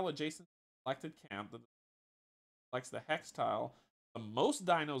hex tile adjacent to the selected camp, that selects the hex tile, the most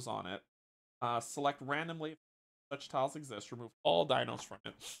dinos on it, select randomly if such tiles exist, remove all dinos from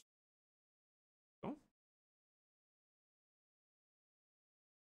it.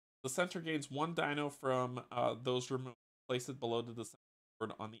 The center gains one dino from those removed. Place it below the center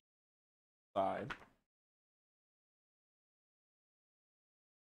board on the side.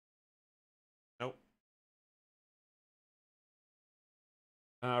 Nope.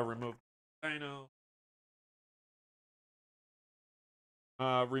 Remove dino.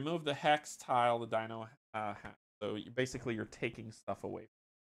 Remove the hex tile the dino has. So basically you're taking stuff away.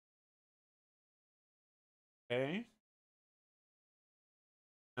 Okay.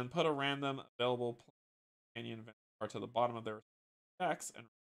 And put a random available companion to the bottom of their hex and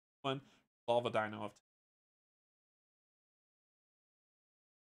one resolve a dino of.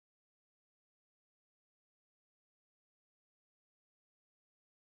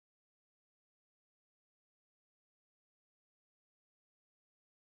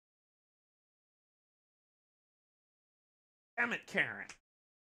 Damn it, Karen.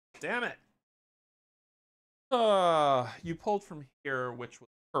 Damn it. You pulled from here, which was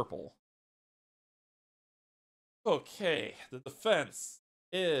purple. Okay, the defense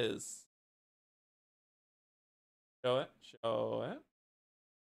is. Show it. Show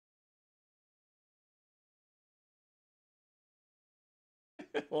it.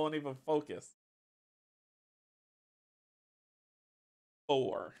 It won't even focus.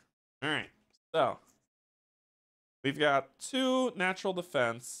 4. All right. So we've got 2 natural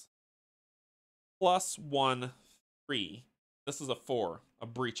defense plus 1 3. This is a 4. A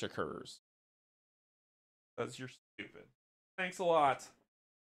breach occurs. Because you're stupid. Thanks a lot.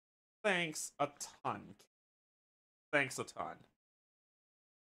 Thanks a ton. Thanks a ton.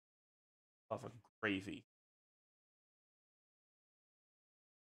 Of a gravy.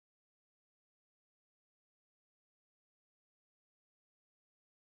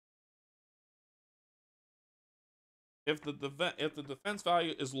 If the defense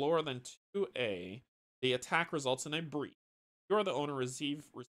value is lower than 2A, the attack results in a breach. You are the owner, receive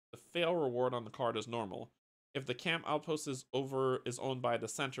the fail reward on the card as normal. If the camp outpost is owned by the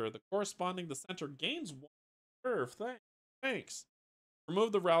center, the corresponding the center gains 1 curve. Thanks.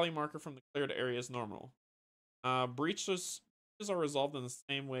 Remove the rally marker from the cleared area as normal. Breaches are resolved in the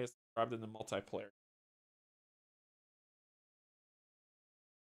same way as described in the multiplayer.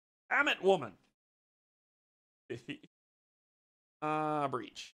 Damn it, woman!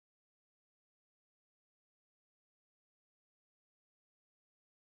 Breach.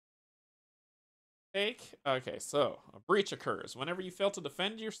 Okay, so a breach occurs whenever you fail to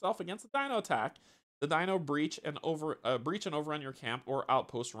defend yourself against a dino attack. The dino breach and overrun your camp or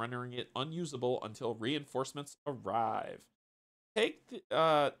outpost, rendering it unusable until reinforcements arrive. Take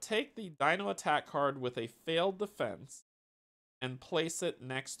the dino attack card with a failed defense and place it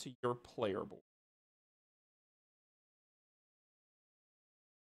next to your player board.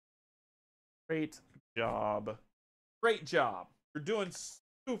 Great job. Great job. You're doing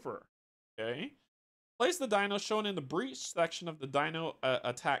super. Okay. Place the dino shown in the breach section of the dino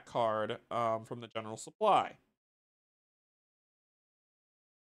attack card from the general supply.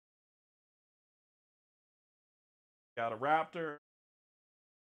 Got a raptor.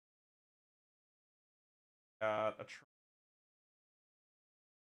 Got a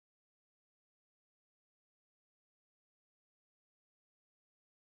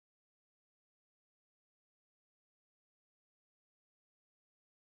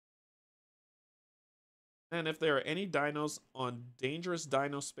and if there are any dinos on dangerous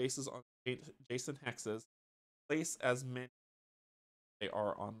dino spaces on adjacent hexes, place as many they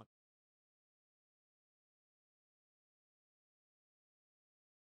are on the.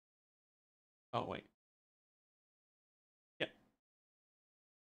 Oh wait. Yeah.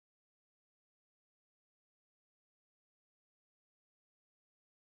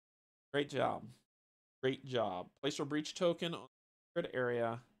 Great job. Great job. Place your breach token on the grid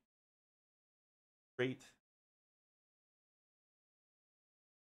area. Great.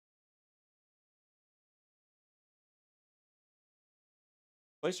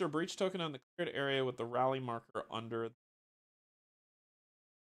 Place your breach token on the cleared area with the rally marker under.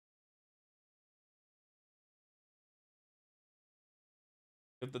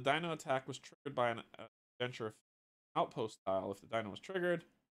 If the dino attack was triggered by an adventure outpost style, if the dino was triggered, at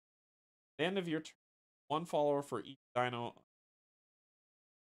the end of your turn, one follower for each dino.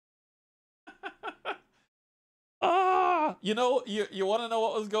 You know, you want to know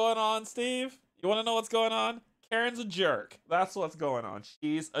what was going on, Steve? You want to know what's going on? Karen's a jerk. That's what's going on.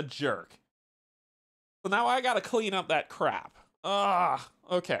 She's a jerk. So now I gotta clean up that crap.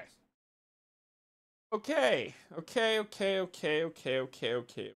 Okay. Okay.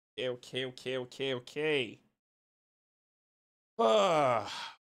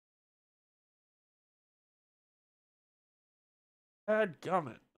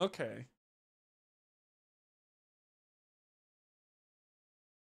 Dadgummit. Okay.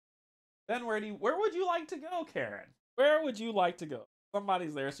 Then where would you like to go, Karen? Where would you like to go?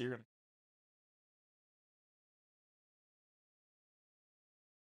 Somebody's there, so you're gonna.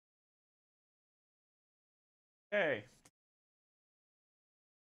 Okay.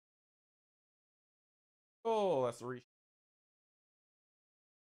 Oh, that's re.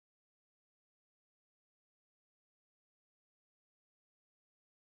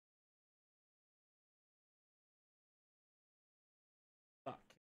 Fuck.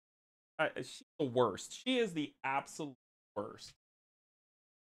 She's the worst. She is the absolute worst.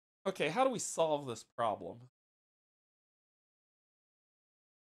 Okay, how do we solve this problem?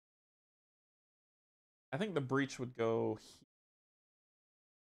 I think the breach would go.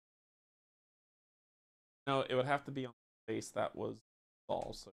 No, it would have to be on the space that was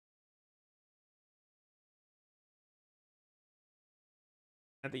solved. So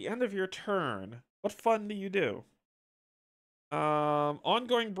at the end of your turn, what fun do you do?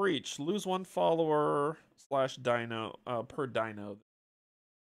 Ongoing breach. Lose one follower slash dino per dino.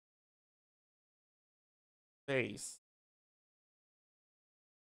 Base.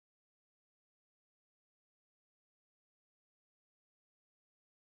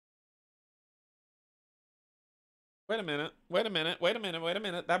 Wait a minute. Wait a minute. Wait a minute. Wait a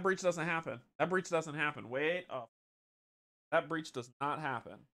minute. That breach doesn't happen. That breach doesn't happen. Wait up. That breach does not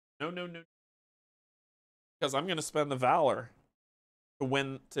happen. No, no, no. Because I'm gonna spend the valor to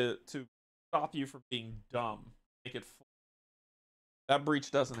win to stop you from being dumb. Make it full. That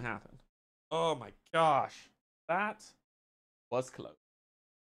breach doesn't happen. Oh my gosh. That was close.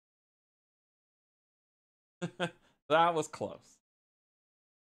 That was close.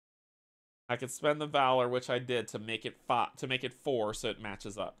 I could spend the valor, which I did, to make it to make it 4, so it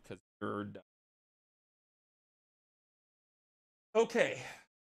matches up. Because you're done. Okay.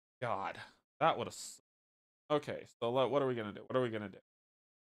 God, that would have. Okay, so what are we gonna do? What are we gonna do?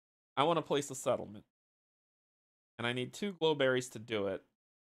 I want to place a settlement, and I need 2 glowberries to do it.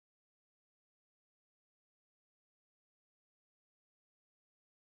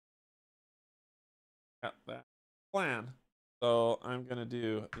 Got that plan. So I'm gonna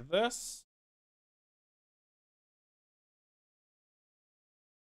do this.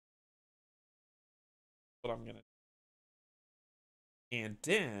 What I'm gonna do. And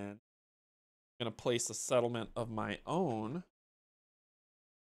then I'm gonna place a settlement of my own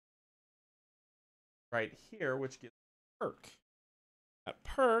right here, which gives a perk. That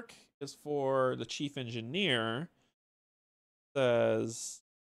perk is for the chief engineer. Says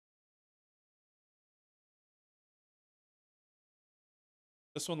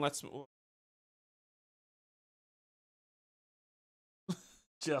this one lets me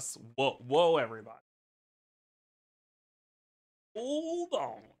just whoa everybody. Hold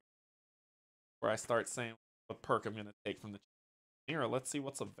on. Where I start saying what perk I'm gonna take from the engineer. Let's see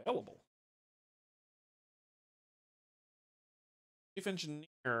what's available. Chief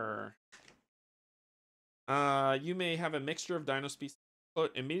engineer. You may have a mixture of dino species.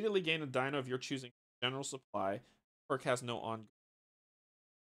 Immediately gain a dino of your choosing. General supply. Perk has no on.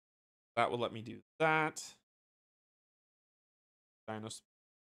 That will let me do that. Dino.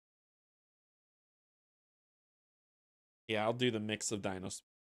 Yeah, I'll do the mix of dinos.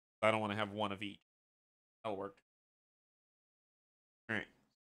 I don't want to have one of each. That'll work. All right.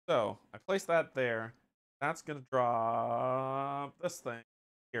 So I place that there. That's gonna drop this thing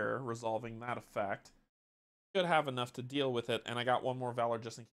here, resolving that effect. Should have enough to deal with it, and I got one more valor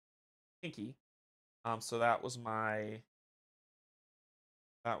just in kinky. So that was my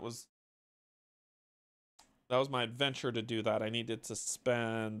that was my adventure to do that. I needed to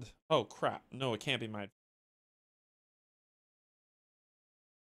spend. Oh crap! No, it can't be my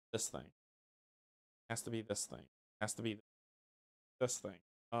this thing. Has to be this thing. Has to be this thing.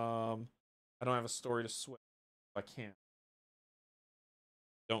 I don't have a story to switch. I can't.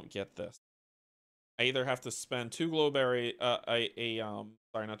 Don't get this. I either have to spend 2 glowberry,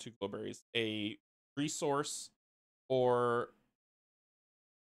 sorry, not 2 glowberries, a resource, or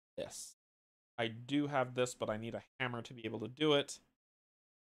this. I do have this, but I need a hammer to be able to do it.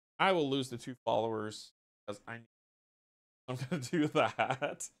 I will lose the 2 followers because I'm gonna do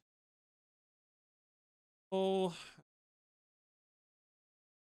that. Oh,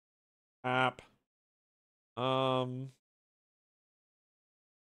 app.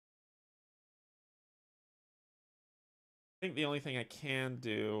 I think the only thing I can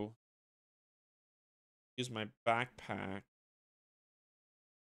do is use my backpack.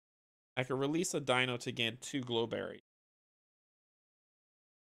 I can release a dino to gain 2 glowberries.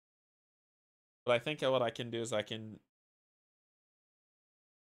 But I think what I can do is if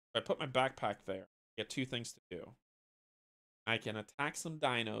I put my backpack there, I get 2 things to do. I can attack some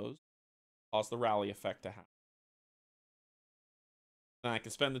dinos, cause the rally effect to happen. Then I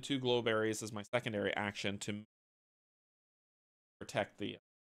can spend the 2 glowberries as my secondary action to protect the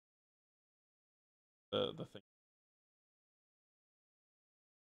thing.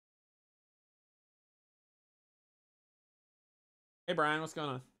 Hey Brian, what's going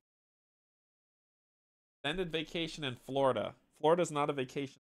on? Extended vacation in Florida. Florida's not a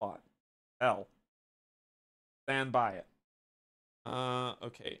vacation spot. Hell. Stand by it.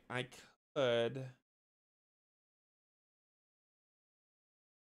 Okay. I could.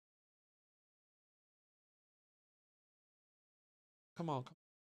 Come on.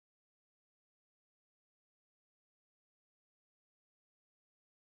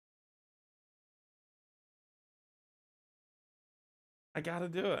 I gotta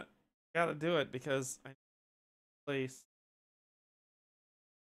do it. Gotta do it because I place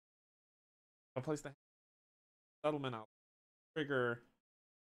I place the settlement out. Trigger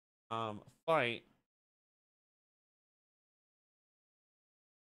fight.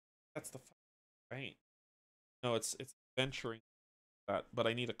 That's the fight, right? No, it's venturing that, but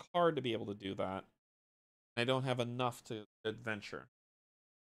I need a card to be able to do that. I don't have enough to adventure.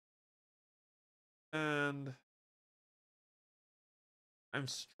 And I'm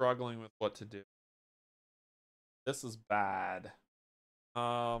struggling with what to do. This is bad.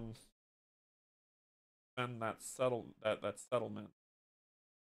 And that settlement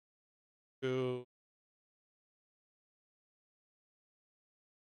to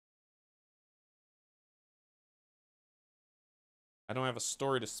I don't have a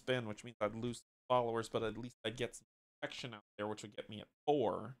story to spin, which means I'd lose followers, but at least I'd get some protection out there, which would get me at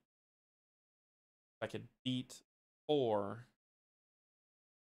 4. If I could beat 4,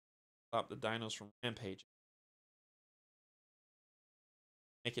 stop the dinos from rampaging.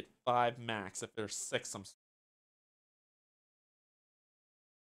 Make it 5 max. If there's 6,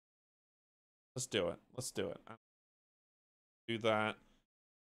 let's do it. Let's do it. Do that.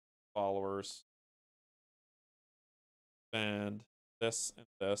 Followers. And this and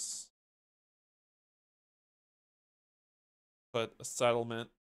this. Put a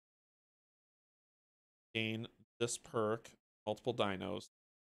settlement. Gain this perk. Multiple dinos.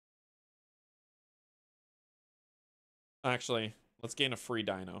 Actually, let's gain a free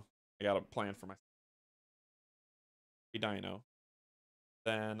dino. I got a plan for my free dino.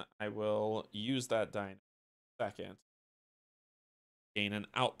 Then I will use that dino second. Gain an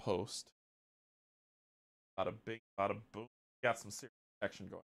outpost. Bada bing, bada boom. Got some serious protection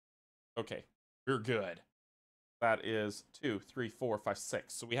going. Okay, we're good. That is 2, 3, 4, 5,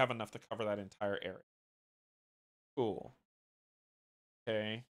 6. So we have enough to cover that entire area. Cool.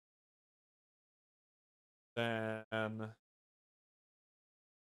 Okay. Then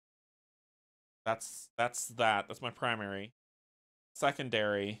that's that. That's my primary.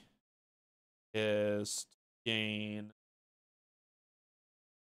 Secondary is gain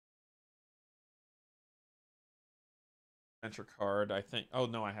adventure card. I think. Oh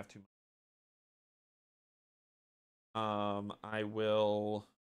no, I have 2. I will.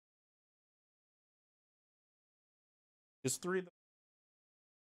 Is 3 the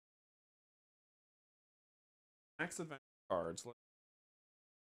max adventure cards? Let's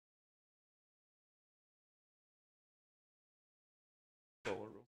go.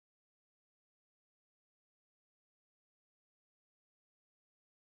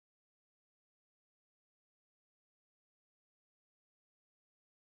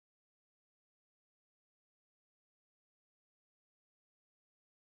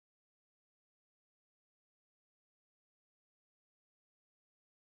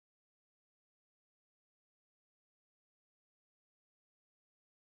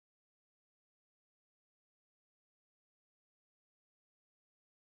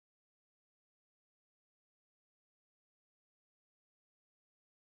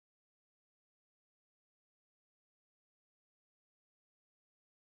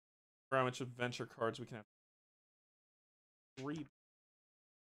 how much adventure cards we can have. 3.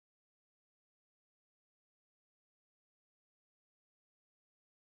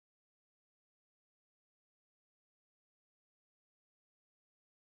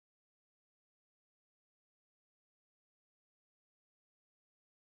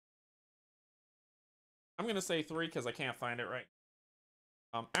 I'm gonna say 3 because I can't find it right.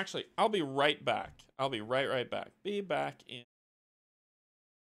 Actually, I'll be right back. I'll be right back. Be back in.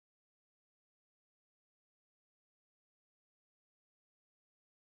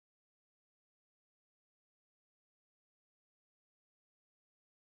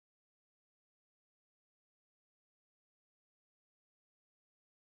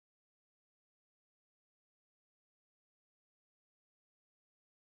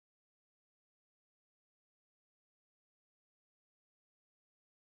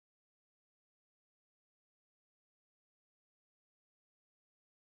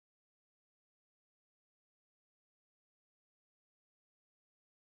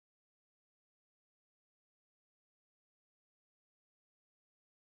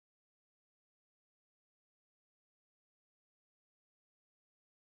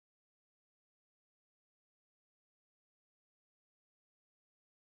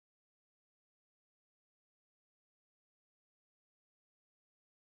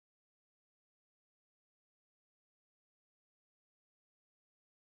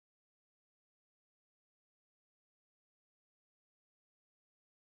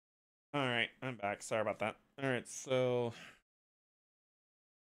 All right, I'm back. Sorry about that. All right, so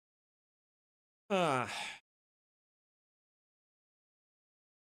uh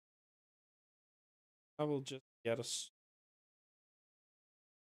I will just get us.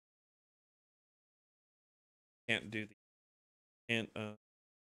 Can't do the can't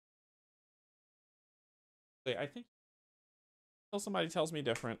wait, I think until somebody tells me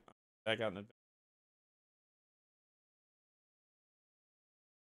different, I got an advantage.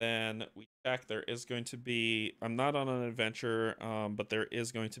 Then we check. There is going to be. I'm not on an adventure, but there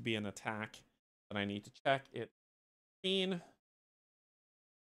is going to be an attack that I need to check. It mean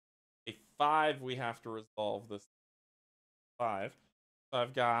a 5. We have to resolve this 5. So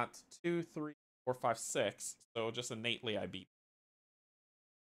I've got 2, 3, 4, 5, 6. So just innately I beat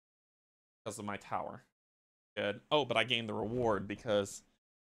because of my tower. Good. Oh, but I gained the reward because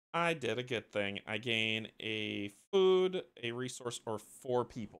I did a good thing. I gain a food, a resource, or 4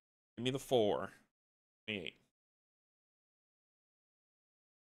 people. Give me the 4. 28.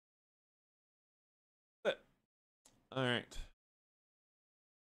 All right.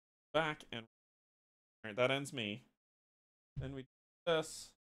 Back and all right. That ends me. Then we do this.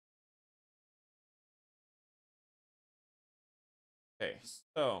 Okay.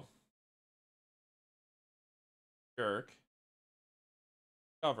 So jerk.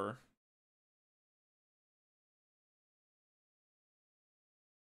 Cover.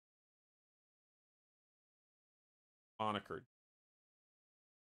 Monikered.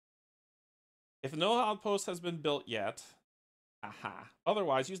 If no outpost has been built yet, aha.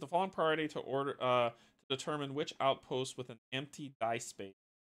 Otherwise, use the following priority to order to determine which outpost with an empty die space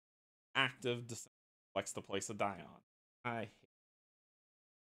active selects to place a die on. I hate.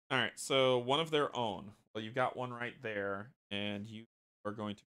 All right, so one of their own. Well, you've got one right there, and you are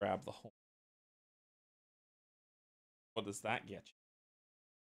going to grab the home. What does that get you?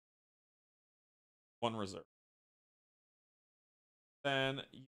 1 reserve. Then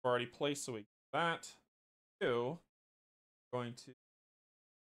you've already placed, so we get that. 2. Going to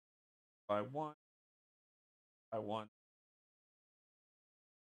by 1 by 1.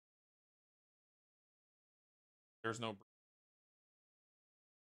 There's no.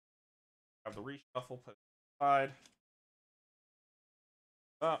 Have the reshuffle, put it aside.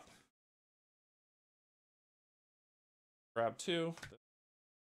 Up. Grab 2.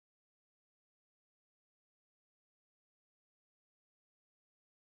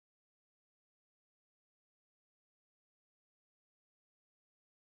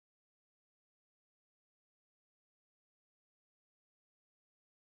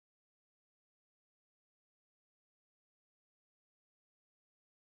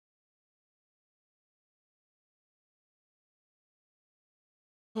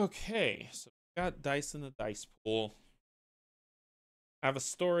 Okay, so we got dice in the dice pool. I have a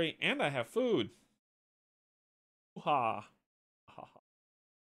story and I have food. Ha.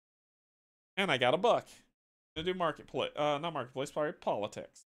 And I got a buck. I'm gonna do marketplace. Not marketplace, sorry,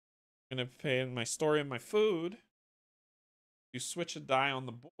 politics. I'm gonna pay in my story and my food. You switch a die on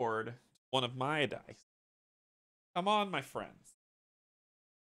the board to one of my dice. Come on, my friends.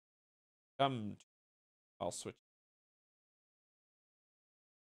 Come. I'll switch.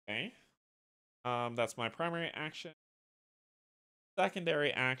 Okay. That's my primary action.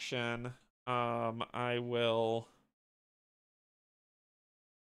 Secondary action, I will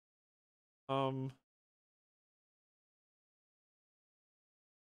I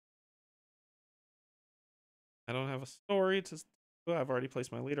don't have a story to I've already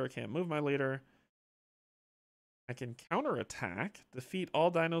placed my leader. I can't move my leader. I can counterattack. Defeat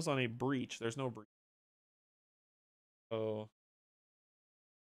all dinos on a breach. There's no breach. So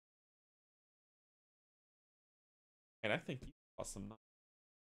and I think you lost some. You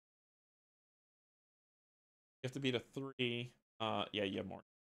have to beat a 3. Yeah, you have more.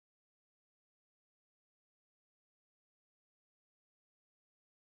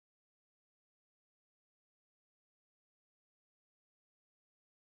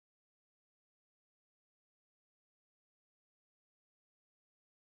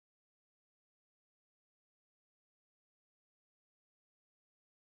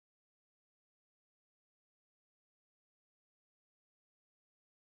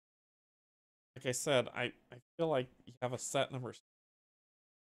 Like I said, I feel like you have a set number.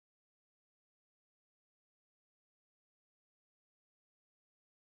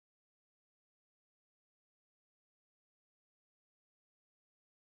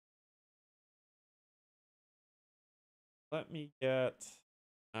 Let me get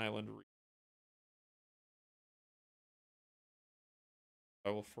island.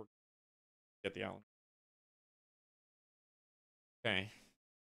 I will forget the island. Okay.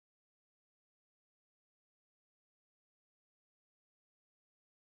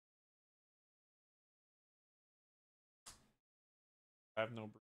 I have no.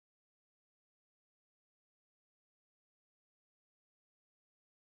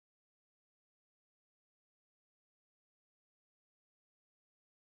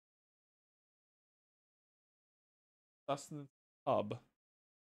 Sustenance hub.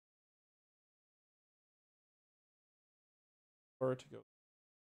 Where to go?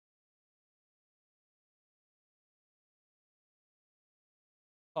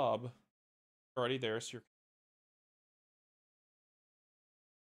 Hub. Already there, so you're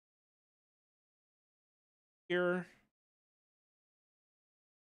here.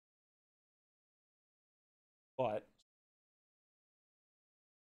 But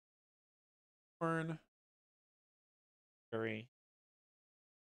turn. Very.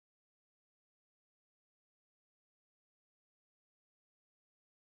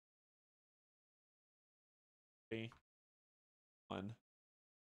 One.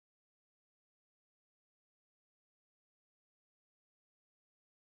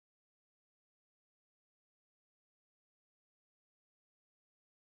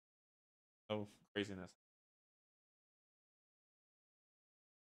 Oh, craziness.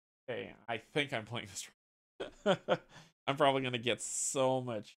 Okay, I think I'm playing this wrong. I'm probably gonna get so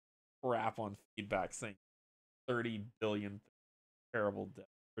much crap on feedback saying 30 billion terrible death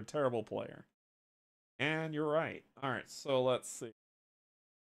or terrible player. And you're right. All right, so let's see.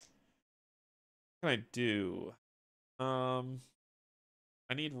 What can I do? I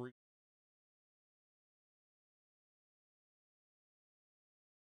need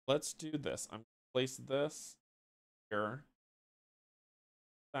let's do this. I'm gonna place this here.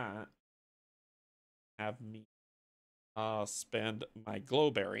 That have me spend my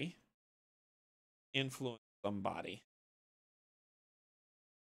glowberry, influence somebody.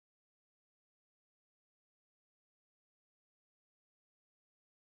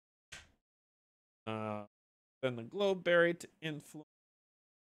 Spend the glowberry to influence.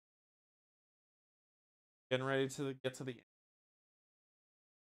 Getting ready to get to the end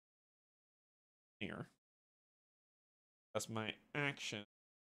here. That's my action.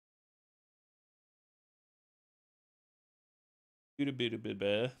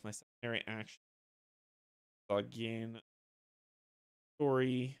 My secondary action. So I gain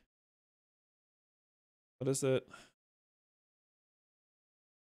story. What is it?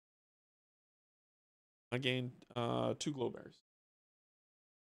 I gained 2 glowberries.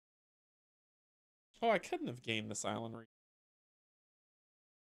 Oh, I couldn't have gained this island.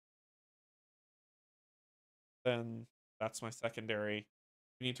 Then that's my secondary.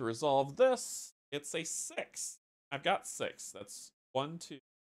 We need to resolve this. It's a 6. I've got 6. That's 1, 2,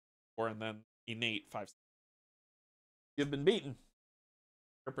 4, and then innate 5. You've been beaten.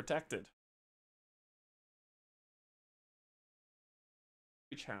 You're protected.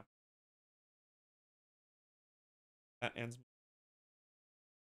 Which happens. That ends.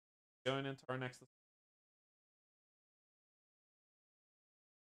 Going into our next.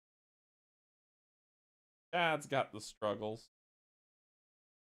 Dad's got the struggles.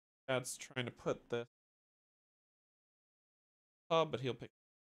 Dad's trying to put this hub, but he'll pick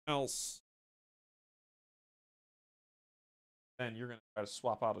else. Then you're going to try to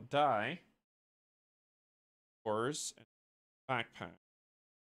swap out a die. Yours and backpack.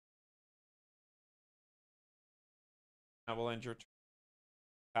 That will end your turn.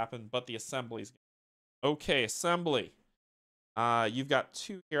 Happen, but the assembly's okay. Assembly. You've got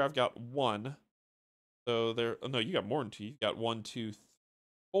 2 here. I've got 1. So there. Oh, no, you got more than 2. You've got 1, 2,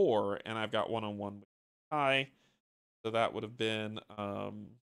 4, and I've got 1 on 1 with tie. So that would have been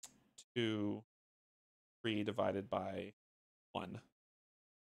 2, 3 divided by 1.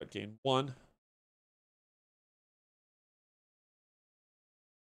 But gain 1.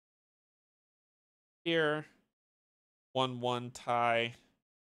 Here, 1, 1 tie.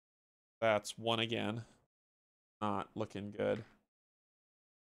 That's 1 again. Not looking good.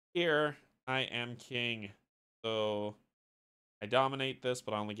 Here, I am king. So I dominate this,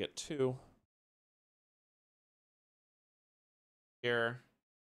 but I only get 2. Here,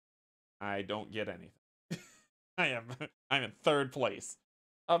 I don't get anything. I'm in 3rd place.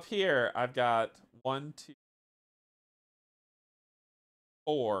 Up here, I've got 1, 2,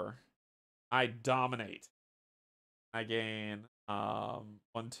 4. I dominate. I gain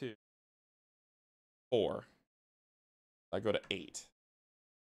 1, 2, 4. I go to 8.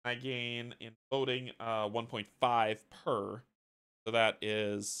 I gain in voting 1.5 per. So that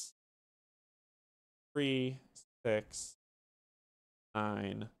is 3, 6,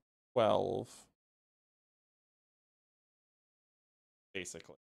 9, 12.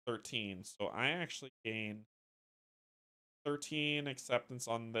 Basically 13. So I actually gain 13 acceptance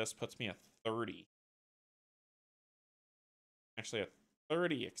on this, puts me at 30. Actually, at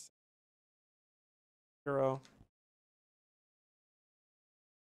 30 acceptance. 0.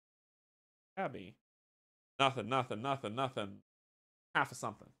 Abby. Nothing, nothing, nothing, nothing. Half of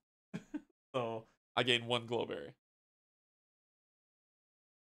something. So I gain 1 glowberry.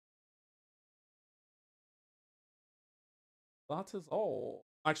 That is all.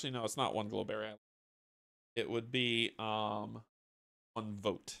 Actually, no, it's not 1 glowberry. It would be 1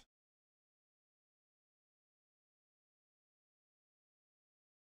 vote.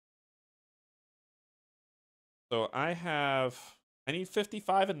 So I need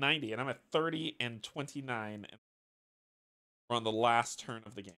 55 and 90, and I'm at 30 and 29. And we're on the last turn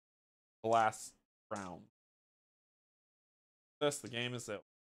of the game. The last round. The game is out.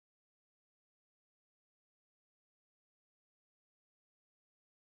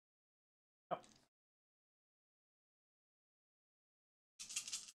 Yep.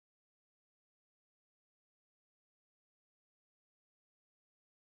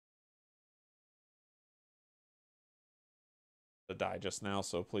 The die just now,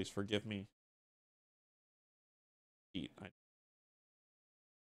 so please forgive me. Eat.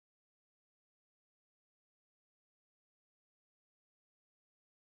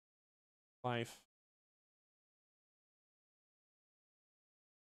 Life.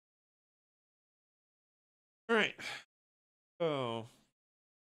 All right. Oh.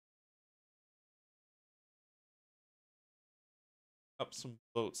 Up some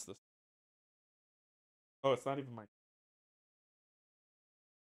votes this. Oh, it's not even my.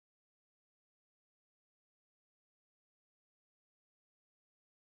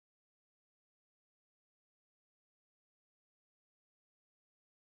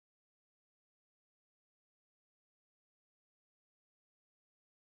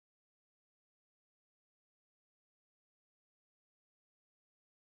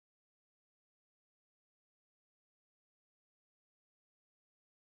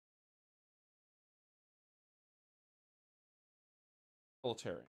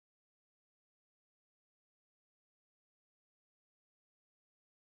 Military.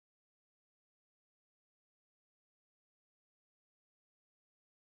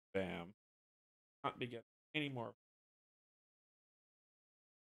 Bam. Not be getting any more.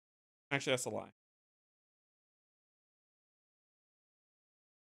 Actually, that's a lie.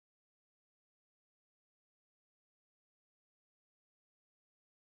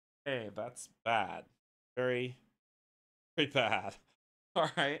 Hey, that's bad. Very, very bad. All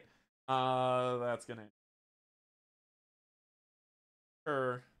right. That's gonna.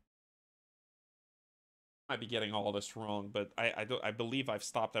 Sure. Might be getting all this wrong, but I don't. I believe I've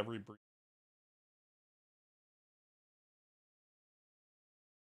stopped every breed.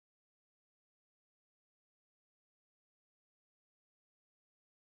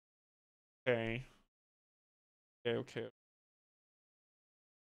 Okay. Okay. Okay.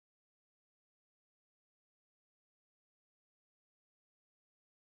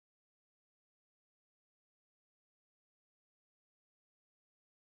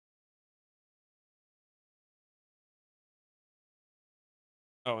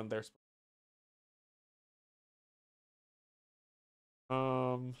 Oh, and there's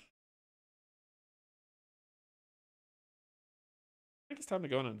I think it's time to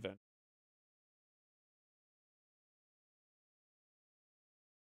go on an adventure.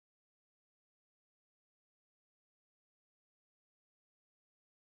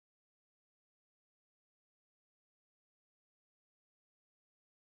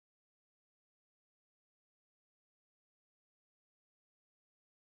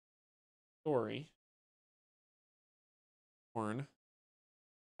 Story. Horn.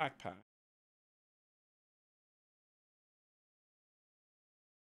 Backpack.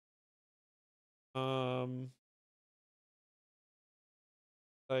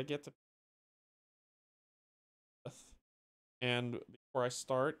 I get to, and before I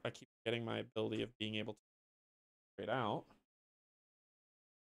start, I keep getting my ability of being able to trade out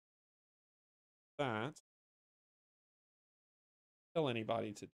that. Kill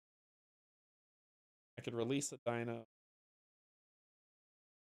anybody to. I could release a dino.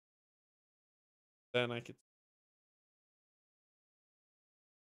 Then I could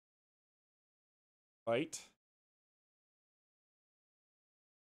fight.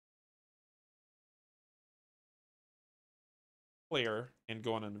 Player and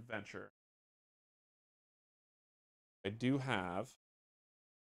go on an adventure. I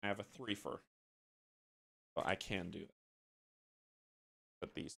have a threefer. So I can do that.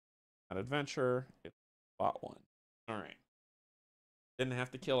 But these an adventure, it's spot one. Alright. Didn't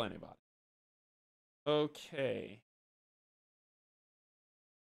have to kill anybody. Okay.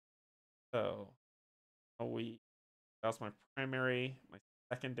 So that's my primary, my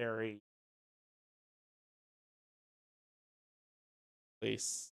secondary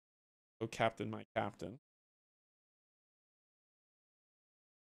place. Go captain my captain.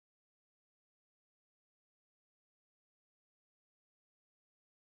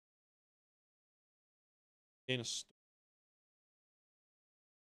 In a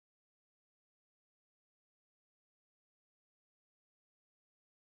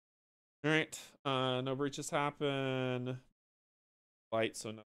All right. No breaches happen. Light, so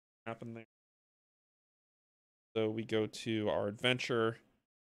nothing happened there. So we go to our adventure.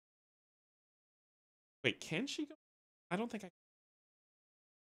 Wait, can she go? I don't think I can.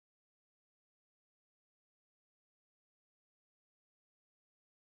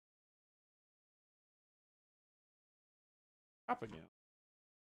 Up again.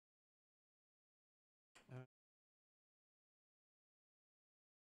 Uh,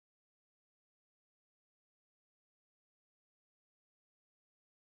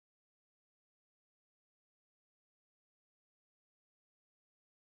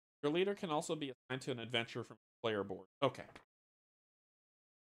 Your leader can also be assigned to an adventure from the player board. Okay.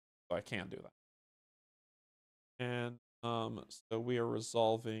 So I can do that. And so we are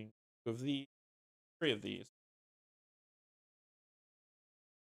resolving two of these, three of these.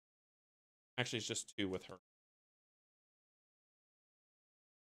 Actually, it's just two with her.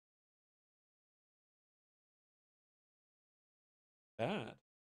 Bad.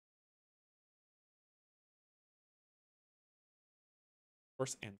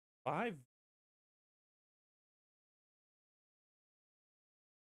 Force and 5.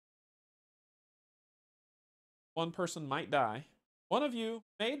 One person might die. One of you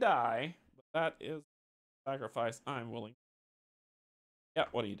may die, but that is sacrifice I'm willing. Yeah,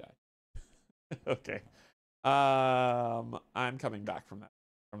 what do you die? Okay. I'm coming back from that.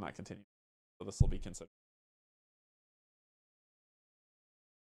 From that continuing. So this will be considered.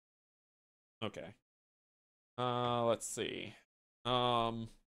 Okay. Let's see.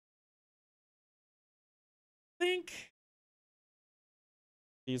 Think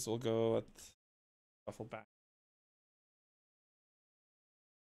these will go at shuffle back.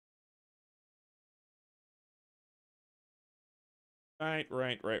 Right.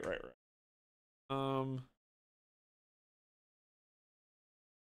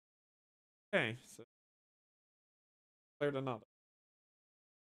 Okay, so declared another.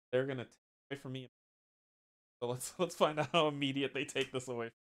 They're gonna take away from me. So let's find out how immediate they take this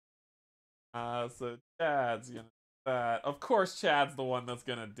away. So Chad's gonna do that. Of course, Chad's the one that's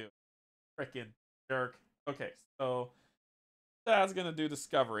gonna do it. Frickin' jerk. Okay, so Chad's gonna do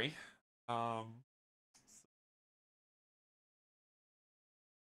discovery.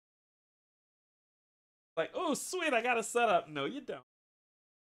 Like, oh sweet, I got a setup. No, you don't.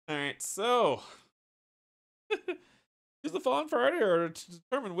 All right, so use the fallen priority or to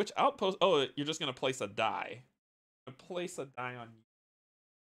determine which outpost. Oh, you're just gonna place a die. Place a die on you.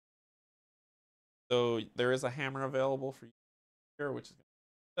 So there is a hammer available for you here, which is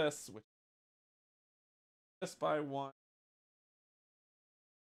this, which this by one.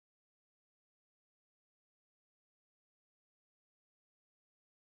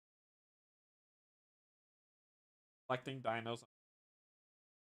 collecting dinos.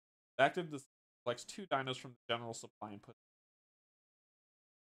 The active collects 2 dinos from the general supply and puts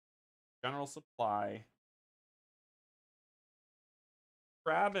general supply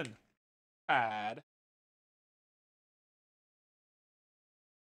grabbing pad.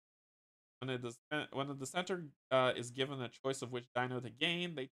 When the center is given a choice of which dino to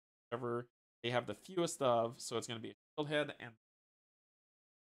gain, they whatever they have the fewest of. So it's going to be a shield head and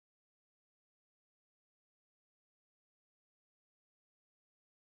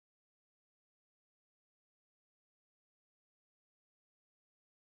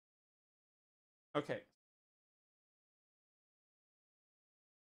okay.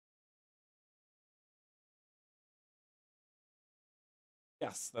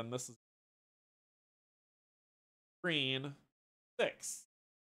 Yes, then this is green 6.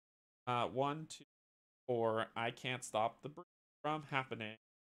 1, 2, 4. I can't stop the breach from happening.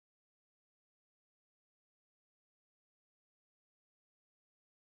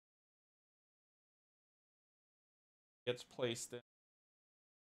 Gets placed in.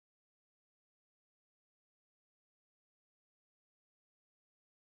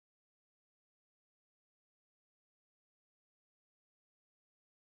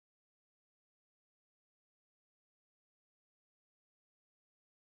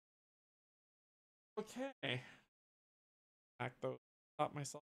 Okay. Back though. Stop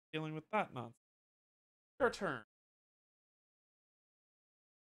myself dealing with that nonsense. Your turn.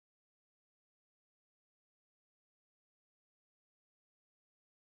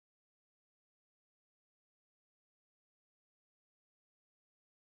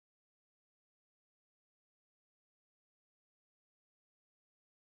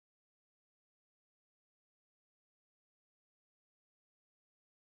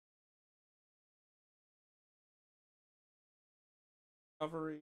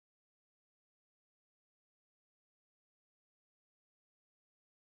 Recovery.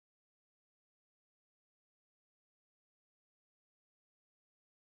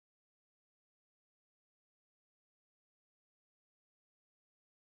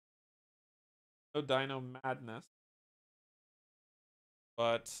 No dino madness.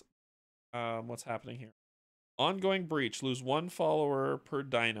 But what's happening here? Ongoing breach. Lose 1 follower per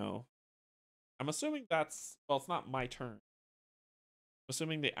dino. I'm assuming that's well, it's not my turn. I'm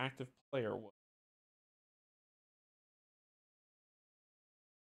assuming the active player would.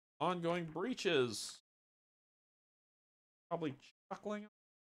 Ongoing breaches. Probably chuckling.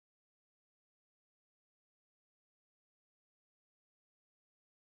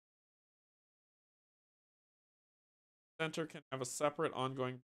 Center can have a separate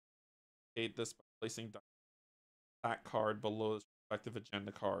ongoing gate this by placing that card below its respective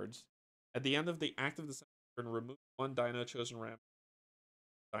agenda cards. At the end of the active the center turn, remove 1 dino chosen random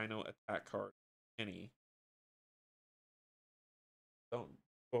dino attack card. Any. Don't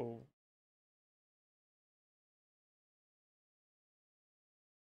go.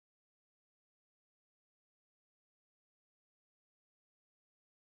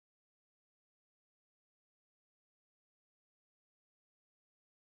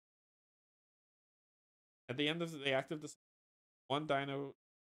 At the end of the active the 1 dino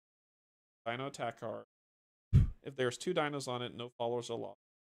attack card. If there's 2 dinos on it, no followers are lost.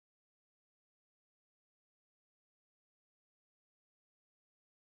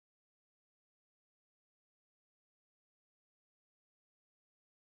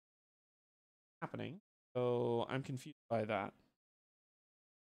 Happening. So I'm confused by that.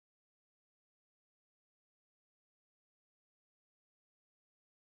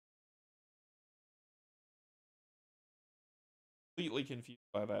 Completely confused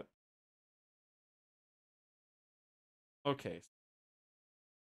by that. Okay.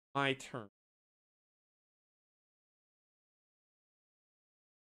 My turn.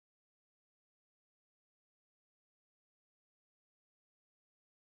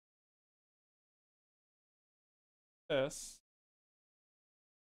 This.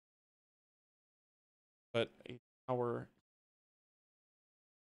 But a tower.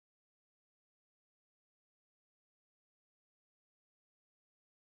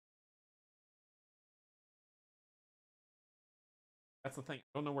 That's the thing. I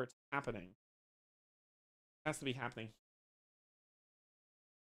don't know where it's happening. It has to be happening.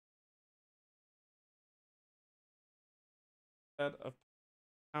 Instead of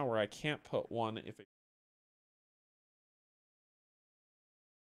tower, I can't put 1 if it's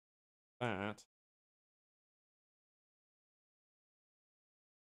that.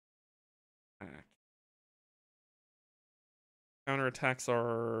 Attack. Counterattacks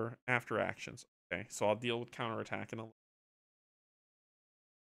are after actions. Okay, so I'll deal with counterattack in a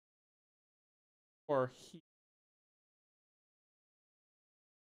or he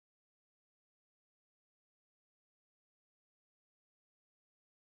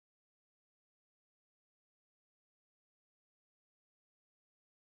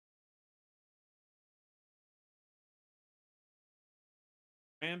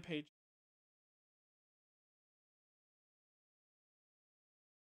Rampage.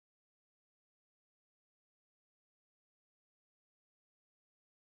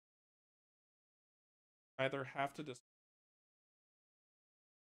 Either have to just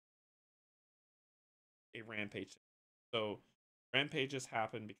a rampage. So rampages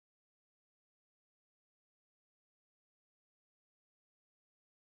happen because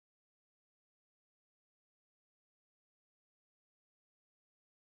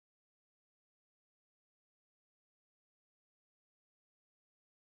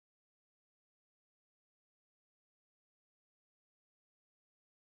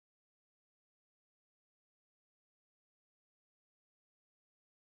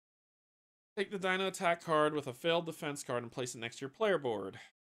take the dino attack card with a failed defense card and place it next to your player board.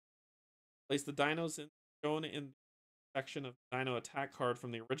 Place the dinos shown in the section of the dino attack card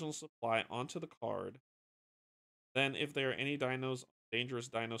from the original supply onto the card. Then, if there are any dinos on dangerous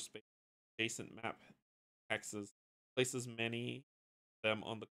dino space adjacent map hexes, place as many of them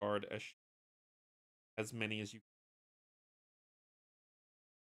on the card as many as you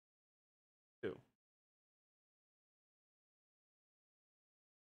can do.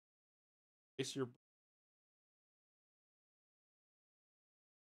 Place your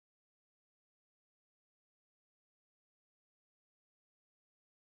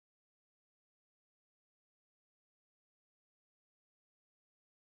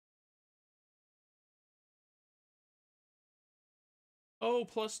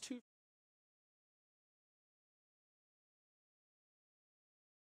 +2.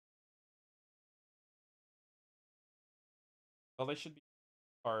 Well, they should be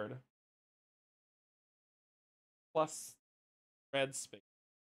card plus red space.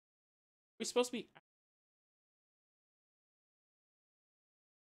 We're supposed to be.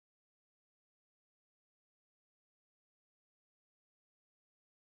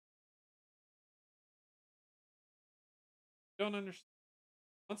 Don't understand.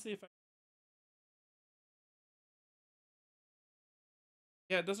 Let's see if I.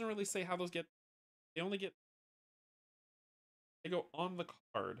 Yeah, it doesn't really say how those get. They only get. They go on the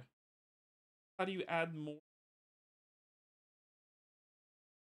card. How do you add more?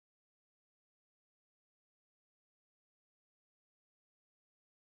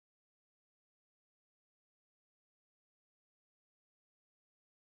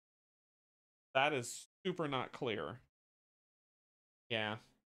 That is super not clear. Yeah,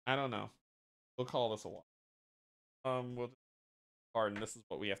 I don't know. We'll call this a lot. We'll just card, and this is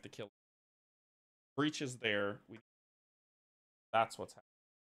what we have to kill. Breach is there. That's what's happening.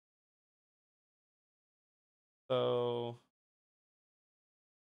 So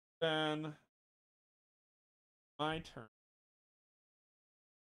then my turn.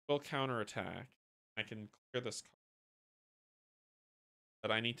 We'll counterattack. I can clear this card,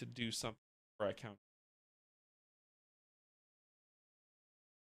 but I need to do something before I counter.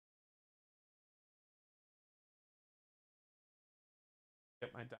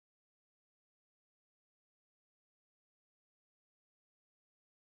 Get my deck.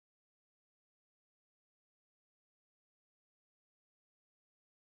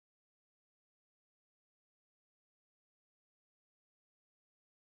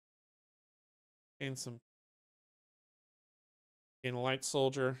 Gain some. Gain a light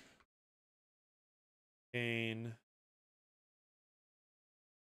soldier. Gain.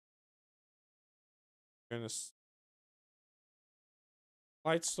 Gonna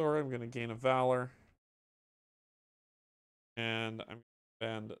light store. I'm gonna gain a valor, and I'm gonna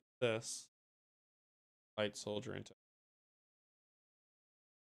spend this light soldier into.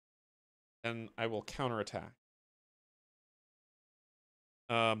 And I will counterattack.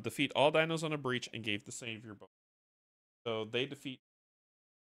 Defeat all dinos on a breach and gave the savior bonus. So they defeat.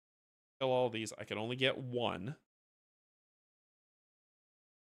 Kill all these. I can only get one.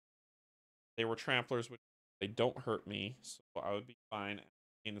 They were tramplers, which they don't hurt me, so I would be fine.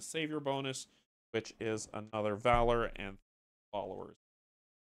 Gain the savior bonus, which is another valor and followers.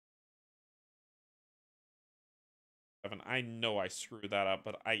 I know I screwed that up,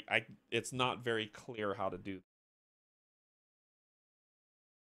 but it's not very clear how to do.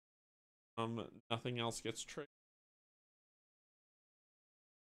 Nothing else gets triggered.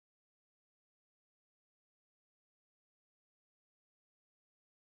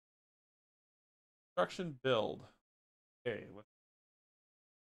 Construction build. Okay,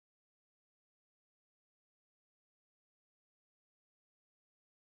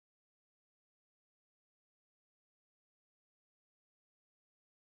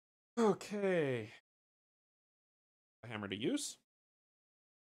 okay. A hammer to use.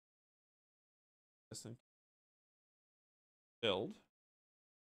 This thing. Build.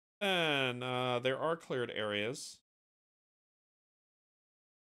 And there are cleared areas.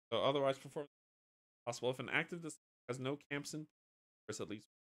 So otherwise perform possible if an active district has no camps in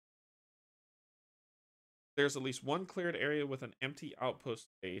there's at least one cleared area with an empty outpost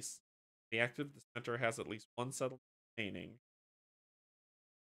space. The active center has at least one settlement remaining.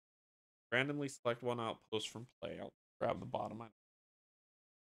 Randomly select one outpost from play. I'll grab the bottom.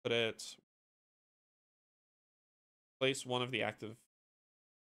 Put it. Place one of the active.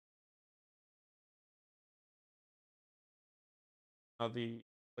 The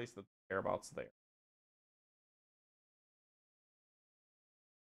place that thereabouts there.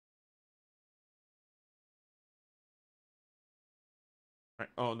 Right.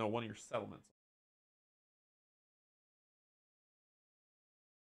 Oh no, one of your settlements.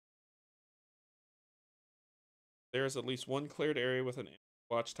 There's at least one cleared area with an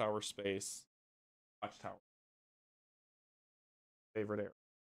watchtower space. Watchtower. Favorite area.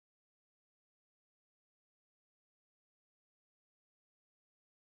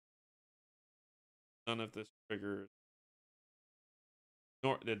 None of this triggers.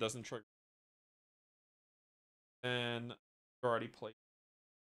 Nor it doesn't trigger. And you already played.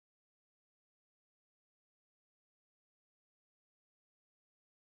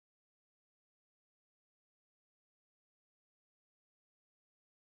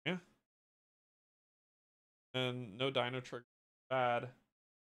 Yeah. And no dino trigger. Bad.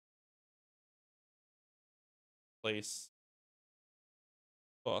 Place.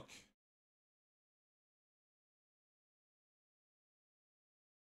 Book.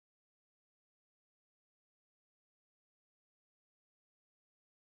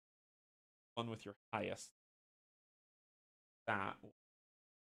 One with your highest. That.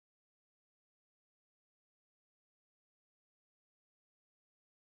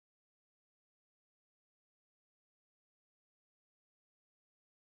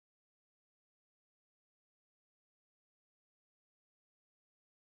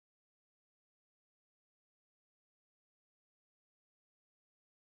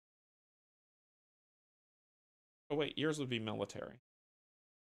 Oh wait, yours would be military.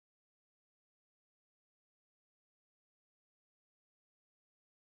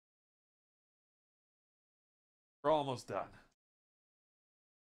 We're almost done.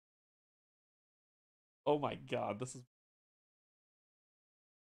 Oh my god, this is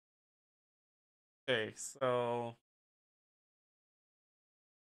okay. So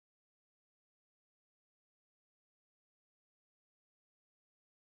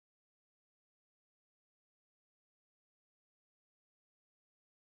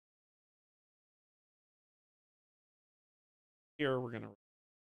here we're gonna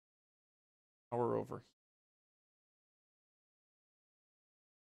power over.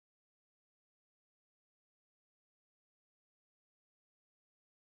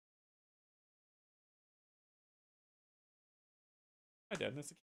 I did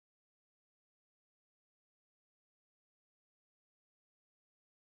this.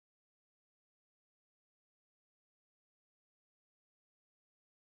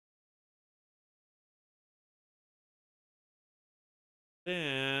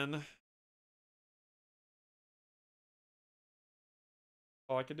 Then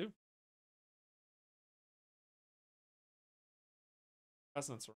all I could do.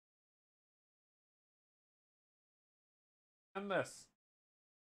 Peasants. And this.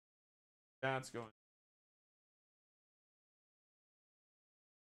 That's going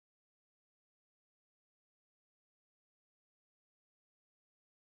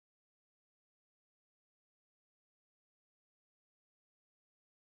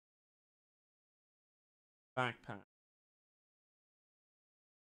backpack.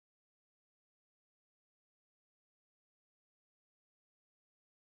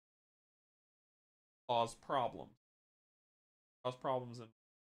 Cause problems. Cause problems in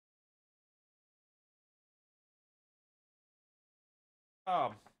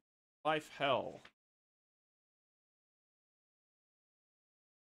um life hell.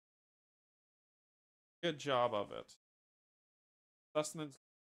 Good job of it. Sustenance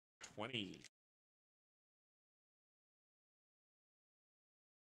 20.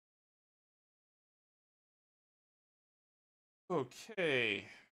 Okay.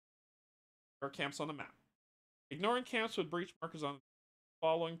 There are camps on the map. Ignoring camps would breach markers on the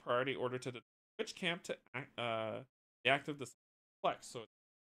following priority order to determine which camp to the active the flex. So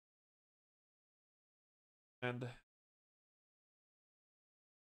and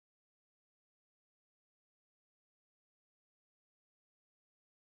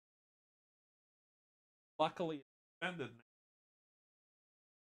luckily extended.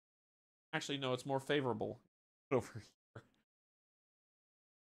 Actually, no, it's more favorable over here.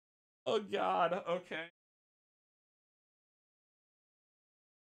 Oh God. Okay.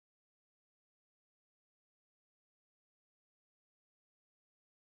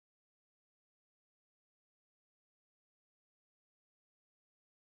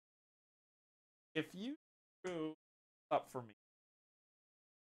 If you screw up for me,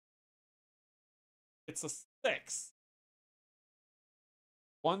 it's a 6.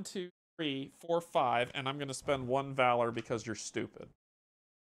 1, 2, 3, 4, 5, and I'm gonna spend 1 valor because you're stupid.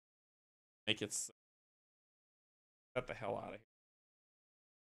 Make it 6. Get the hell out of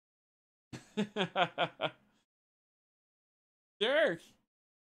here. Jerk.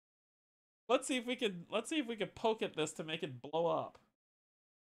 Let's see if we could poke at this to make it blow up.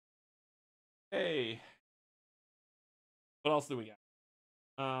 Hey. What else do we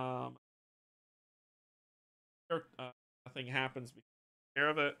got? Nothing happens because you take care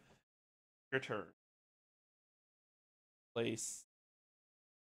of it. Your turn. Place.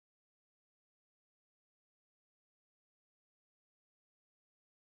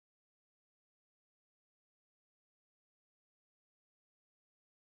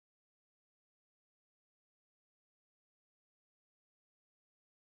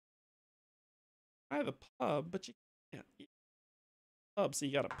 I have a pub, but you can't eat a pub, so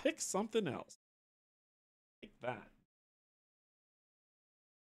you gotta pick something else. Take that.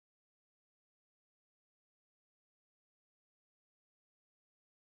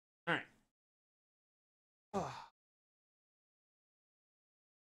 Alright.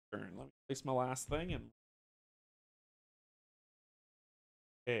 Turn. Let me place my last thing and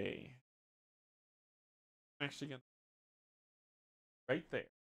okay. I'm actually gonna right there.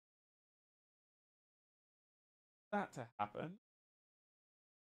 That to happen.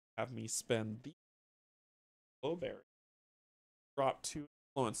 Have me spend the blueberry. Drop 2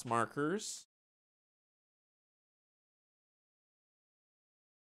 influence markers.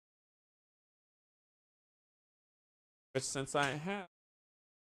 Which since I have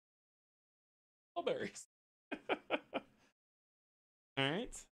blueberries.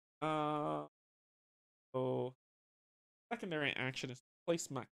 Alright. So secondary action is to place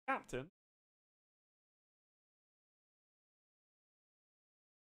my captain.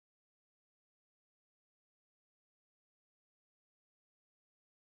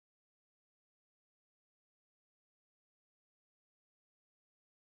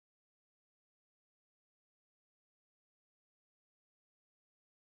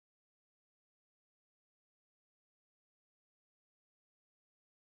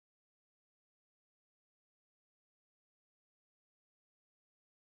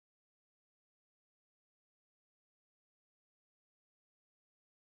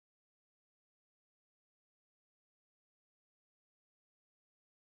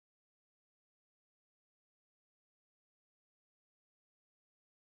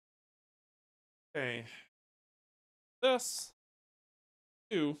 Okay. This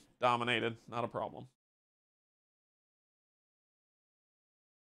 2 dominated, not a problem.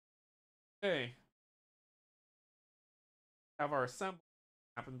 Okay. Have our assembly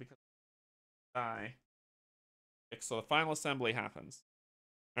happen because I die. So the final assembly happens.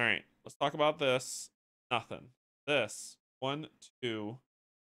 Alright, let's talk about this. Nothing. This 1, 2,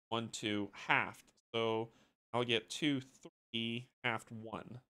 1, 2, halved. So I'll get 2, 3, halved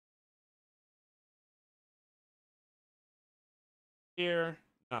 1. Here,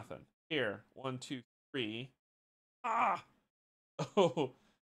 nothing. Here, 1, 2, 3. Ah! Oh,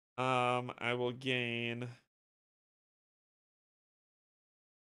 I will gain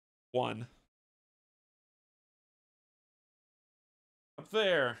 1. Up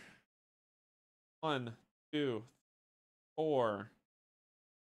there. 1, 2, 4,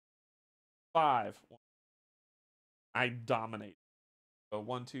 5. I dominate. So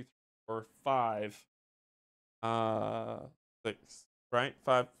 1, 2, 3, 4, 5. 6. Right?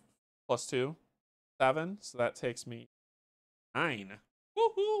 5 plus 2. 7. So that takes me 9.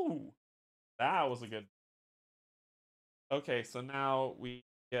 Woohoo! That was a good. Okay, so now we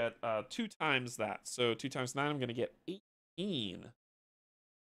get 2 times that. So 2 times 9, I'm going to get 18.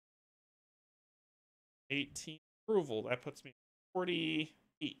 18 approval. That puts me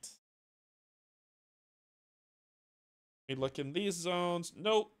 48. We look in these zones.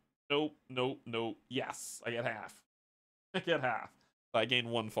 Nope. Nope. Nope. Nope. Yes, I get half. I get half. So I gain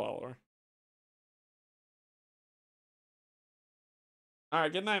 1 follower. All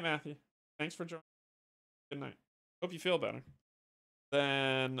right. Good night, Matthew. Thanks for joining. Good night. Hope you feel better.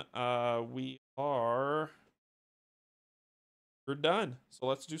 Then we're done. So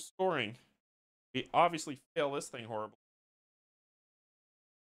let's do scoring. We obviously fail this thing horribly.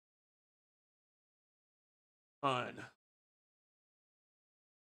 Fun.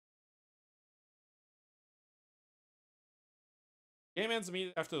 Game ends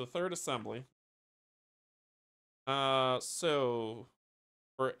immediately after the third assembly. So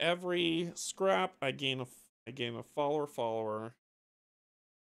for every scrap, I gain a follower,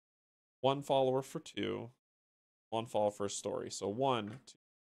 one follower for 2, one follower for a story. So 1, 2,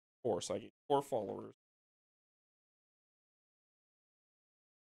 4. So I get 4 followers.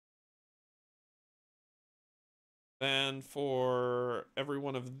 Then for every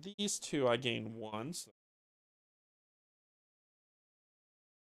one of these 2, I gain 1. So,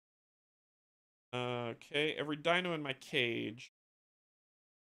 okay, every dino in my cage.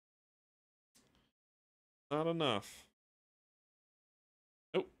 Not enough.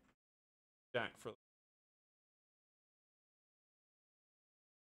 Nope. Jack for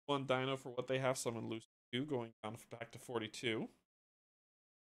 1 dino for what they have. So I'm gonna lose 2, going down back to 42.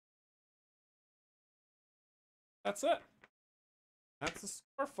 That's it. That's the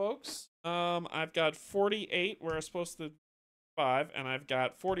score, folks. I've got 48 where I was supposed to 5, and I've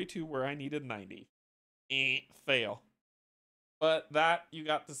got 42 where I needed 90. Fail. But that you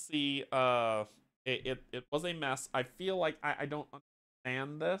got to see. It was a mess. I feel like I don't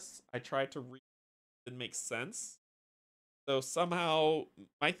understand this. I tried to read it, make sense. So somehow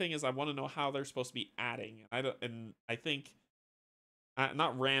my thing is I want to know how they're supposed to be adding. And I think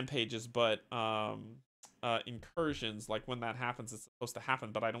not rampages, but incursions. Like when that happens, it's supposed to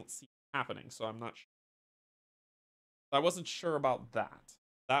happen, but I don't see it happening. So I'm not. I wasn't sure about that.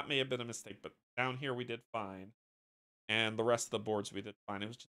 That may have been a mistake, but down here we did fine, and the rest of the boards we did fine. It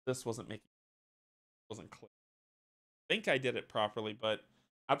was just this wasn't clear. I think I did it properly, but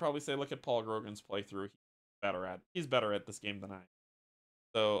I'd probably say look at Paul Grogan's playthrough. He's better at this game than I am.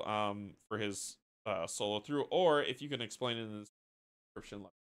 So for his solo through, or if you can explain it in the description.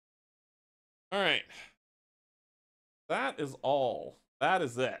 All right, that is all. That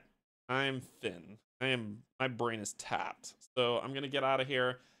is it. I'm Finn. My brain is tapped. So I'm gonna get out of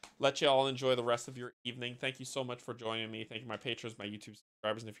here. Let you all enjoy the rest of your evening. Thank you so much for joining me. Thank you, my patrons, my YouTube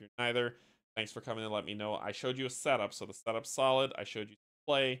subscribers, and if you're neither, thanks for coming and let me know. I showed you a setup, so the setup's solid. I showed you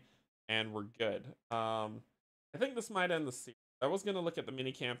play, and we're good. I think this might end the series. I was gonna look at the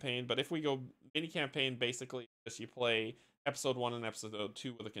mini campaign, but if we go mini campaign, basically just you play episode 1 and episode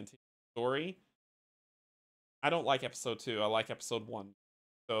 2 with a continued story. I don't like episode 2. I like episode 1.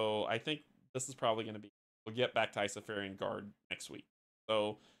 So I think this is probably going to be. We'll get back to Isofarian Guard next week.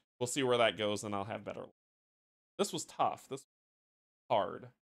 So we'll see where that goes, and I'll have better. This was tough. This was hard.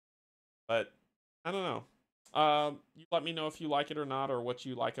 But I don't know. You let me know if you like it or not, or what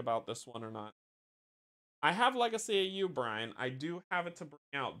you like about this one or not. I have Legacy AU, Brian. I do have it to bring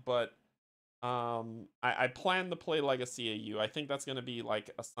out, but I plan to play Legacy AU. I think that's going to be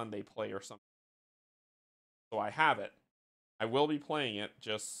like a Sunday play or something. So I have it. I will be playing it.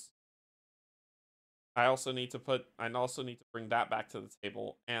 Just I also need to bring that back to the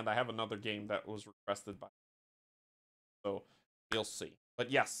table, and I have another game that was requested by. So you'll see.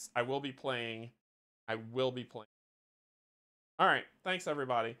 But yes, I will be playing. I will be playing. All right, thanks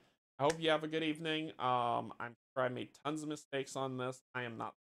everybody. I hope you have a good evening. I'm sure I made tons of mistakes on this. I am not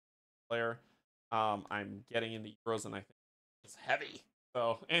a player. I'm getting into Euros, and I think it's heavy.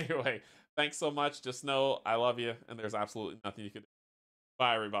 So anyway, thanks so much. Just know I love you, and there's absolutely nothing you can do.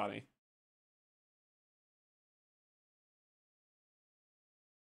 Bye, everybody.